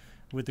 and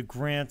with the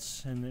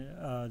grants and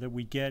that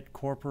we get,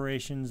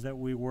 corporations that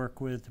we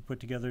work with to put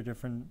together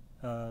different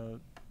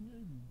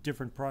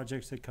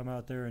projects that come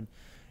out there, and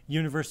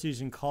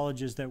universities and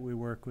colleges that we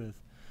work with.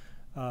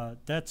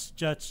 That's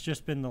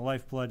just been the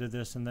lifeblood of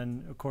this. And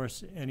then, of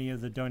course, any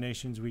of the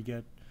donations we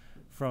get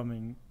from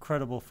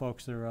incredible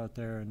folks that are out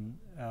there and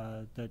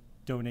that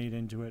donate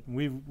into it. And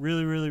we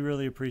really, really,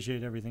 really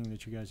appreciate everything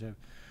that you guys have.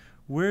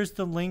 Where's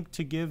the link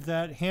to give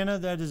that? Hannah,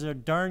 that is a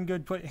darn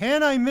good point.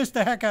 Hannah, I missed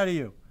the heck out of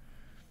you.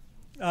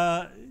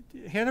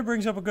 Hannah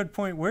brings up a good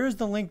point. Where's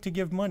the link to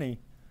give money?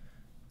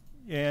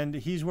 And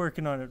he's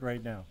working on it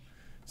right now.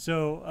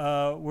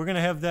 So we're going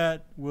to have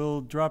that.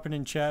 We'll drop it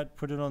in chat,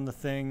 put it on the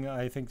thing.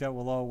 I think that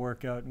will all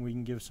work out, and we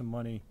can give some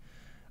money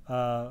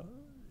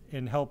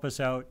and help us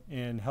out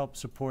and help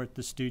support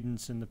the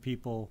students and the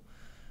people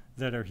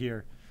that are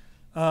here.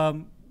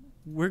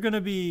 We're going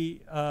to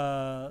be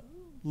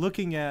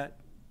looking at,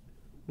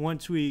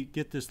 once we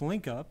get this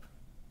link up,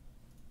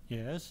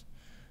 yes,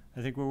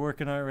 I think we're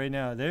working on it right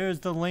now. There's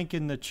the link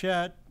in the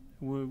chat.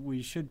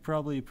 We should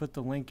probably put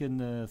the link in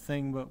the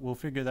thing, but we'll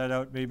figure that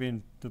out maybe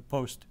in the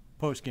post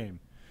game.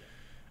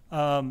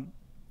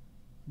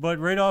 But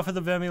right off of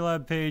the VEMI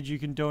Lab page, you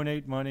can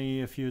donate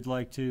money if you'd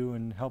like to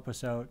and help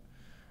us out.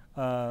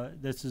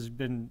 This has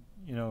been,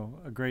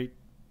 a great,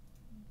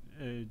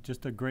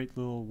 just a great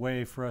little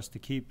way for us to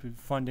keep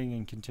funding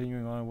and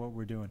continuing on what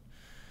we're doing.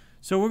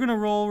 So we're going to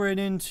roll right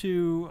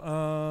into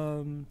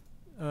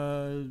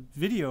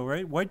video,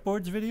 right?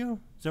 Whiteboards video?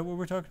 Is that what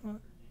we're talking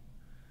about?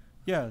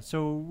 Yeah,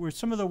 so we're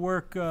some of the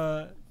work,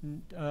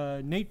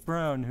 Nate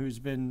Brown, who's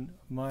been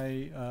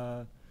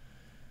my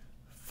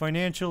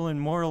financial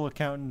and moral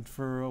accountant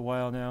for a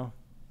while now.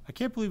 I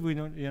can't believe we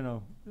don't,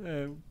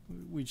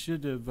 we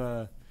should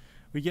have,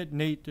 we get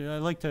Nate. I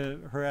like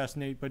to harass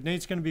Nate, but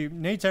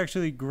Nate's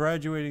actually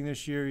graduating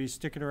this year. He's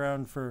sticking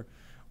around for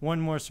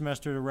one more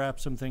semester to wrap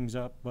some things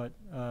up, but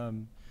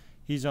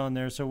he's on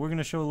there. So we're going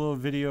to show a little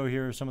video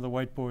here of some of the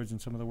whiteboards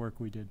and some of the work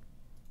we did.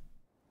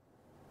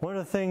 One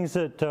of the things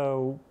that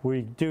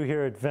we do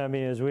here at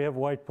VEMI is we have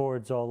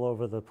whiteboards all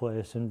over the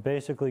place, and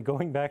basically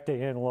going back to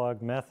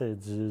analog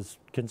methods is,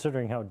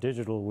 considering how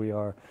digital we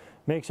are,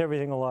 makes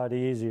everything a lot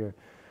easier.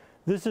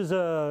 This is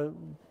a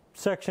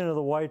section of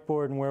the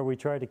whiteboard and where we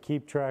try to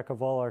keep track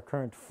of all our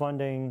current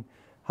funding,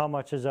 how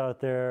much is out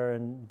there,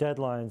 and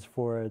deadlines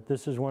for it.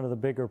 This is one of the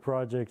bigger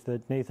projects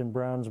that Nathan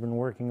Brown's been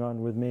working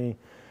on with me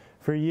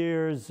for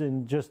years,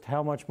 and just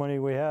how much money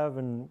we have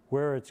and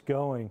where it's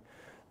going.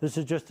 This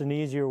is just an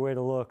easier way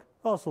to look.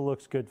 Also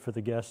looks good for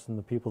the guests and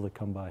the people that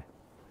come by.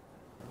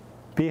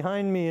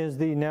 Behind me is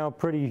the now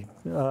pretty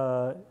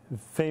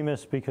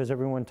famous, because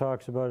everyone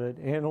talks about it,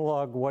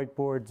 Analog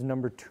Whiteboards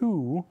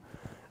 #2.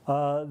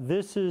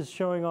 This is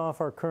showing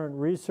off our current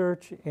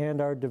research and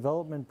our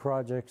development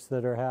projects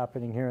that are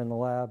happening here in the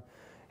lab.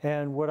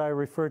 And what I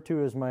refer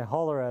to as my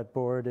holler at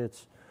board,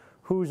 it's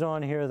who's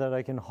on here that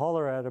I can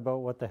holler at about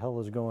what the hell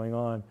is going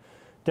on.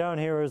 Down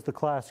here is the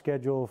class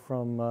schedule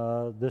from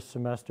this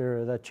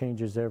semester. That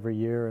changes every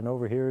year. And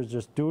over here is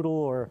just doodle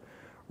or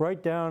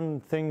write down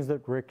things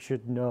that Rick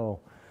should know.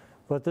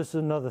 But this is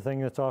another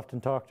thing that's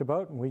often talked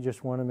about, and we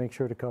just want to make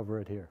sure to cover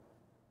it here.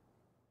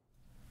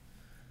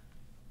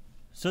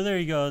 So there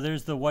you go.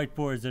 There's the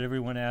whiteboards that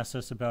everyone asks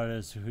us about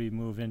as we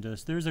move into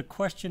this. There's a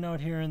question out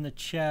here in the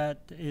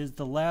chat. Is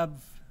the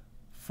lab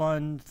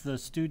fund the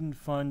student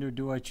fund, or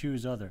do I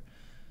choose other?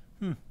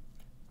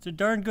 It's a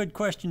darn good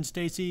question,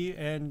 Stacy,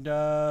 and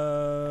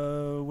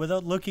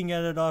without looking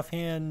at it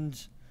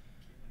offhand...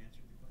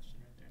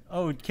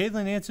 Oh,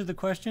 Caitlin answered the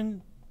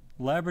question?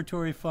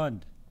 Laboratory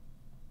fund.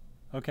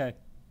 Okay.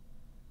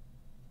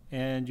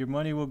 And your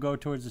money will go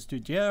towards the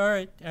student. Yeah, all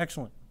right,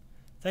 excellent.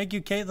 Thank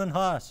you, Caitlin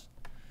Haas,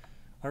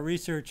 our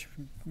research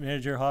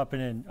manager, hopping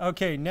in.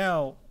 Okay,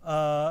 now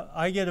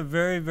I get a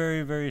very,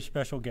 very, very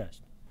special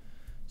guest.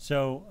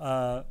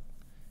 So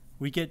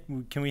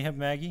can we have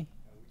Maggie?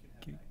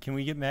 Can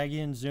we get Maggie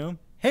in Zoom?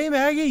 Hey,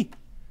 Maggie!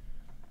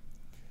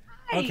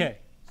 Hi. Okay,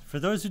 for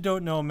those who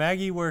don't know,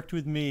 Maggie worked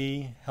with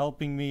me,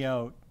 helping me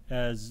out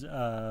as,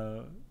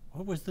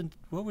 what was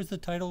the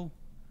title?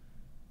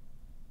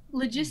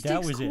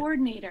 Logistics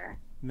coordinator.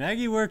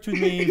 Maggie worked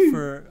with me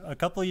for a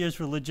couple of years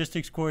for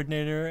logistics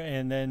coordinator,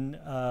 and then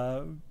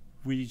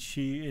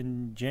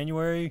in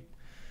January,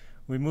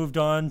 we moved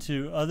on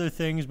to other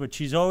things, but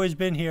she's always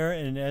been here,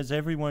 and as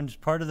everyone's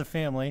part of the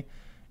family,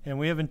 and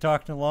we haven't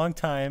talked in a long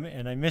time,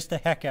 and I missed the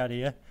heck out of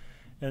you.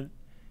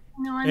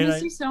 No, I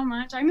miss you so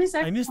much. I miss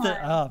everyone.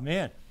 Oh,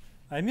 man.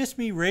 I miss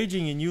me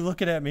raging and you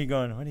looking at me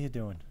going, what are you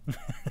doing?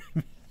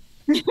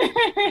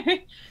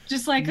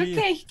 Just like,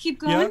 okay, keep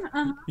going.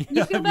 Yeah,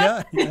 you feel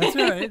better? Yeah, that's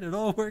right. It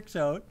all works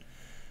out.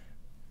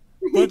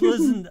 But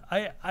listen,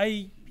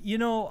 I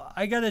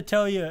got to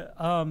tell you,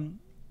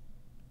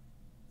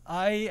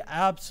 I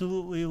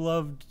absolutely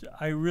loved,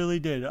 I really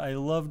did. I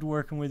loved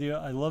working with you.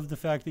 I loved the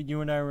fact that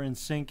you and I were in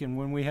sync, and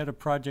when we had a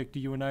project,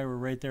 you and I were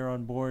right there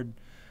on board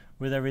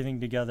with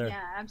everything together. Yeah,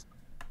 absolutely.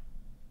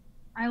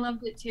 I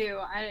loved it too.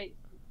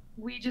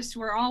 We just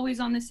were always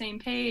on the same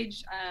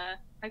page.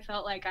 I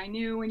felt like I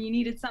knew when you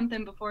needed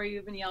something before you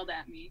even yelled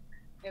at me.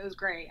 It was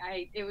great.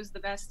 It was the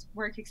best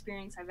work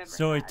experience I've ever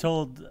So had.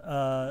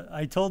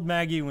 I told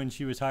Maggie when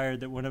she was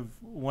hired that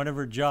one of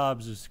her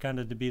jobs is kind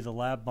of to be the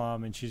lab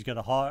mom, and she's got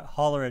to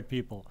holler at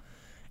people.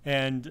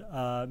 And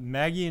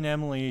Maggie and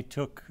Emily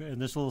took, and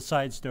this little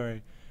side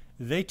story,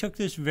 they took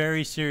this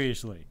very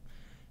seriously,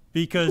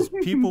 because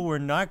people were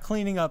not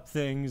cleaning up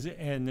things,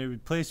 and the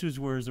places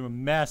were a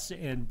mess.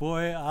 And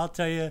boy, I'll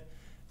tell you,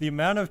 the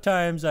amount of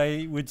times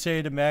I would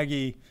say to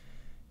Maggie,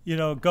 you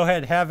know, go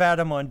ahead, have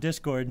Adam on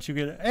Discord, and she'd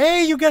go,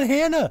 hey, you got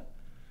Hannah.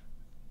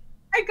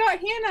 I got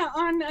Hannah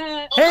on.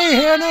 Hey,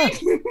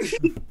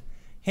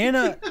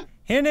 Hannah.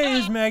 Hannah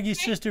is Maggie's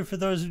sister, for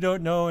those who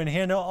don't know, and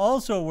Hannah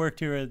also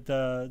worked here at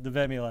the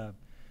VEMI lab.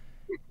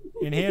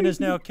 And Hannah's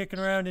now kicking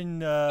around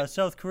in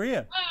South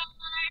Korea.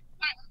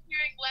 I'm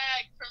hearing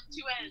lag from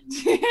 2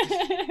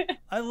 ends.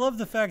 I love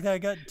the fact that I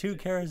got 2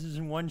 Karases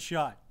in one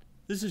shot.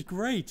 This is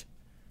great.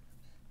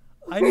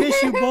 I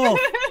miss you both.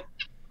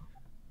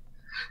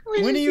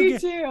 When are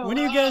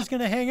you guys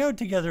gonna hang out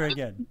together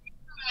again?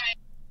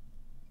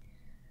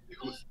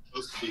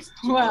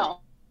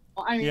 Well,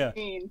 I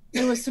mean,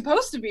 it was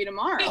supposed to be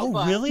tomorrow. Oh,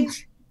 but... really?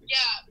 Yeah,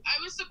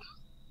 I was supposed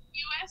to be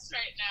in the US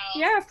right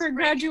now. Yeah, for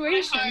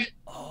graduation.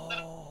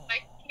 Oh. I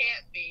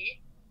can't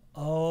be.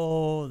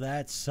 Oh,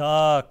 that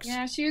sucks.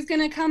 Yeah, she was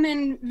gonna come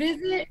and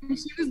visit, and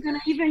she was gonna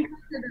even come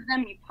to the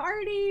VEMI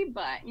party,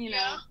 but you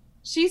know,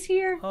 she's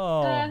here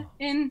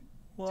in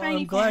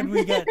tiny form.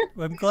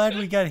 I'm glad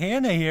we got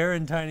Hannah here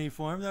in tiny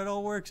form. That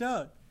all works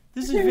out.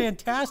 This is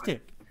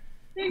fantastic.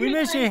 We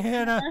miss you,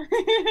 Hannah.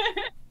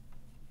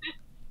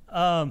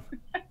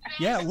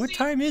 Yeah, what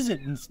time is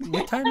it?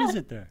 What time is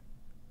it there?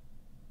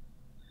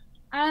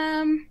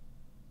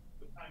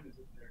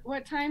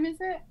 What time is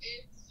it?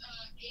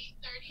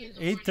 It's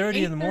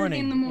 8:30 in the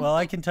morning. Well,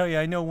 I can tell you,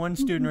 I know one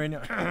student right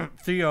now,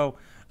 Theo,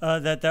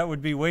 that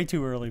would be way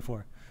too early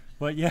for.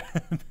 But yeah.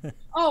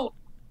 Oh,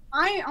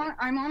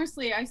 I'm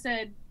honestly, I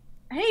said,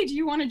 hey, do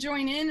you want to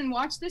join in and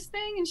watch this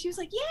thing? And she was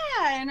like,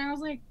 yeah. And I was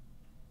like,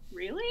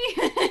 really?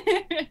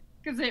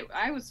 Because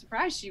I was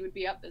surprised she would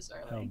be up this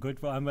early. Oh, good.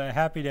 I'm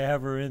happy to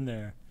have her in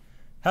there.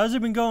 How's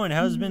it been going?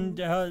 How's it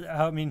been?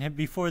 I mean,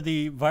 before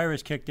the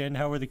virus kicked in,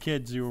 how were the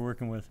kids you were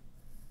working with?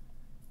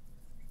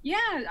 Yeah,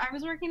 I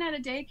was working at a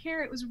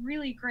daycare. It was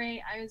really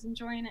great. I was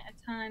enjoying it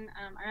a ton.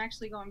 I'm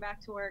actually going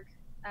back to work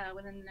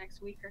within the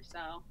next week or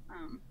so.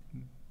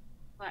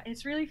 But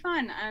it's really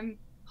fun. I'm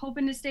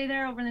hoping to stay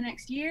there over the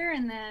next year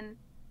and then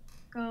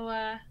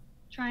go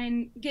try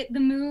and get the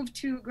move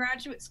to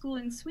graduate school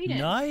in Sweden.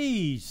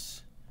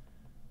 Nice.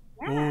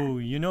 Yeah. Oh,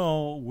 you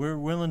know, we're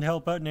willing to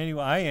help out in any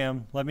way. I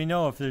am. Let me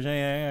know if there's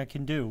anything I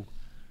can do.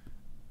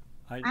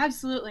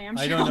 Absolutely. I'm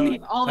sure I don't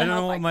know, all the I don't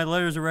know help what my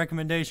letters of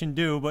recommendation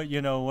do, but,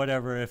 you know,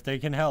 whatever. If they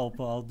can help,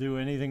 I'll do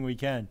anything we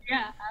can.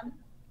 Yeah,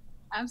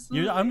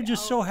 absolutely. I'm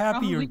just so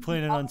happy you're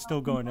planning on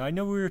still going. I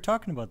know we were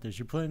talking about this.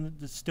 You're planning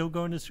to still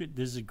going to Sweden.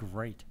 This is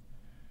great.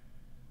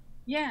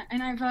 Yeah,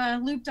 and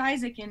I've looped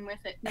Isaac in with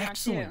it now,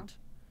 Excellent. too.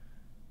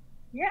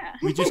 Yeah.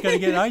 We just got to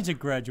get Isaac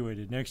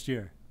graduated next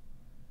year.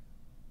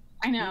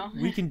 I know.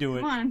 We can do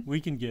it. Come on.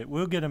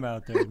 We'll get him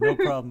out there. No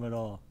problem at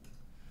all.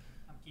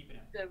 I'm keeping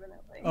him. Definitely.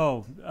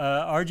 Oh,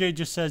 RJ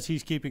just says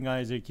he's keeping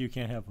Isaac. You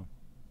can't have him.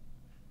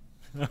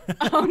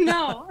 Oh,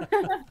 no.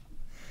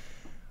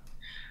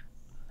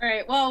 All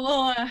right. Well,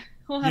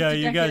 we'll have to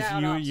you duke guys, it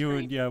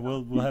out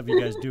we'll have you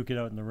guys duke it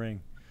out in the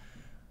ring.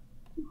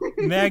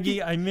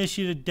 Maggie, I miss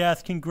you to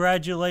death.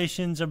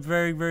 Congratulations. I'm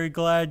very, very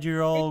glad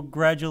you're all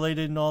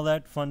graduated and all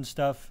that fun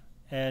stuff.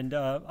 And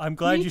I'm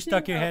glad you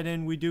stuck your head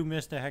in. We do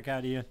miss the heck out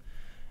of you.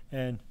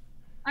 And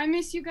I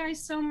miss you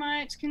guys so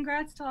much.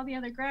 Congrats to all the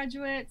other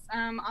graduates.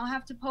 I'll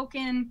have to poke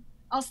in.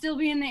 I'll still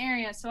be in the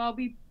area, so I'll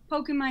be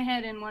poking my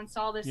head in once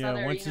all this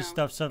once this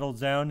stuff settles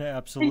down,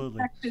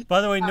 absolutely.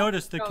 By the way,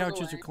 notice the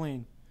couches are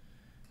clean.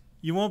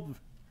 You won't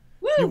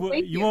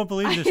you won't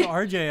believe this.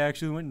 RJ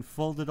actually went and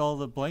folded all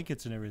the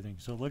blankets and everything.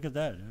 So look at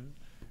that.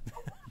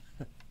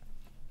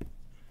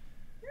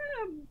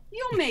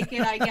 You'll make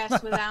it, I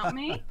guess, without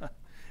me.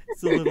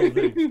 It's a little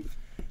thing.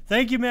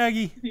 Thank you,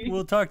 Maggie.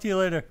 We'll talk to you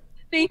later.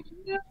 Thank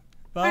you.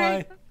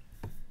 Bye.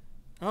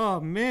 Oh,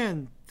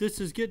 man,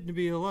 this is getting to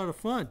be a lot of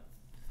fun.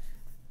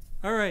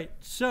 All right,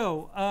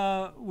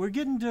 so we're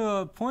getting to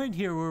a point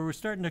here where we're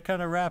starting to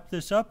kind of wrap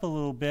this up a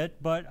little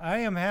bit, but I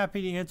am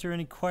happy to answer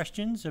any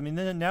questions. I mean,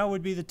 then now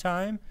would be the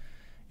time.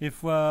 If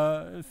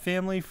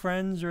family,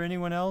 friends, or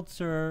anyone else,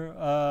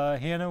 or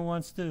Hannah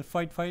wants to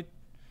fight.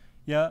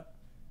 Yeah,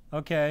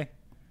 okay.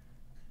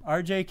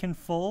 RJ can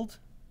fold.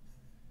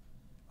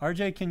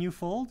 RJ, can you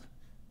fold?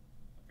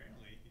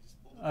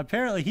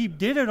 Apparently he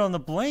did it on the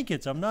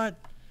blankets. I'm not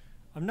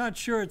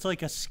sure it's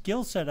like a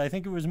skill set. I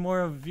think it was more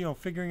of,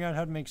 figuring out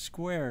how to make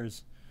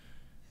squares,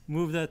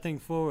 move that thing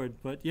forward.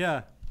 But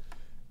yeah,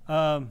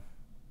 But,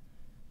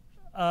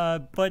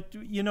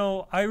 you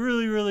know, I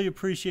really, really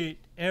appreciate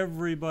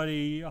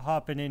everybody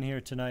hopping in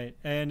here tonight.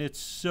 And it's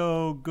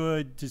so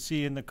good to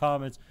see in the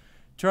comments.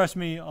 Trust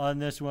me on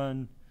this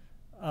one.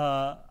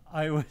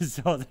 I was,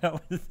 oh,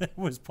 that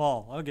was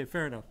Paul. Okay,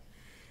 fair enough.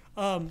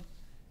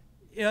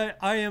 Yeah,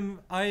 I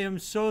am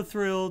so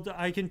thrilled.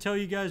 I can tell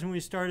you guys, when we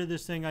started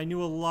this thing, I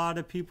knew a lot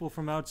of people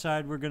from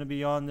outside were going to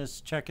be on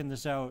this, checking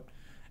this out.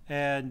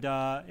 And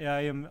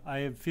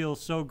I feel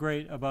so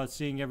great about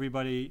seeing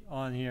everybody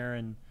on here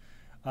and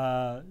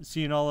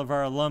seeing all of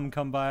our alum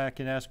come back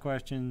and ask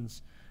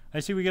questions. I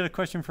see we got a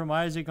question from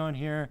Isaac on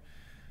here.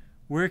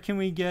 Where can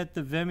we get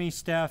the VEMI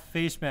staff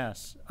face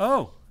masks?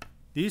 Oh,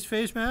 these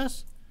face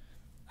masks?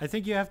 I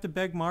think you have to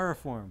beg Mara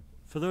for them.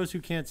 For those who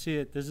can't see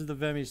it, this is the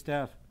VEMI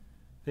staff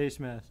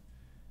face mask.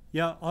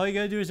 Yeah, all you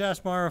gotta do is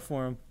ask Mara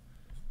for them.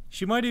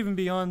 She might even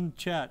be on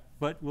chat,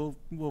 but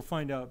we'll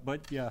find out.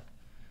 But yeah,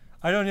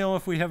 I don't know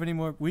if we have any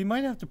more. We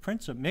might have to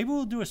print some. Maybe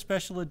we'll do a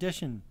special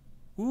edition.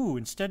 Ooh,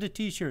 instead of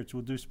t-shirts,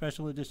 we'll do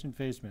special edition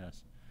face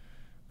masks.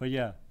 But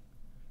yeah,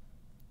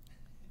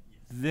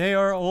 they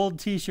are old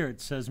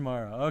t-shirts, says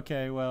Mara.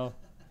 Okay, well,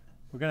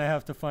 we're gonna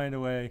have to find a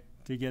way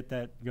to get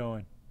that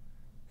going.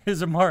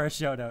 Here's a Mara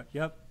shout out.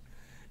 Yep.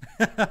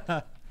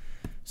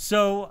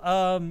 So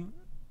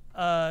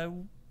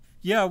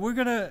yeah, we're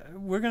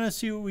gonna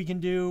see what we can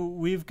do.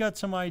 We've got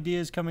some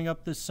ideas coming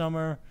up this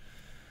summer,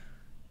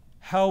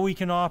 how we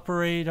can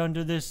operate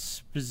under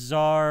this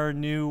bizarre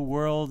new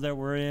world that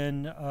we're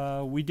in.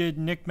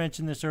 Nick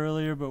mentioned this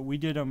earlier, but we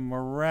did a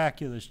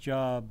miraculous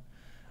job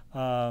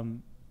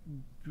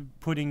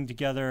putting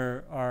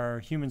together our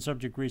human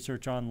subject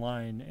research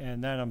online,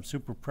 and that I'm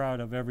super proud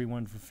of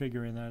everyone for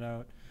figuring that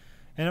out.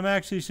 And I'm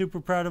actually super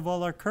proud of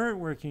all our current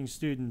working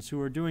students who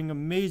are doing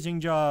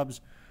amazing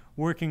jobs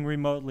working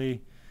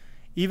remotely.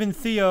 Even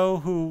Theo,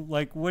 who,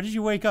 like, what did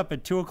you wake up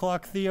at 2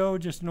 o'clock, Theo,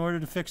 just in order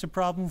to fix a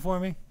problem for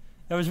me?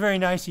 That was very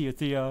nice of you,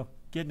 Theo,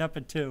 getting up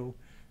at 2.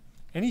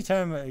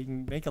 Anytime I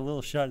can make a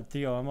little shot at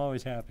Theo, I'm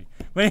always happy.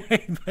 But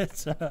anyway,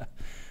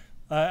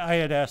 I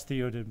had asked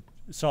Theo to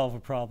solve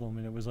a problem,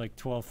 and it was like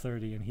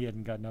 12:30, and he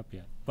hadn't gotten up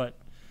yet. But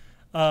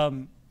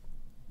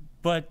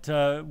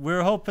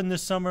we're hoping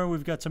this summer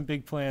we've got some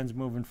big plans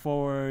moving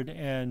forward,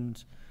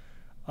 and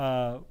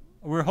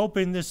we're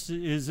hoping this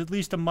is at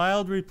least a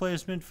mild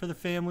replacement for the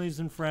families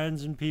and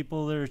friends and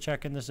people that are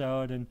checking this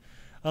out, and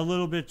a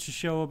little bit to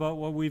show about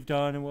what we've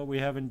done and what we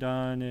haven't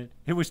done.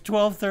 It was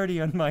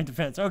 12:30 on my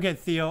defense. Okay,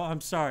 Theo,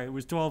 I'm sorry. It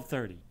was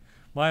 12:30.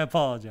 I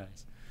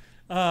apologize.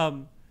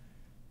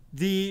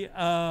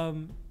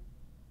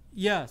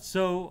 Yeah,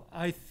 so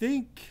I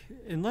think,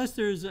 unless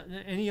there's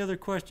any other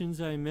questions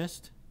I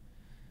missed,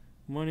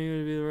 money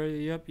would be the right,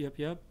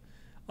 yep.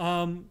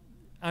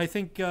 I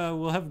think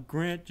we'll have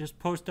Grant just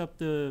post up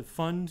the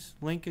funds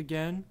link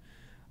again.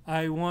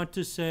 I want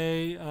to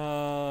say,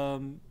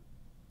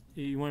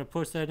 you want to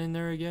post that in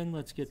there again?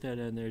 Let's get that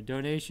in there.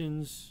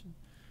 Donations.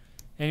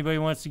 Anybody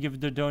wants to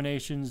give the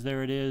donations,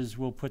 there it is.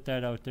 We'll put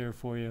that out there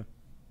for you.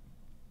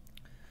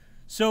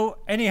 So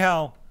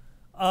anyhow,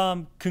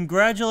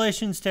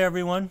 congratulations to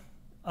everyone.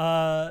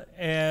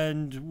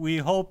 And we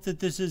hope that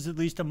this is at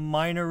least a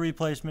minor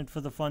replacement for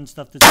the fun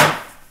stuff that's...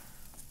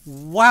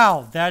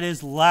 Wow, that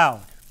is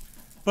loud.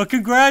 But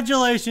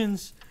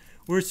congratulations.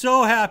 We're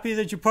so happy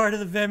that you're part of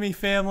the VEMI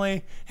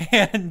family.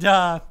 And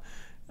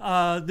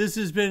this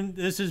has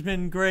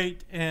been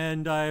great.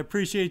 And I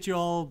appreciate you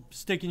all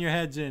sticking your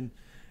heads in.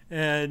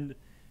 And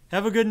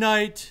have a good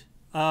night.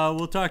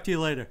 We'll talk to you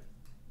later.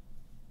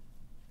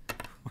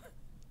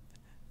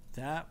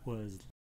 That was